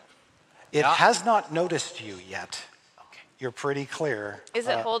 It has not noticed you yet. Okay. You're pretty clear. Is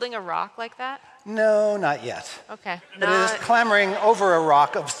it holding a rock like that? No, not yet. Okay. But it is clambering over a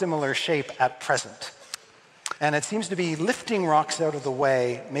rock of similar shape at present. And it seems to be lifting rocks out of the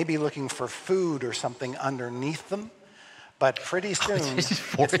way, maybe looking for food or something underneath them. But pretty soon,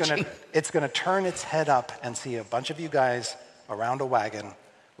 it's going to turn its head up and see a bunch of you guys around a wagon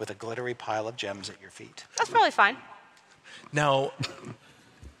with a glittery pile of gems at your feet. That's probably fine. Now,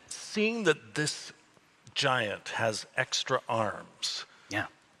 seeing that this giant has extra arms,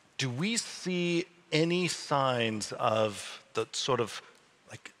 do we see any signs of the sort of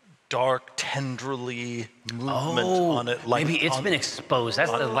like dark, tendrily movement on it? Like maybe it's been exposed.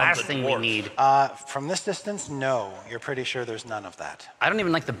 That's the last thing we need. From this distance, no. You're pretty sure there's none of that. I don't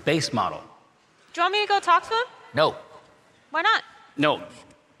even like the base model. Do you want me to go talk to him? No. Why not? No.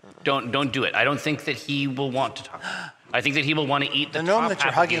 Don't do it. I don't think that he will want to talk. I think that he will want to eat the gnome top that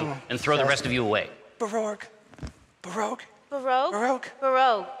you're half of you hugging and throw the rest of you away. Baroque. Baroque. Baroque? Baroque.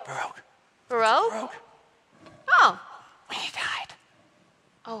 Baroque. Baroque. Baroque? Baroque. Oh. We died.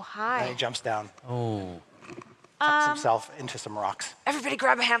 Oh, hi. And he jumps down. Oh. Tucks himself into some rocks. Everybody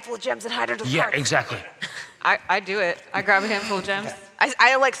grab a handful of gems and hide under the Yeah, cart. exactly. I do it. I grab a handful of gems.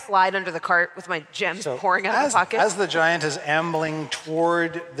 I like slide under the cart with my gems pouring out of my pocket. As the giant is ambling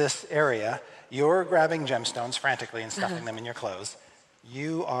toward this area, you're grabbing gemstones frantically and stuffing them in your clothes.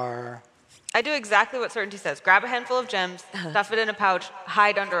 You are... I do exactly what certainty says. Grab a handful of gems, stuff it in a pouch,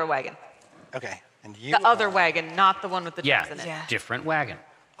 hide under a wagon. Okay. And you the other wagon, not the one with the gems in it. Different wagon.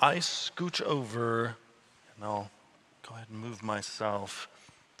 I scooch over, and I'll go ahead and move myself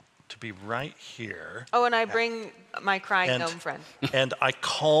to be right here. Oh, and I bring my crying gnome friend. And I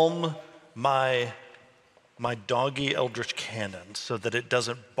calm my doggy eldritch cannon so that it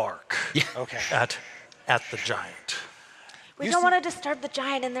doesn't bark at the giant. We don't want to disturb the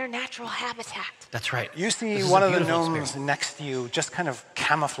giant in their natural habitat. That's right. You see one of the gnomes next to you just kind of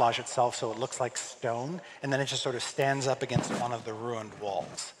camouflage itself so it looks like stone, and then it just sort of stands up against one of the ruined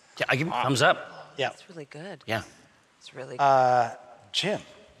walls. Yeah, I give him thumbs up. Yeah. It's really good. Yeah. It's really good. Jim,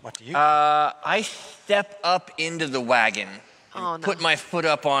 what do you I step up into the wagon and put my foot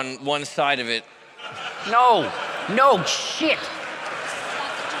up on one side of it. No, shit.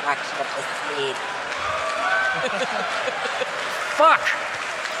 That's the direction of the speed. Fuck.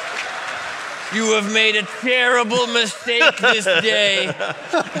 You have made a terrible mistake this day.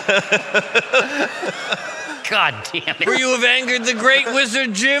 God damn it. For you have angered the great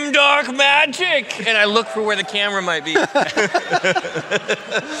wizard Jim Darkmajiq. And I look for where the camera might be.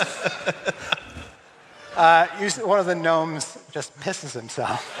 You see one of the gnomes just pisses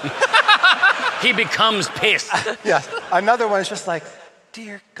himself. He becomes pissed. Yes. Another one's just like,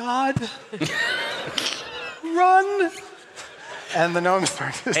 dear God, run. And the gnomes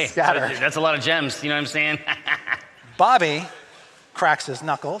start to scatter. That's a lot of gems, you know what I'm saying? Bobby cracks his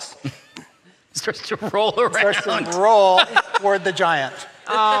knuckles. Starts to roll around. Starts to roll toward the giant.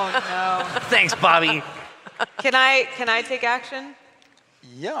 Oh, no. Thanks, Bobby. Can I take action?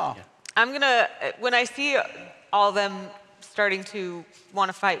 Yeah. I'm going to, when I see all of them starting to want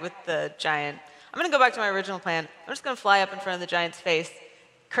to fight with the giant, I'm going to go back to my original plan. I'm just going to fly up in front of the giant's face,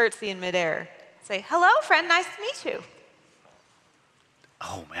 curtsy in midair, say, hello, friend, nice to meet you.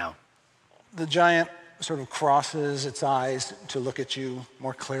 Oh, wow. The giant sort of crosses its eyes to look at you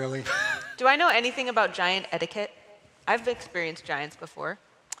more clearly. Do I know anything about giant etiquette? I've experienced giants before.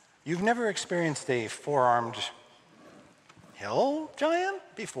 You've never experienced a four-armed hill giant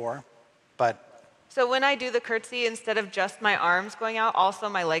before, but... So when I do the curtsy, instead of just my arms going out, also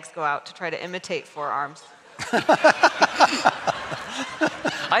my legs go out to try to imitate forearms.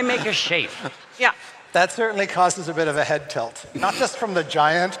 I make a shape. Yeah. That certainly causes a bit of a head tilt. Not just from the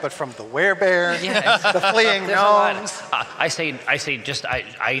giant, but from the werebear, the fleeing gnomes. I say,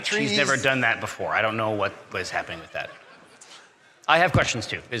 she's never done that before. I don't know what was happening with that. I have questions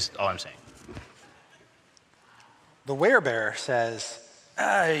too, is all I'm saying. The werebear says,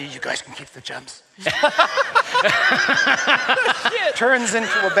 you guys can keep the gems. Turns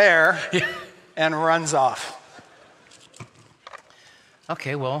into a bear and runs off.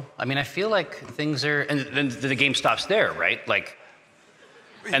 Okay, well, I mean, I feel like things are, and then the game stops there, right? Like,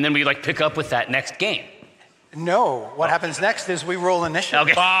 and then we like pick up with that next game. No, what happens next is we roll initiative.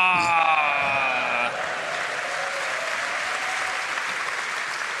 Okay.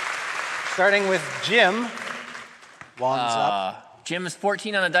 Starting with Jim. Wands up. Jim is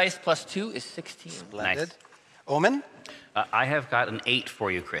 14 on the dice, plus 2 is 16. Splendid. Nice. Omin? I have got an 8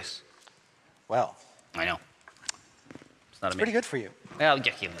 for you, Chris. Well. I know. It's not pretty good for you. Well,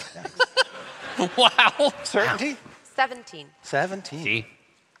 yeah. Wow. Certainty? 17. 17. See?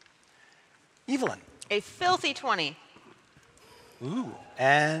 Evelyn? A filthy 20. Ooh.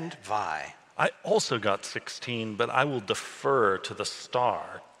 And Vi? I also got 16, but I will defer to the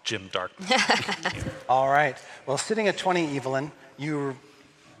star. Jim Darkman. All right. Well, sitting at 20, Evelyn, you're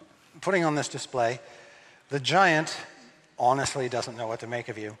putting on this display. The giant honestly doesn't know what to make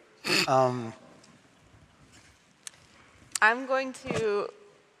of you. I'm going to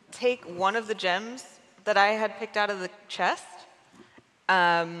take one of the gems that I had picked out of the chest,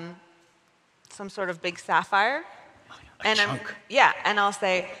 some sort of big sapphire, and and I'll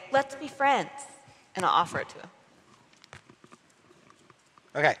say, "Let's be friends," and I'll offer it to him.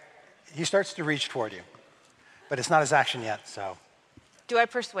 Okay. He starts to reach toward you, but it's not his action yet, so. Do I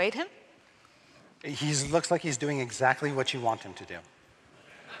persuade him? He looks like he's doing exactly what you want him to do.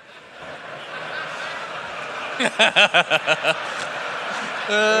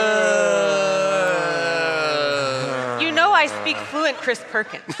 You know I speak fluent Chris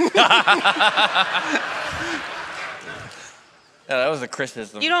Perkins. That was a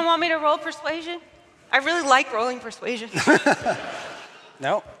criticism. You don't want me to roll persuasion? I really like rolling persuasion.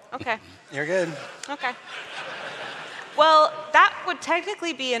 No. Okay. You're good. Okay. Well, that would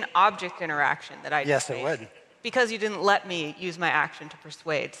technically be an object interaction that I just Yes, it would. because you didn't let me use my action to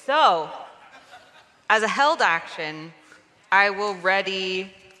persuade. So, as a held action, I will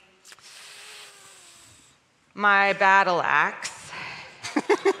ready my battle axe.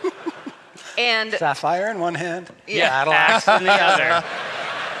 And sapphire in one hand, battle axe in the other.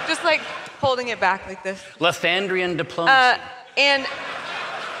 Just like holding it back like this. Lathandrian diplomacy. And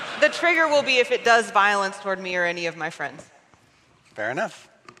the trigger will be if it does violence toward me or any of my friends. Fair enough.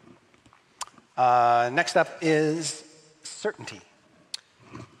 Next up is certainty.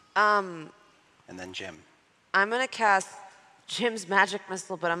 And then Jim. I'm going to cast Jim's magic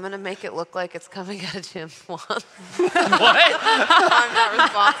missile, but I'm going to make it look like it's coming out of Jim's wand. What? I'm not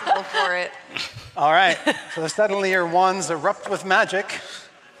responsible for it. All right. So suddenly your wands erupt with magic.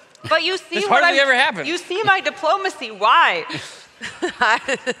 But you see This what hardly ever happened. You see my diplomacy. Why?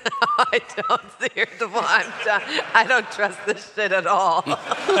 I don't see your I don't trust this shit at all. That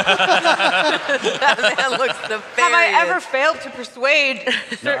man looks nefarious. Have I ever failed to persuade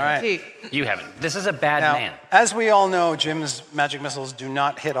certainty? Right. You haven't. This is a bad Now, man. as we all know, Jim's magic missiles do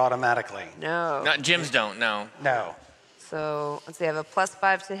not hit automatically. No. Not Jim's don't, no. No. So let's see, I have a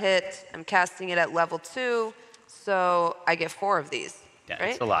 +5 to hit. I'm casting it at level 2, so I get 4 of these. Yeah, right?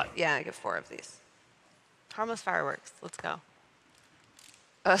 it's a lot. Yeah, I get 4 of these. Harmless fireworks. Let's go.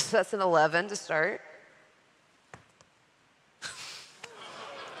 So that's an 11 to start.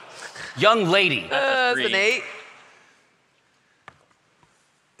 Young lady. That's an 8.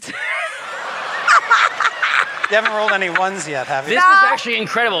 You haven't rolled any ones yet, have you? This is actually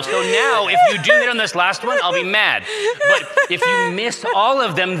incredible. So now, if you do it on this last one, I'll be mad. But if you miss all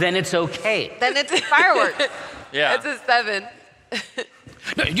of them, then it's okay. Then it's a firework. Yeah. It's a 7.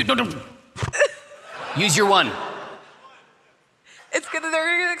 No, you don't. Use your one. They're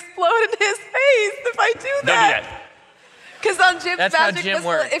gonna explode in his face if I do that. Don't do that. Because on Jim's That's how magic Jim missile,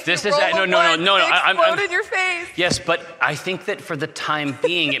 works. if This you is roll a one, no. they explode I'm in your face. Yes, but I think that for the time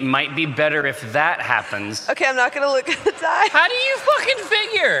being, it might be better if that happens. Okay, I'm not gonna look at the die. How do you fucking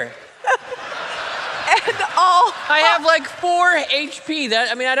figure? And all. I have like 4 HP.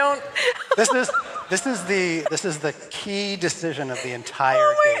 I don't. This is the key decision of the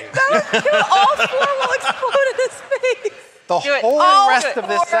entire game. All 4 will explode in his face. The whole rest of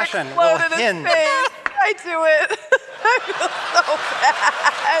this session will hinge. I do it. I feel so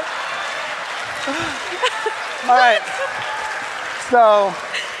bad. All right. So,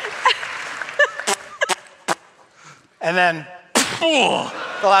 and then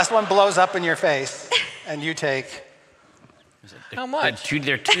the last one blows up in your face, and you take. How much?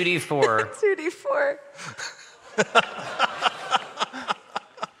 They're 2d4. 2d4.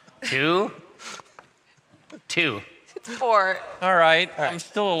 2. 2. It's 4. All right. I'm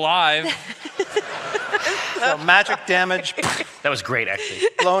still alive. So magic damage. That was great, actually.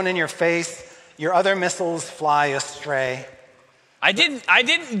 Blown in your face. Your other missiles fly astray. I didn't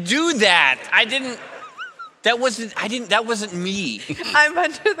do that. That wasn't me. I'm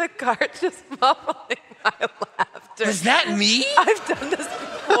under the cart just mumbling my laughter. Was that me? I've done this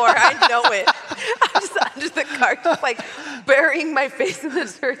before. I know it. I'm just under the cart, just like burying my face in the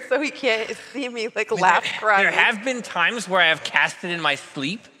dirt so he can't see me like laugh crying. There have been times where I have cast it in my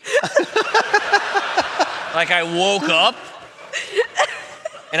sleep. Like I woke up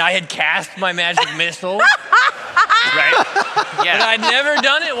and I had cast my magic missile. Right? Yeah. But I'd never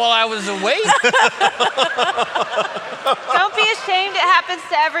done it while I was awake. Don't be ashamed. It happens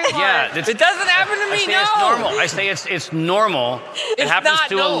to everyone. Yeah, It doesn't happen to me, It's normal. I say it's normal. It happens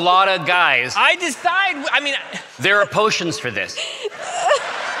to a lot of guys. I decide. There are potions for this.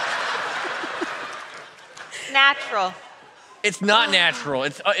 Natural. It's not natural.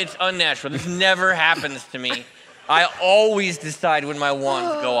 It's unnatural. This never happens to me. I always decide when my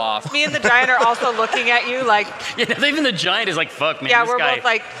wands go off. Me and the giant are also looking at you like... Yeah, even the giant is like, fuck, man, yeah, this we're guy. both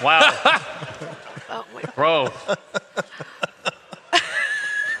like... Wow. Oh, wait. Bro.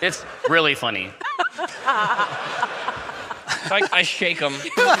 It's really funny. I shake him.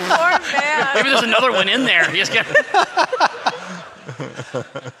 Poor man. Maybe there's another one in there. You just get...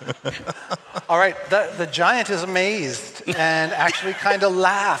 All right, the giant is amazed and actually kind of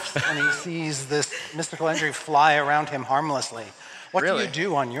laughs when he sees this mystical entry fly around him harmlessly. What do you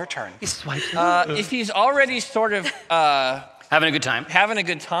do on your turn? He's swiping. If he's already sort of having a good time, then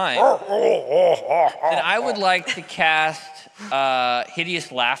I would like to cast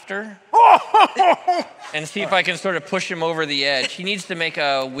hideous laughter and see if I can sort of push him over the edge. He needs to make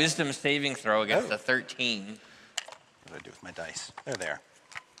a wisdom saving throw against a 13. What do I do with my dice? They're there.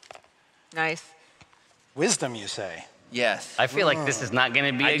 Nice. Wisdom, you say? Yes. I feel like this is not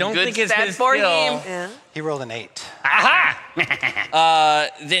going to be I a don't good think it's stat his for skill. him. Yeah. He rolled an 8. Aha!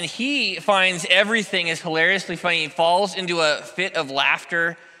 Then he finds everything is hilariously funny. He falls into a fit of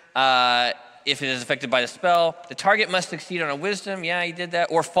laughter if it is affected by the spell. The target must succeed on a wisdom. Yeah, he did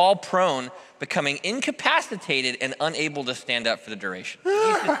that. Or fall prone, becoming incapacitated and unable to stand up for the duration.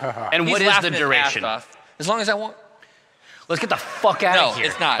 And what is the duration? As long as I want. Let's get the fuck out of here. No,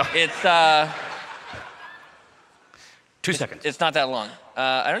 it's not. It's 2 seconds. It's not that long.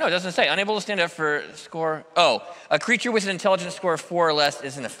 I don't know. It doesn't say. Unable to stand up for score. Oh, a creature with an intelligence score of 4 or less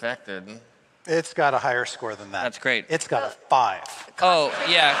isn't affected. It's got a higher score than that. That's great. It's got a 5. Oh,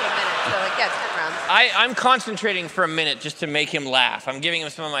 yeah. So like, yeah, 10 rounds. I'm concentrating for a minute just to make him laugh. I'm giving him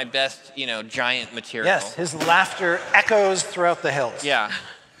some of my best, giant material. Yes, his laughter echoes throughout the hills. Yeah.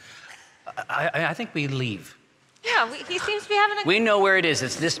 I think we leave. Yeah, he seems to be having a... We know where it is.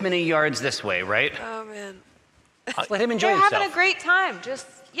 It's this many yards this way, right? Oh, man. Let him enjoy They're himself. having a great time.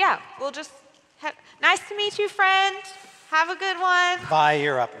 We'll just... Nice to meet you, friend. Have a good one. Vi,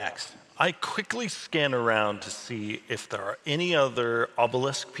 you're up next. I quickly scan around to see if there are any other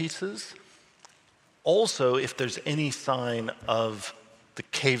obelisk pieces. Also, if there's any sign of the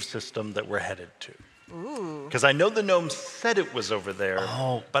cave system that we're headed to. Ooh. Because I know the gnome said it was over there,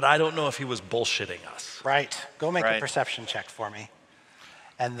 but I don't know if he was bullshitting us. Right. Go make a perception check for me.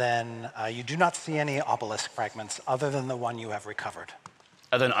 And then you do not see any obelisk fragments other than the one you have recovered.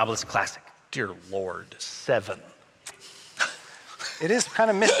 Other than obelisk classic. Dear Lord, 7. It is kind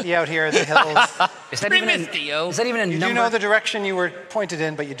of misty out here in the hills. Is that even a You number? do know the direction you were pointed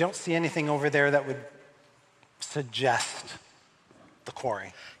in, but you don't see anything over there that would suggest the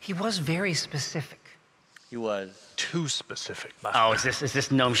quarry. He was very specific. He was. Too specific. Oh, is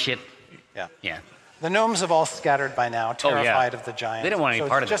this gnome shit? Yeah. Yeah. The gnomes have all scattered by now, terrified of the giant. They don't want any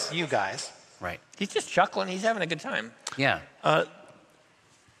part of this. this. Just you guys. Right. He's just chuckling. He's having a good time. Yeah.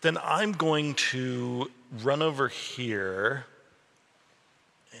 Then I'm going to run over here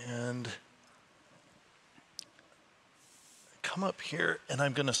and come up here, and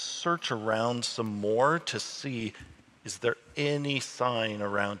I'm going to search around some more to see, is there any sign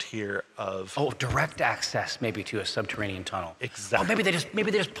around here of... Oh, direct access maybe to a subterranean tunnel. Exactly. Oh,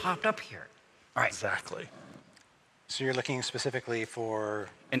 maybe they just popped up here. All right. Exactly. So you're looking specifically for...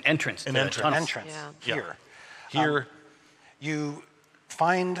 An entrance. An entrance. Here. Here. You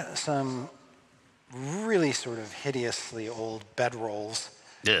find some really sort of hideously old bedrolls,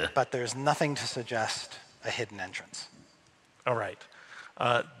 but there's nothing to suggest a hidden entrance. All right.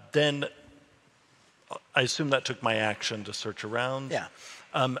 Then I assume that took my action to search around. Yeah.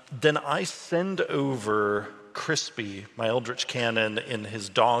 Then I send over Crispy, my Eldritch Cannon, in his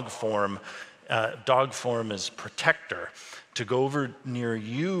dog form. Dog form is Protector, to go over near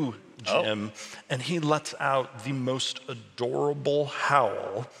you, Jim, and he lets out the most adorable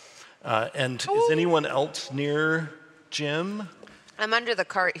howl. And is anyone else near Jim? I'm under the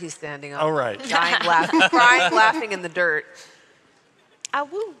cart he's standing on. All right. Dying, crying, laughing in the dirt.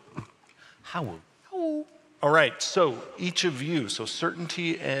 Awoo. Howoo. All right, so each of you, so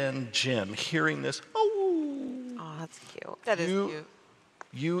Certainty and Jim, hearing this, Oh, that's cute. That is cute.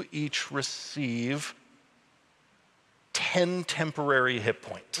 You each receive 10 temporary hit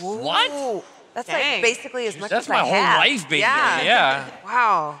points. What? That's Dang. like basically as much That's as my I whole have. life, basically. Yeah. Yeah.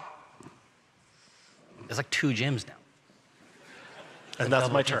 Wow. There's like 2 gyms now. And that's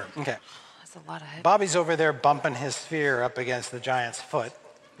my turn. Okay. That's a lot of hit. Bobby's over there bumping his sphere up against the giant's foot.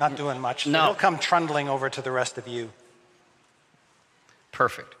 Not doing much. So No. he'll come trundling over to the rest of you.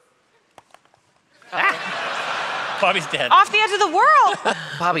 Perfect. Bobby's dead. Off the edge of the world.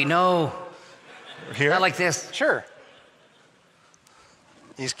 Bobby, no. Here? Not like this. Sure.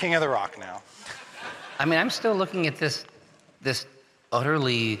 He's king of the rock now. I mean, I'm still looking at this this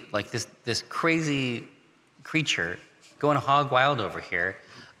utterly, like this crazy creature going hog wild over here.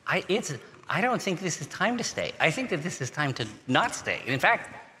 I don't think this is time to stay. I think that this is time to not stay. In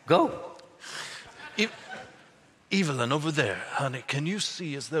fact, go. Evelyn, over there, honey, can you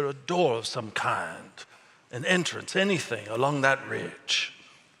see, is there a door of some kind? An entrance, anything along that ridge?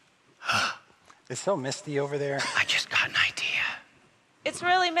 It's so misty over there. I just got an idea. It's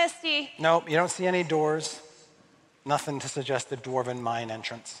really misty. Nope, you don't see any doors. Nothing to suggest a dwarven mine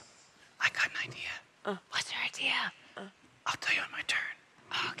entrance. I got an idea. What's your idea? I'll tell you on my turn.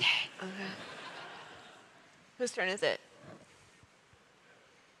 Okay. Whose turn is it?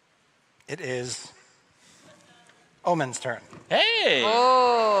 It is Omin's turn. Hey!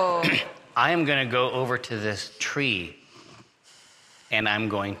 Oh. I am going to go over to this tree, and I'm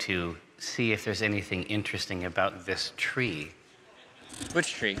going to see if there's anything interesting about this tree.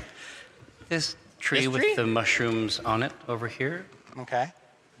 Which tree? This tree with the mushrooms on it over here. Okay.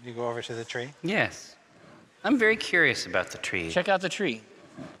 You go over to the tree? Yes. I'm very curious about the tree. Check out the tree.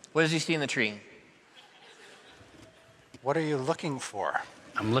 What does he see in the tree? What are you looking for?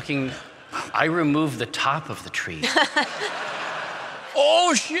 I'm looking. I removed the top of the tree.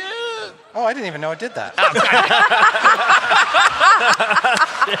 Oh, shit! Oh, I didn't even know it did that.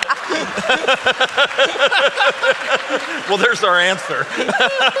 Well, there's our answer.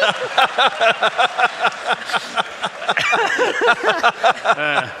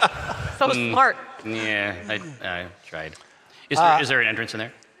 So smart. Yeah, I tried. Is there an entrance in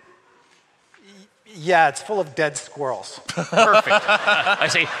there? Yeah, it's full of dead squirrels. Perfect.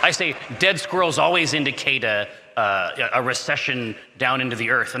 I say dead squirrels always indicate a recession down into the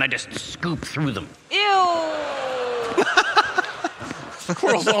earth, and I just scoop through them. Ew.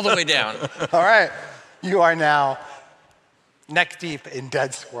 Squirrels all the way down. All right. You are now neck deep in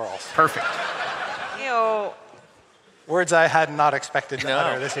dead squirrels. Perfect. Ew. Words I had not expected to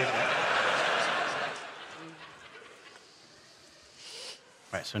utter this evening.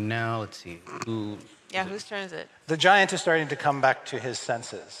 All right, so now let's see. Yeah, whose turn is it? The giant is starting to come back to his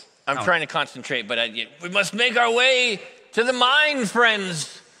senses. I'm trying to concentrate, but we must make our way to the mine,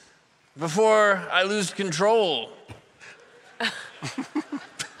 friends, before I lose control.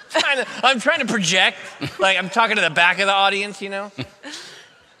 I'm trying to project, like I'm talking to the back of the audience, you know?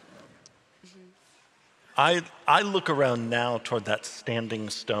 I look around now toward that standing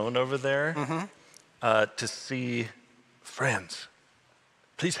stone over there to see friends.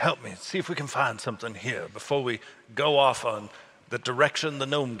 Please help me. See if we can find something here before we go off on the direction the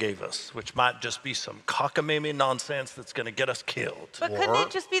gnome gave us, which might just be some cockamamie nonsense that's going to get us killed. But couldn't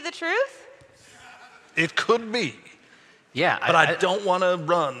it just be the truth? It could be. Yeah. But I don't want to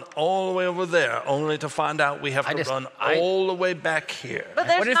run all the way over there only to find out we have to run all the way back here. But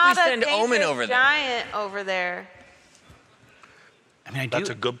there's what if not we send a Omin over there? giant over there. I mean, That's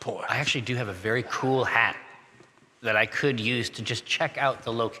a good point. I actually do have a very cool hat that I could use to just check out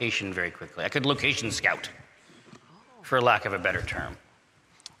the location very quickly. I could location scout, for lack of a better term.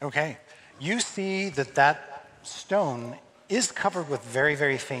 Okay. You see that stone is covered with very,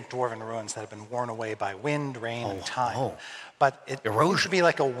 very faint dwarven ruins that have been worn away by wind, rain, and time. But it seems to be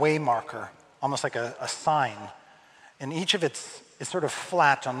like a way marker, almost like a sign. And each of it's sort of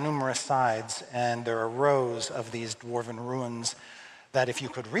flat on numerous sides, and there are rows of these dwarven ruins that if you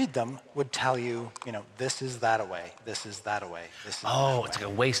could read them would tell you, you know, this is that away, this is that away, this is that away. It's like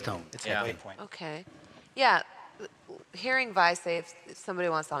a waystone. It's a waypoint. Okay. Yeah. Hearing Vi say, if somebody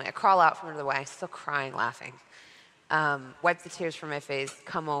wants to tell me, I crawl out from under the way, still crying, laughing. Wipe the tears from my face,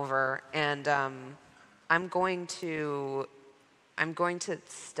 come over, and I'm going to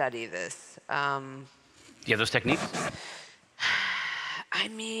study this. Do you have those techniques? I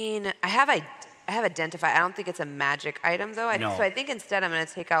mean, I have identified. I don't think it's a magic item though. No. So I think instead I'm going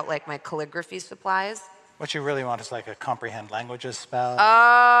to take out like my calligraphy supplies. What you really want is like a comprehend languages spell.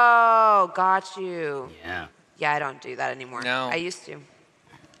 Oh, got you. Yeah. Yeah, I don't do that anymore. No. I used to.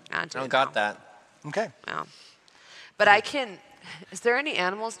 I don't got that. Okay. No. But I can. Is there any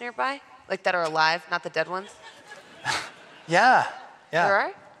animals nearby, like that are alive, not the dead ones? Yeah. Yeah. There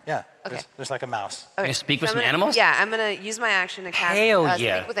are? Yeah. Okay. There's like a mouse. Okay. Can you speak with So some I'm gonna- animals? Yeah, I'm gonna use my action to cast Hell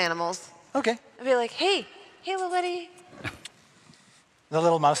yeah. Speak with Animals. Okay. I'll be like, hey, little lady. The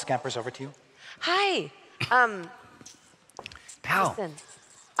little mouse scampers over to you. Hi. Pal. Listen.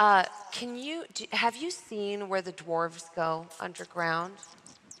 Have you seen where the dwarves go underground?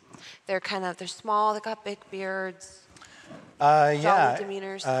 They're small. They got big beards. Yeah.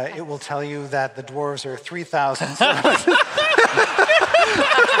 demeanors. It will tell you that the dwarves are 3,000.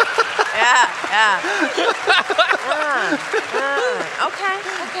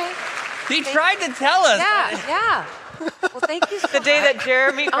 Okay. He tried to tell us. Yeah. Well, Thank you so The day that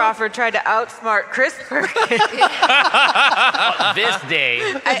Jeremy Crawford tried to outsmart Chris Perkins. This day.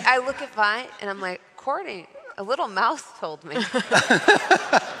 I look at Vi and I'm like, Courtney, a little mouse told me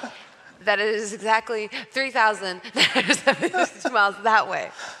that it is exactly 3,972 miles that way.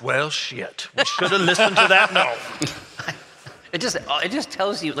 Well, shit. We should have listened to that. No. It just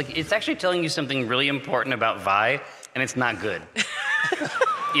tells you, like, it's actually telling you something really important about Vi, and it's not good.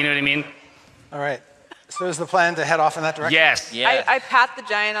 You know what I mean? All right. So is the plan to head off in that direction? Yes. I pat the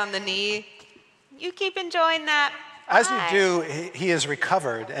giant on the knee. You keep enjoying that. As you Bye. do, he is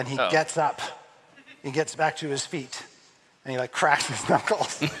recovered and he gets up. He gets back to his feet and he like cracks his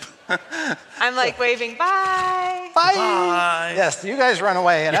knuckles. I'm like waving, bye. Bye. Bye. Yes, you guys run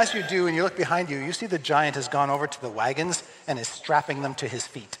away, and as you do and you look behind you, you see the giant has gone over to the wagons and is strapping them to his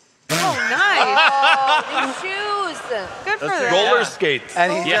feet. Oh, nice. Oh, these shoes. Good for them. Roller skates.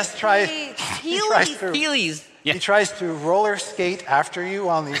 And he just tries Heelys. he tries to roller skate after you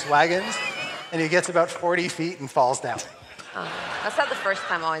on these wagons, and he gets about 40 feet and falls down. Oh, that's not the first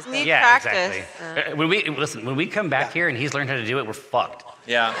time always been. Need practice. Exactly. When we come back here and he's learned how to do it, we're fucked.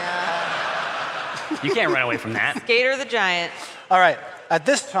 Yeah. You can't run away from that. Skater the giant. All right, at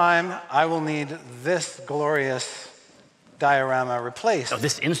this time, I will need this glorious diorama replaced. Oh,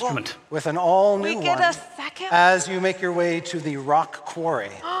 this instrument. With an all-new We one. get a second? As you make your way to the rock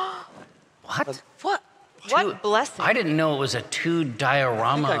quarry. What? What blessing. I didn't know it was a 2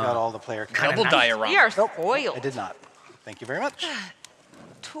 diorama. I think I got all the player Double diorama. We are Nope, spoiled. I did not. Thank you very much.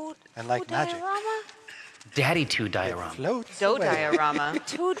 Two And like magic. diorama? Daddy 2 diorama. Floats Do away. diorama.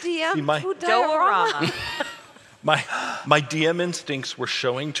 Two DM, See, my- two diorama. Diorama. My DM instincts were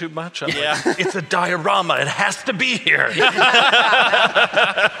showing too much. I'm Yeah. like, it's a diorama. It has to be here. No,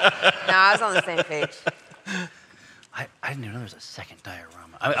 I was on the same page. I didn't even know there was a second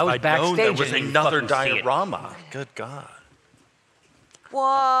diorama. I was I'd known backstage. there was and didn't another fucking see it. diorama. Good God.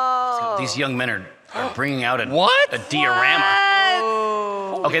 Whoa. These young men are bringing out a diorama.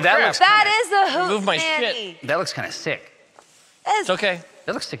 What? Okay, that looks That is a hoot Move my nanny. that looks kind of sick. It's okay.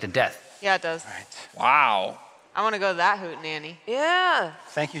 That looks sick to death. Yeah, it does. Wow. I want to go to that hoot nanny. Yeah.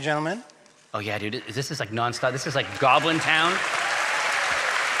 Thank you, gentlemen. Oh yeah, dude. This is like nonstop. This is like Goblin Town.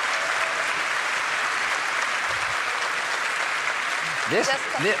 This.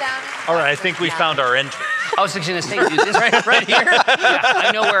 All right, I think we found our entrance. I was just gonna say, dude, this right here. Yeah,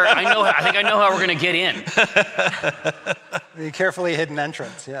 I think I know how we're gonna get in. The carefully hidden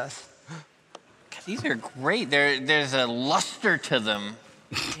entrance, yes. These are great. There's a luster to them.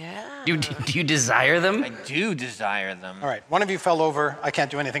 Yeah. Do you desire them? I do desire them. All right, one of you fell over. I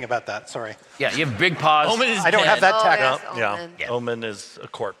can't do anything about that, sorry. Yeah, you have big paws. Omen is I don't have dead. that tech. yes, Yeah. Omen. Yeah. Omen is a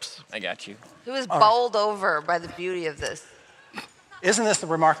corpse. I got you. He was bowled over by the beauty of this. Isn't this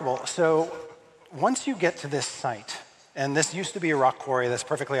remarkable? So once you get to this site, and this used to be a rock quarry, that's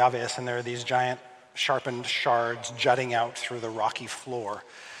perfectly obvious, and there are these giant sharpened shards jutting out through the rocky floor.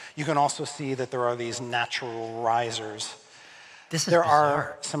 You can also see that there are these natural risers. There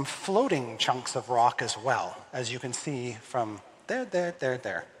are some floating chunks of rock as well, as you can see from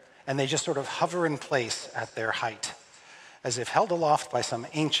there. And they just sort of hover in place at their height, as if held aloft by some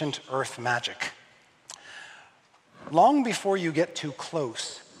ancient earth magic. Long before you get too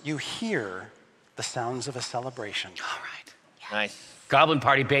close, you hear the sounds of a celebration. All right. Nice. Goblin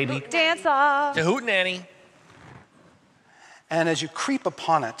party, baby. Dance off. The hoot nanny. And as you creep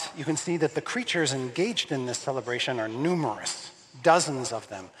upon it, you can see that the creatures engaged in this celebration are numerous, dozens of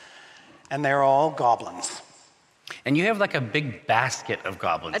them, and they're all goblins. And you have like a big basket of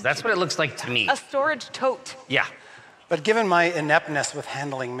goblins. That's what it looks like to me. A storage tote. Yeah. But given my ineptness with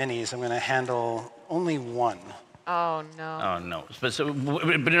handling minis, I'm going to handle only one. Oh, no. Oh no. But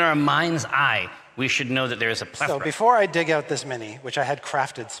in our mind's eye, we should know that there is a plethora. So before I dig out this mini, which I had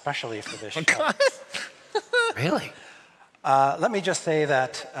crafted specially for this show, Really? let me just say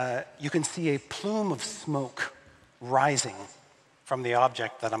that you can see a plume of smoke rising from the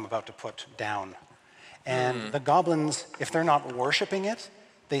object that I'm about to put down. And the goblins, if they're not worshiping it,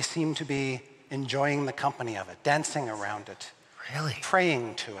 they seem to be enjoying the company of it, dancing around it. Really?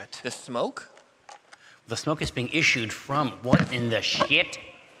 Praying to it. The smoke? The smoke is being issued from what in the shit?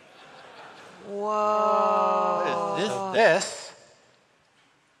 Whoa. What is So this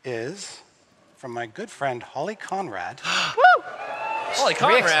is from my good friend Holly Conrad. Woo! Holy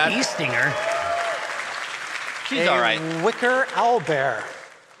Conrad. Rick's Eastinger. She's all right. Wicker owlbear.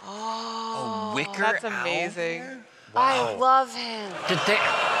 A wicker That's owl? amazing. I love him. Did they?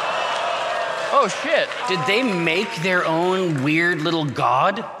 Oh, shit. Did they make their own weird little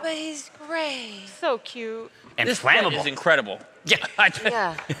god? But he's great. So cute. And This set flammable. is incredible. Yeah.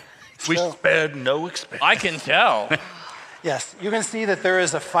 Yeah. We spared no expense. I can tell. Yes, you can see that there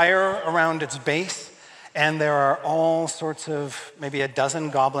is a fire around its base, and there are all sorts of, maybe a dozen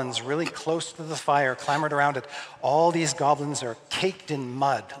goblins really close to the fire, clamored around it. All these goblins are caked in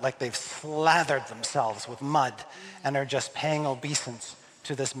mud, like they've slathered themselves with mud, and are just paying obeisance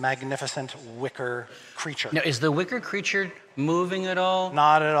to this magnificent wicker creature. Now, is the wicker creature moving at all?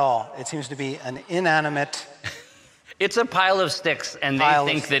 Not at all. It seems to be an inanimate... It's a pile of sticks, and they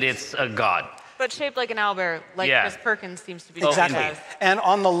think that it's a god. But shaped like an owlbear, like Chris Perkins seems to be. Exactly. And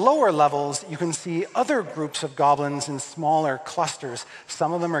on the lower levels, you can see other groups of goblins in smaller clusters.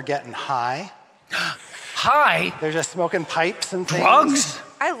 Some of them are getting high. High? They're just smoking pipes and things. Drugs?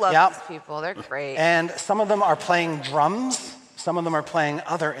 I love these people. They're great. And some of them are playing drums. Some of them are playing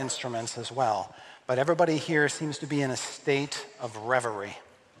other instruments as well. But everybody here seems to be in a state of reverie.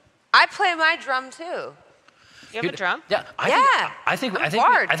 I play my drum too. You have a drum? Yeah. I think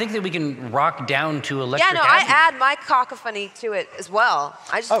that we can rock down to electric. Yeah, no, I add my cacophony to it as well.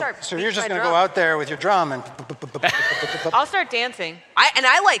 I just start. So you're just going to go out there with your drum and. I'll start dancing.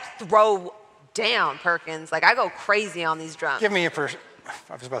 I like throw down, Perkins. Like I go crazy on these drums. Give me a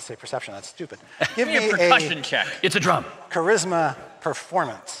I was about to say perception. That's stupid. Give me a percussion check. It's a drum. Charisma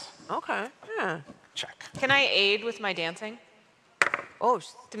performance. Okay. Yeah. Check. Can I aid with my dancing? Oh,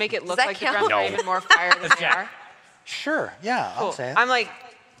 to make it look that like count? the drums are even more fire than they are. Sure, yeah, Cool. I'll say it. I'm like,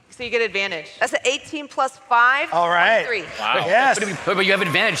 so you get advantage. That's an 18 plus 5. All right. 23. Wow. Yes. But you have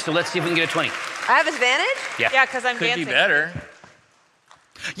advantage, so let's see if we can get a 20. I have advantage? Yeah. Yeah, because I'm Could dancing. be better.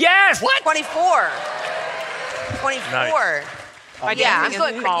 Yes! What? 24. 24. Nice. My Yeah, I'm dancing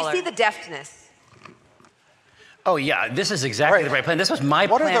going is crazy. You smaller. see the deftness. Oh yeah, this is exactly the right plan. This was my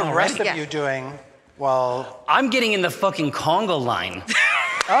What plan are the rest already. of you doing while... I'm getting in the fucking conga line.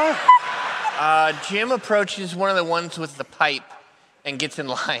 Jim approaches one of the ones with the pipe and gets in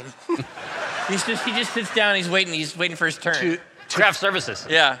line. he just sits down. He's waiting for his turn. Craft services.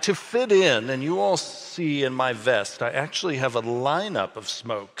 Yeah. To fit in, and you all see in my vest, I actually have a lineup of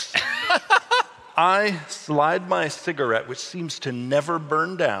smokes. I slide my cigarette, which seems to never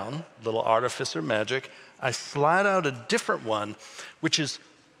burn down, little artificer magic. I slide out a different one, which is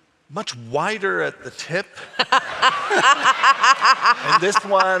much wider at the tip. And this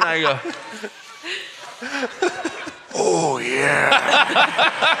one, I go, oh yeah.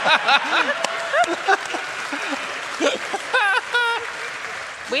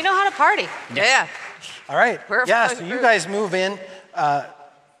 We know how to party. Yeah. All right. We're a Yeah, fun so you group. guys move in.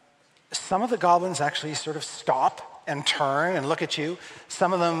 Some of the goblins actually sort of stop and turn and look at you.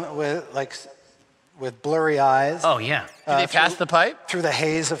 Some of them with blurry eyes. Oh yeah. Do they pass the pipe? Through the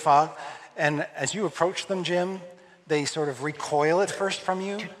haze of fog. And as you approach them, Jim, they sort of recoil at first from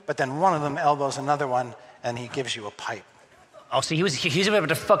you, but then one of them elbows another one, and he gives you a pipe. Oh, see, he's about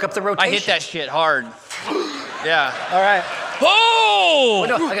to fuck up the rotation. I hit that shit hard. Yeah. All right. Oh!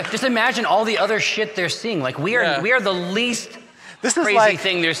 No, just imagine all the other shit they're seeing. Like we are the least crazy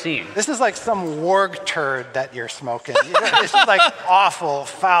thing they're seeing. This is like some warg turd that you're smoking. This is like awful,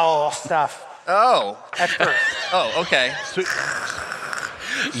 foul stuff. Oh. At first. Oh, okay.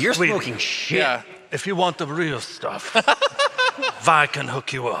 You're smoking shit. Yeah. If you want the real stuff, Vi can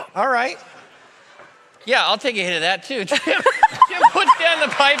hook you up. All right. Yeah, I'll take a hit of that too. Jim puts down the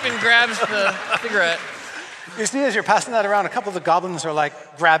pipe and grabs the cigarette. You see, as you're passing that around, a couple of the goblins are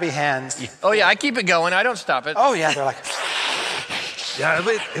like grabby hands. Oh yeah, I keep it going. I don't stop it. Oh yeah, they're like. Yeah,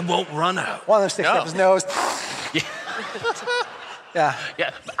 it won't run out. One of them sticks up his nose. Yeah.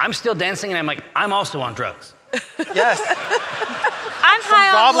 Yeah. I'm still dancing, and I'm like, I'm also on drugs. Yes. I'm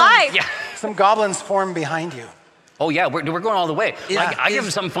high on life. Yeah. Some goblins form behind you. Oh yeah, we're going all the way. Yeah. I give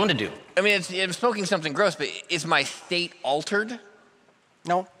them something fun to do. I mean, I'm smoking something gross, but is my state altered?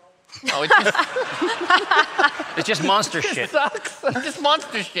 No. Oh, It's just monster shit. Sucks. Just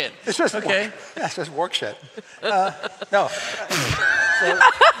monster shit. It's just okay. Yeah, it's just work shit. No. So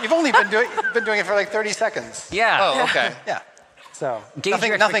you've only been doing it for like 30 seconds. Yeah. Oh, okay. Yeah. So Gauge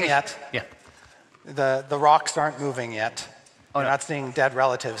your nothing yet. Yeah. The rocks aren't moving yet. Oh, You're no. not seeing dead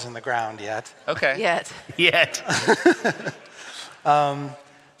relatives in the ground yet. Okay. Yet.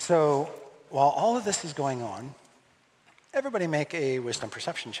 So while all of this is going on, everybody make a wisdom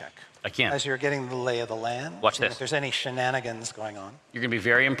perception check. I can't. As you're getting the lay of the land. Watch seeing this. If there's any shenanigans going on. You're gonna be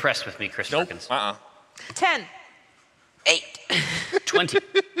very impressed with me, Chris Perkins. 10. 8. 20.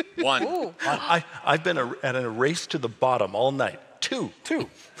 1. Ooh. I've been at a race to the bottom all night. 2.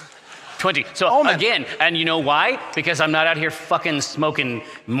 20. So again, and you know why? Because I'm not out here fucking smoking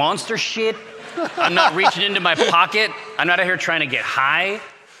monster shit. I'm not reaching into my pocket. I'm not out here trying to get high.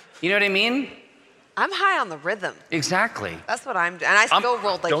 You know what I mean? I'm high on the rhythm. Exactly. That's what I'm doing. And I still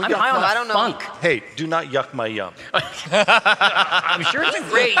rolled like, I'm high on the I don't funk. know. Hey, do not yuck my yum. I'm sure it's a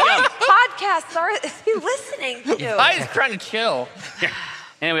great yum. Podcasts are you listening to? I was trying to chill. Yeah.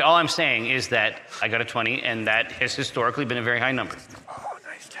 Anyway, all I'm saying is that I got a 20, and that has historically been a very high number. Oh,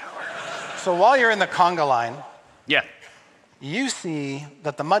 nice tower. So while you're in the conga line, Yeah. you see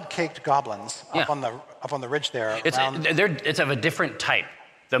that the mud-caked goblins up on the ridge there. It's of a different type.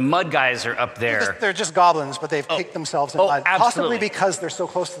 The mud guys are up there. They're just goblins, but they've caked themselves in mud. Absolutely. Possibly because they're so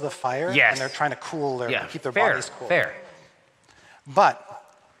close to the fire, Yes. and they're trying to keep their fair, bodies cool. Fair. But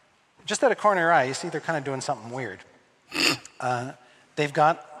just at a corner of your eye, you see they're kind of doing something weird. They've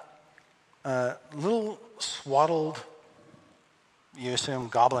got little swaddled, you assume,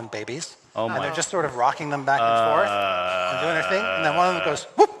 goblin babies. Oh my. And they're just sort of rocking them back and forth and doing their thing. And then one of them goes,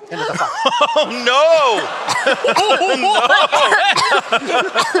 whoop, into the fire. Oh, no!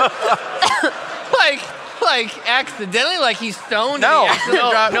 like accidentally, like he's stoned. No. And he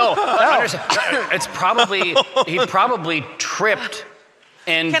accidentally dropped. No. It's probably, he probably tripped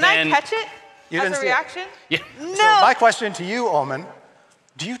and Can then... I catch it You as didn't a see it. reaction? Yeah. No. So my question to you, Omin,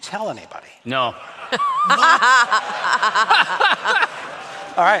 do you tell anybody? No.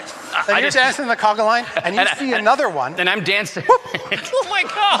 All right. Then you're dancing in the conga line, and you see another one. And I'm dancing. Oh my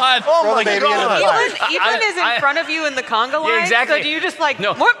God! Throw the baby into the fire. Ethan is in front of you in the conga line. Yeah, exactly. So do you just like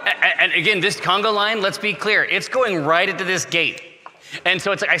no? whoop? And again, this conga line. Let's be clear. It's going right into this gate, and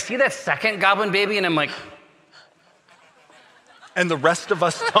so it's like I see that second goblin baby, and I'm like, And the rest of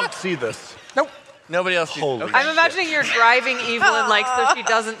us don't see this. Nope. Nobody else. Holy Okay. I'm imagining you're driving Evelyn like so she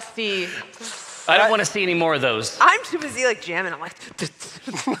doesn't see. I don't want to see any more of those. I'm too busy like jamming. I'm like,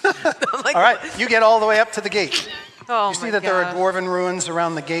 All right, you get all the way up to the gate. Oh You see my that there are God. dwarven ruins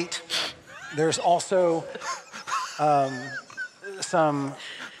around the gate. There's also some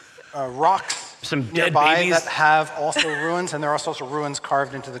rocks Some dead nearby babies. that have also ruins, and there are also ruins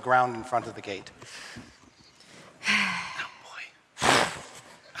carved into the ground in front of the gate.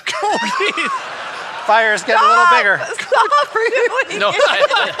 Fires get a little bigger. stop doing No,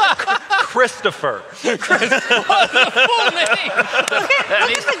 Christopher. Full name.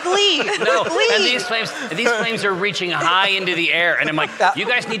 Look at the glee. no. Glee. And these flames are reaching high into the air, and I'm like, you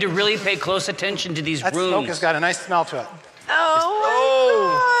guys need to really pay close attention to these That smoke runes. has got a nice smell to it.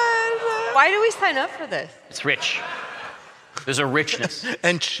 Oh Why do we sign up for this? It's rich. There's a richness.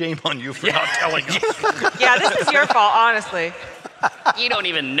 And shame on you for not telling us. Yeah, this is your fault, honestly. You don't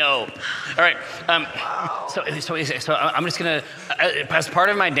even know. All right. So I'm just gonna, as part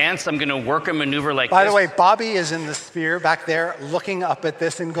of my dance, I'm gonna work a maneuver like By this. the way, Bobby is in the sphere back there looking up at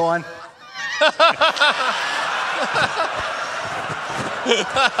this and going,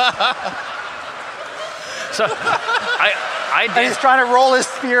 So I and he's trying to roll his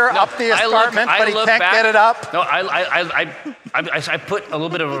spear up the escarpment, but he can't get it up. No, I put a little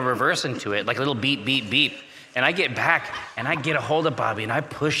bit of a reverse into it, like a little beep, beep, beep. And I get back, and I get a hold of Bobby, and I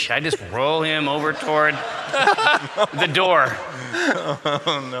just roll him over toward the door.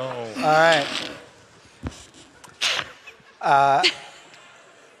 Oh, no. All right.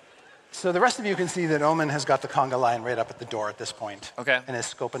 So the rest of you can see that Omin has got the conga line right up at the door at this point. Okay. And is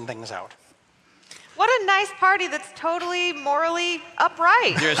scoping things out. What a nice party that's totally morally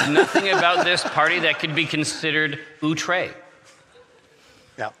upright. There's nothing about this party that could be considered outre.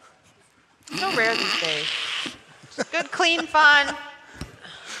 Yeah. So rare these days. Good, clean fun.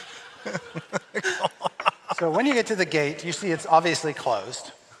 So when you get to the gate, you see it's obviously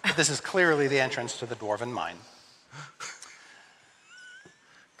closed. But this is clearly the entrance to the Dwarven mine.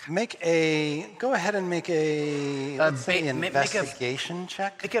 Go ahead and make a, let's say, investigation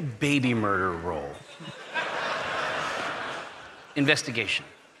check. Make a baby murder roll. Investigation.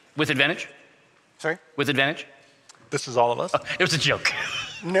 With advantage? Sorry? With advantage? This is all of us? It was a joke.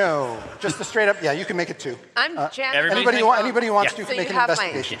 No, just a straight up, yeah, you can make it 2. I'm jamming. Anybody who wants to So make you an have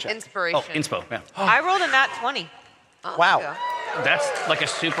investigation my check. inspiration. Oh, inspo, yeah. I rolled a nat 20. Wow. That's like a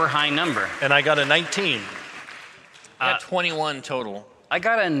super high number. And I got a 19. I got 21 total. I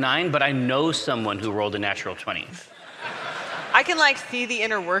got a 9, but I know someone who rolled a natural 20. I can like see the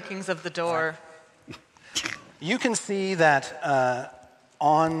inner workings of the door. You can see that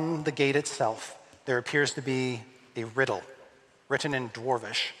on the gate itself, there appears to be a riddle written in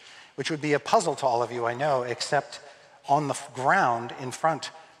Dwarvish, which would be a puzzle to all of you, I know, except on the ground in front,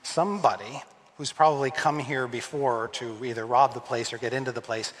 somebody who's probably come here before to either rob the place or get into the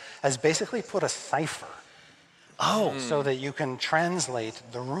place has basically put a cipher. Oh. So that you can translate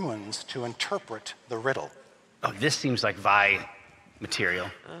the runes to interpret the riddle. Oh, this seems like Vi material.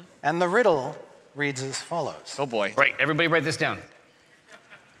 And the riddle reads as follows. Oh boy. Right, everybody write this down.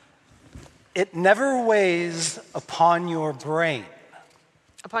 It never weighs upon your brain,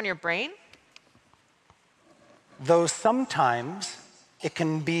 Upon your brain? though sometimes it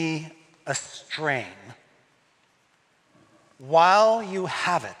can be a strain. While you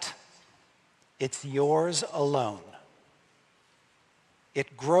have it, it's yours alone.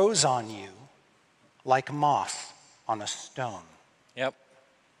 It grows on you like moss on a stone. Yep.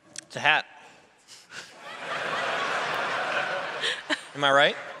 It's a hat. Am I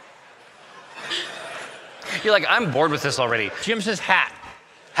right? You're like, I'm bored with this already. Jim says hat.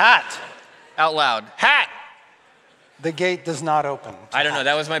 Hat. Out loud. Hat! The gate does not open. I don't know.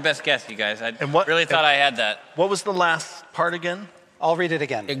 That was my best guess, you guys. I really thought I had that. What was the last part again? I'll read it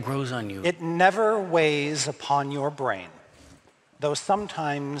again. It grows on you. It never weighs upon your brain, though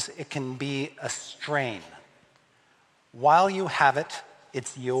sometimes it can be a strain. While you have it,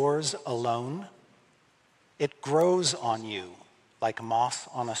 it's yours alone. It grows on you like moss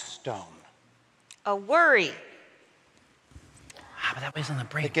on a stone. A worry. Ah, but that weighs on the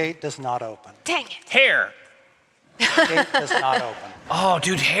brain. The gate does not open. Dang it. Hair. The gate does not open. Oh,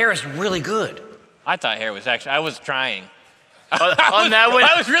 dude, hair is really good. I thought hair was actually, I was trying. On that one?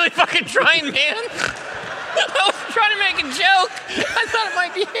 I was really fucking trying, man. I was trying to make a joke. I thought it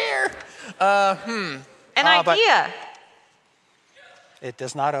might be hair. An idea. It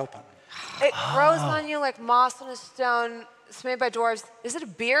does not open. It grows on you like moss on a stone. It's made by dwarves. Is it a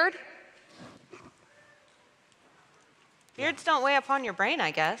beard? Beards don't weigh upon your brain,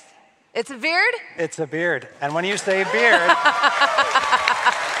 I guess. It's a beard? It's a beard. And when you say beard,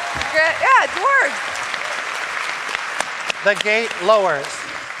 Yeah, dwarves. the gate lowers.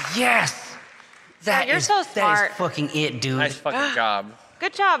 Yes. That you're is, so That smart. is fucking it, dude. Nice fucking job.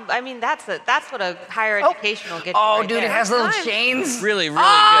 Good job. I mean, that's what a higher education will get you. Oh, right dude, there. it has little chains. Really, really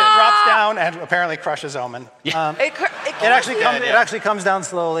It drops down and apparently crushes Omin. It It actually comes down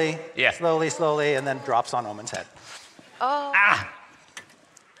slowly, Yeah. slowly, and then drops on Omin's head. Oh. Ah.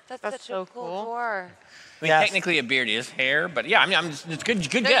 That's such so a cool cool. dwarf. I mean, Yes. technically a beard is hair, but yeah, I mean, it's good No,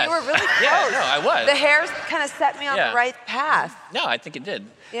 guess. you were really close. Yeah, no, I was. The hairs kind of set me on Yeah. the right path. No, I think it did.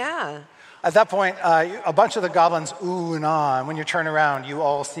 Yeah. At that point, a bunch of the goblins ooh and ah, and when you turn around, you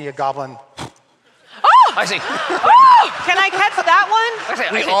all see a goblin. I say, Can I catch that one?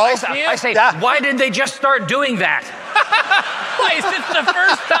 I say, why did they just start doing that? Twice. It's the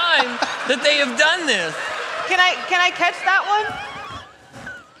first time that they have done this. Can I catch that one?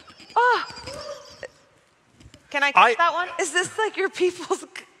 Oh. Can I catch that one? Is this like your people's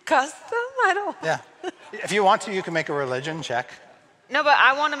custom? I don't. Yeah. If you want to, you can make a religion check. No, but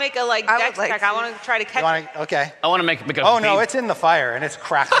I want to make a dex like check. to. I want to try to catch it. Okay. I want to make a Oh no, it's in the fire and it's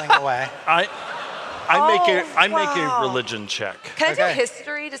crackling away. I make a religion check. Can I do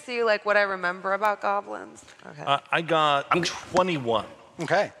history to see like what I remember about goblins? Okay. I got 21.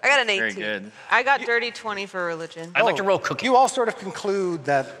 Okay. I got an 18. Very good. I got dirty 20 for religion. I'd like to roll cookie. You all sort of conclude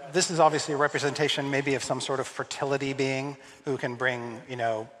that this is obviously a representation maybe of some sort of fertility being who can bring,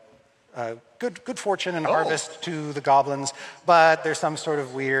 good fortune and harvest to the goblins, but there's some sort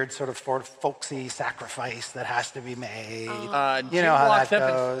of weird, sort of folksy sacrifice that has to be made. You know how that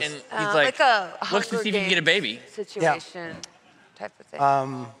goes. And he's like a looks to see if he can get a baby. Situation type of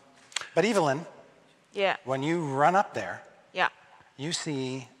thing. But Evelyn, Yeah. when you run up there, Yeah. you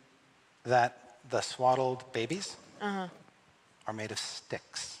see that the swaddled babies Uh-huh. are made of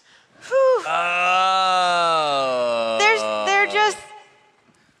sticks. Whew. Oh. They're just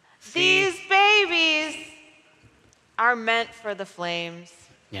these babies are meant for the flames.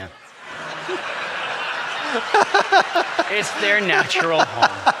 Yeah. It's their natural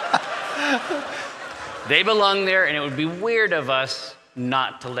home. They belong there, and it would be weird of us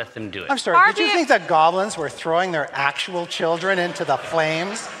not to let them do it. I'm sorry, did you think that goblins were throwing their actual children into the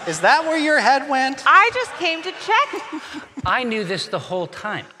flames? Is that where your head went? I just came to check. I knew this the whole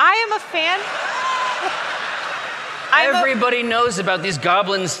time. I am a fan. Everybody knows about these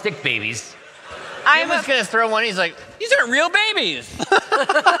goblin stick babies. Jim was going to throw one. He's like, these aren't real babies.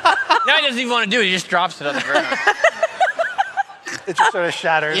 Now he doesn't even want to do it. He just drops it on the ground. It just sort of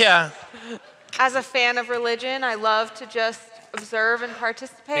shatters. Yeah. As a fan of religion, I love to just observe and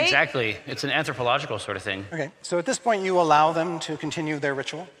participate. Exactly. It's an anthropological sort of thing. Okay, so at this point you allow them to continue their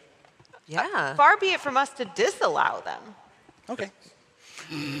ritual? Yeah. Far be it from us to disallow them. Okay.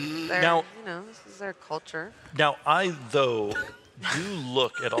 Now- this is their culture. Now, I, though, do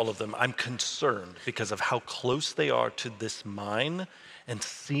look at all of them. I'm concerned because of how close they are to this mine and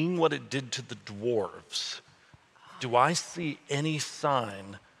seeing what it did to the dwarves. Do I see any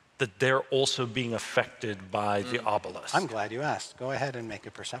sign that they're also being affected by the obelisk? I'm glad you asked. Go ahead and make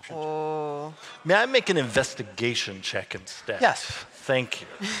a perception check. May I make an investigation check instead? Yes. Thank you.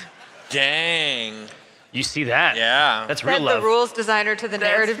 Dang. You see that? Yeah. That's real Said love. the rules designer to the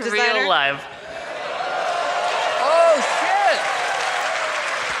narrative That's designer. real life. Oh,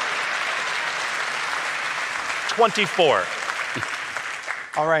 shit. 24.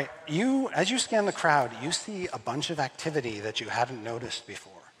 All right, as you scan the crowd, you see a bunch of activity that you hadn't noticed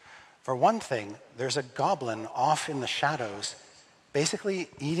before. For one thing, there's a goblin off in the shadows, basically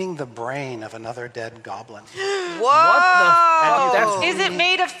eating the brain of another dead goblin. Whoa! Is it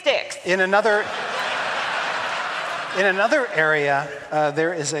made of sticks? In another area,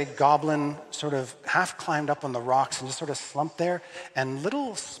 there is a goblin sort of half climbed up on the rocks and just sort of slumped there, and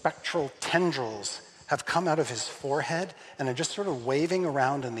little spectral tendrils have come out of his forehead and are just sort of waving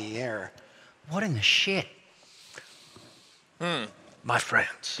around in the air. What in the shit? My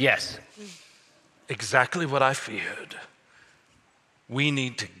friends. Yes. Exactly what I feared. We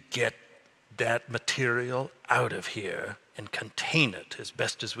need to get that material out of here and contain it as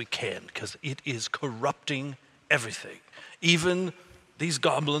best as we can, because it is corrupting everything. Even these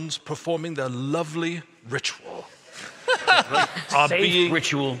goblins performing their lovely ritual are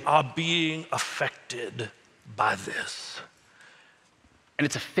being affected by this. And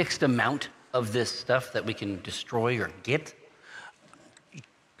it's a fixed amount of this stuff that we can destroy or get?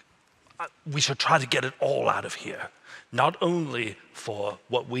 We should try to get it all out of here. Not only for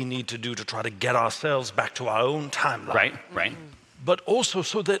what we need to do to try to get ourselves back to our own timeline. Right. But also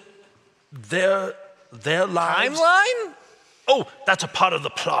so that their lives... Timeline? Oh, that's a part of the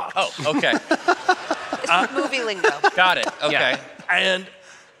plot. Oh, okay. It's movie lingo. Got it. Okay. Yeah.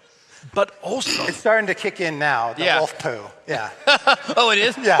 But also... It's starting to kick in now, the wolf poo. Yeah. Oh, it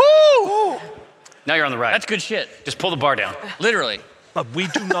is? Yeah. Woo! Now you're on the right. That's good shit. Just pull the bar down. Literally. But we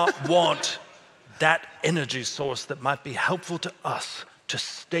do not want that energy source that might be helpful to us to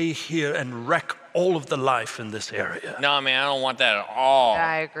stay here and wreck all of the life in this area. No, man, I don't want that at all. Yeah,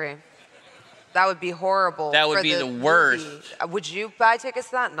 I agree. That would be horrible. That would for be the worst. movie. Would you buy tickets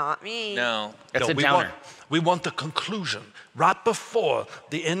to that? Not me. No. That's a downer. We want the conclusion right before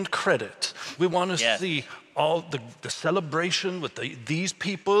the end credits. We want to see all the celebration with these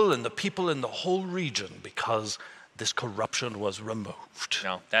people and the people in the whole region, because this corruption was removed.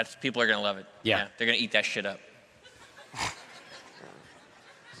 No, people are gonna love it. Yeah. They're gonna eat that shit up.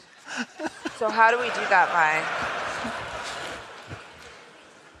 So how do we do that, Vi?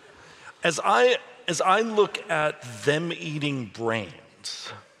 As I look at them eating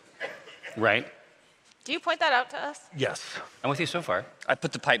brains. Right. Do you point that out to us? Yes. I'm with you so far. I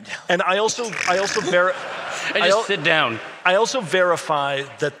put the pipe down. And I also sit down. I also verify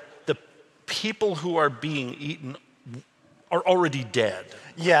that the people who are being eaten are already dead.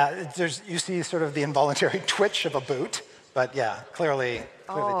 Yeah, you see sort of the involuntary twitch of a boot, but yeah, clearly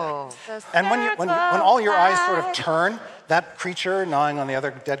dead. And when all your eyes sort of turn, that creature gnawing on the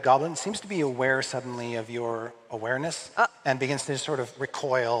other dead goblin seems to be aware suddenly of your awareness and begins to sort of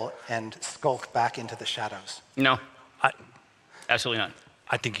recoil and skulk back into the shadows. No, absolutely not.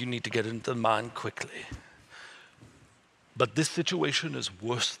 I think you need to get into the mine quickly. But this situation is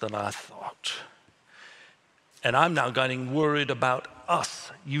worse than I thought. And I'm now getting worried about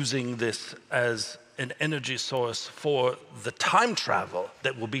us using this as an energy source for the time travel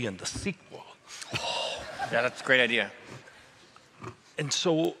that will be in the sequel. Yeah, that's a great idea. And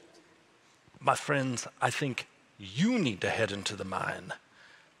so, my friends, I think you need to head into the mine.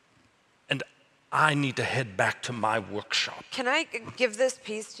 And I need to head back to my workshop. Can I give this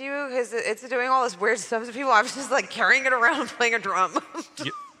piece to you? Because it's doing all this weird stuff to people. I was just like carrying it around playing a drum.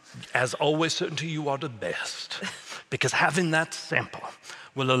 As always, certainty you are the best. Because having that sample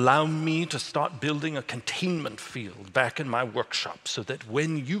will allow me to start building a containment field back in my workshop, so that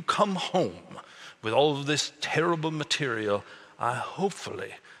when you come home with all of this terrible material, I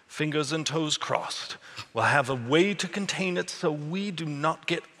hopefully, fingers and toes crossed, will have a way to contain it so we do not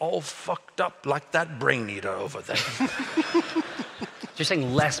get all fucked up like that brain eater over there. You're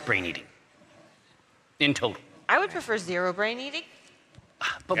saying less brain eating in total. I would prefer 0 brain eating.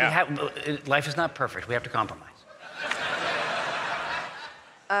 But life is not perfect. We have to compromise.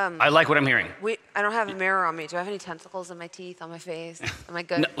 I like what I'm hearing. I don't have a mirror on me. Do I have any tentacles in my teeth, on my face? Am I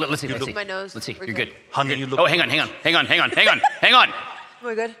good? No, let's see. My nose. Let's see. We're You're good. Honey, you look... Oh, hang on. Hang on. Am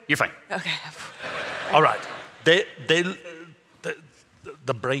I good? You're fine. Okay. All right. The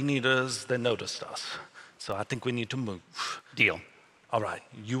brain eaters, they noticed us. So I think we need to move. Deal. All right.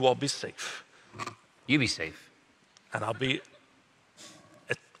 You all be safe. You be safe. And I'll be...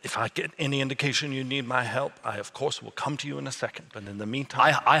 If I get any indication you need my help, I, of course, will come to you in a second. But in the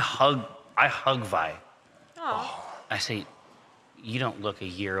meantime... I hug Vi. Oh. I say, you don't look a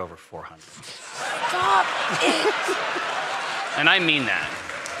year over 400. Stop it! And I mean that.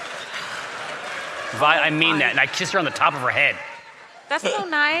 Vi, I mean that. And I kiss her on the top of her head. That's so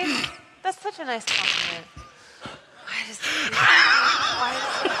nice. That's such a nice compliment.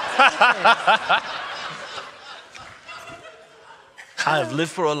 I have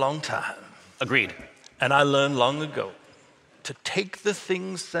lived for a long time. Agreed. And I learned long ago to take the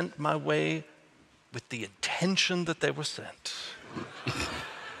things sent my way with the intention that they were sent.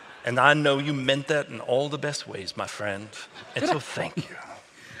 And I know you meant that in all the best ways, my friend. And so thank you.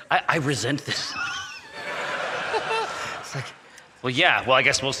 I resent this. It's like, well, yeah, well, I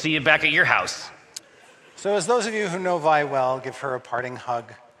guess we'll see you back at your house. So as those of you who know Vi well, give her a parting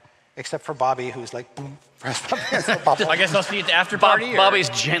hug, except for Bobby, who's like, boom, pressed up against the bubble. I guess I'll see you at the after party. Bobby's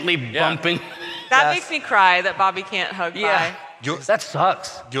gently bumping. That makes me cry that Bobby can't hug Vi. That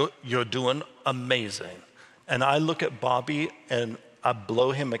sucks. You're doing amazing. And I look at Bobby and I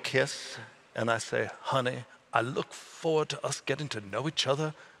blow him a kiss and I say, honey, I look forward to us getting to know each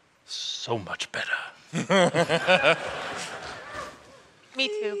other so much better. Me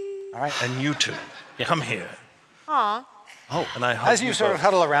too. All right. And you too. Come here. Aw. Oh, and I hug As you sort of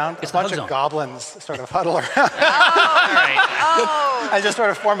huddle around, a bunch of goblins sort of huddle around. I just sort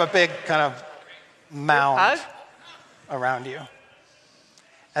of form a big kind of mound around you.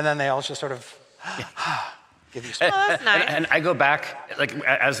 And then they all just sort of give you space. Oh, that's nice. And I go back, like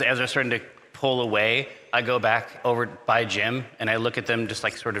as they're starting to pull away, I go back over by Jim and I look at them just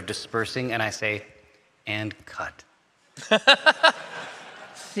like sort of dispersing and I say, and cut.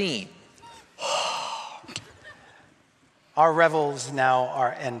 Scene. Our revels now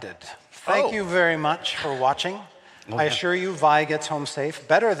are ended. Thank you very much for watching. I assure you, Vi gets home safe,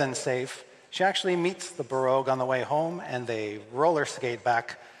 better than safe. She actually meets the Barogue on the way home, and they roller skate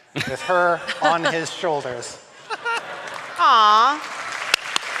back with her on his shoulders. Aww.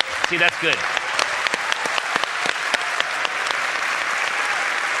 See, that's good.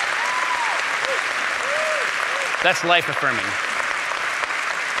 That's life affirming.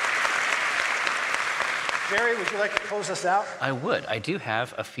 Jerry, would you like to close us out? I would. I do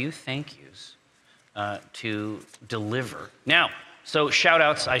have a few thank yous to deliver. Now, so shout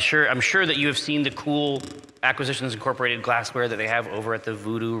outs. I'm sure that you have seen the cool Acquisitions Incorporated glassware that they have over at the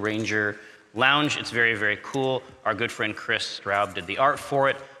Voodoo Ranger Lounge. It's very, very cool. Our good friend Chris Straub did the art for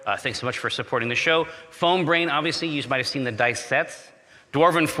it. Thanks so much for supporting the show. Foam Brain, obviously, you might have seen the dice sets.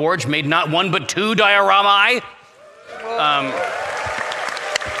 Dwarven Forge made not one but two diorama.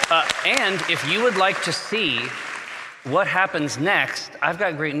 And if you would like to see what happens next, I've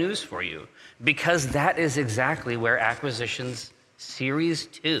got great news for you, because that is exactly where Acquisitions Series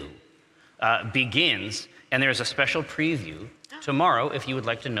 2 begins, and there's a special preview tomorrow if you would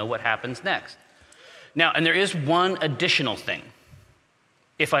like to know what happens next. Now, and there is one additional thing,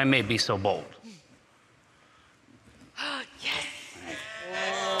 if I may be so bold. Yes.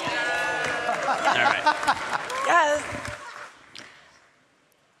 All right. Yes.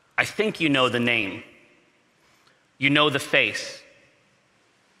 I think you know the name. You know the face.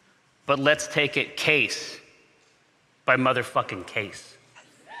 But let's take it case by motherfucking case.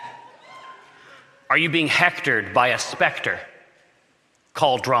 Are you being hectored by a specter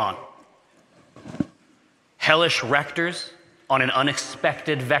called Drawn? Hellish rectors on an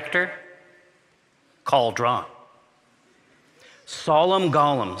unexpected vector called Drawn? Solemn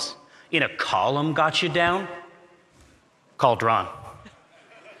golems in a column got you down called Drawn?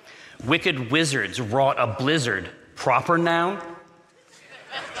 Wicked wizards wrought a blizzard, proper noun,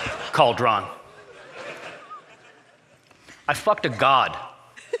 called Drawn. I fucked a god.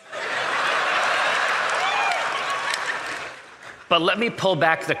 But let me pull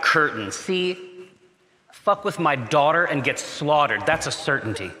back the curtain. See, fuck with my daughter and get slaughtered. That's a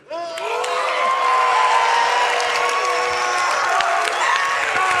certainty.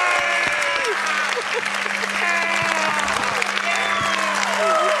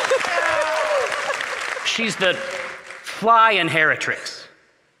 She's the fly inheritrix,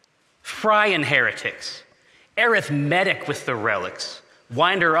 fry inheritix, arithmetic with the relics.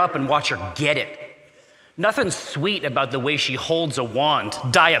 Wind her up and watch her get it. Nothing sweet about the way she holds a wand,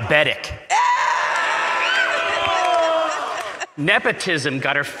 diabetic. Nepotism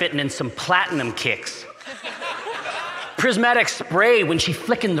got her fitting in some platinum kicks. Prismatic spray when she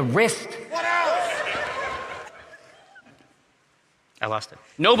flicking the wrist. What else? I lost it.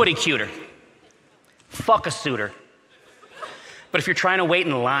 Nobody cuter. Fuck a suitor. But if you're trying to wait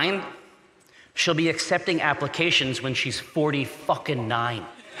in line, she'll be accepting applications when she's 49.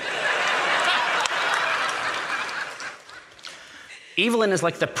 Evelyn is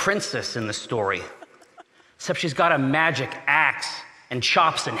like the princess in the story, except she's got a magic axe and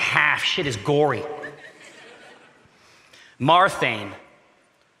chops in half. Shit is gory. Marthain,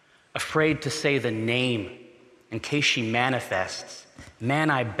 afraid to say the name in case she manifests. Man,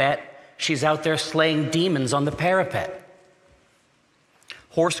 I bet she's out there slaying demons on the parapet.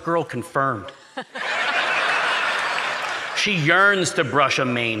 Horse girl confirmed. She yearns to brush a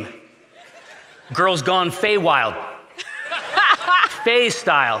mane. Girl's gone Feywild. Fey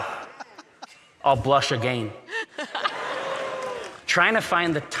style. I'll blush again. Trying to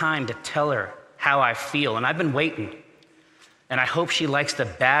find the time to tell her how I feel, and I've been waiting. And I hope she likes the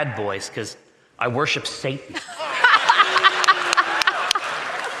bad boys, because I worship Satan.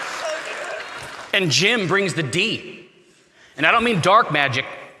 And Jim brings the D. And I don't mean Darkmajiq.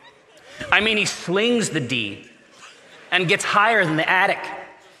 I mean he slings the D and gets higher than the attic.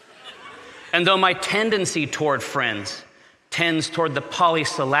 And though my tendency toward friends tends toward the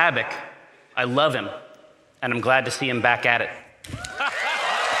polysyllabic, I love him, and I'm glad to see him back at it.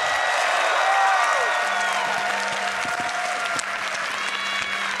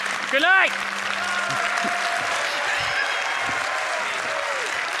 Good night.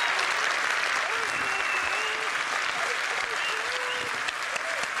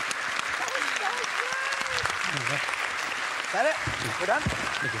 Is that it? We're done?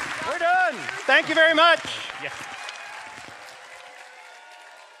 We're done. Thank you very much. Yeah.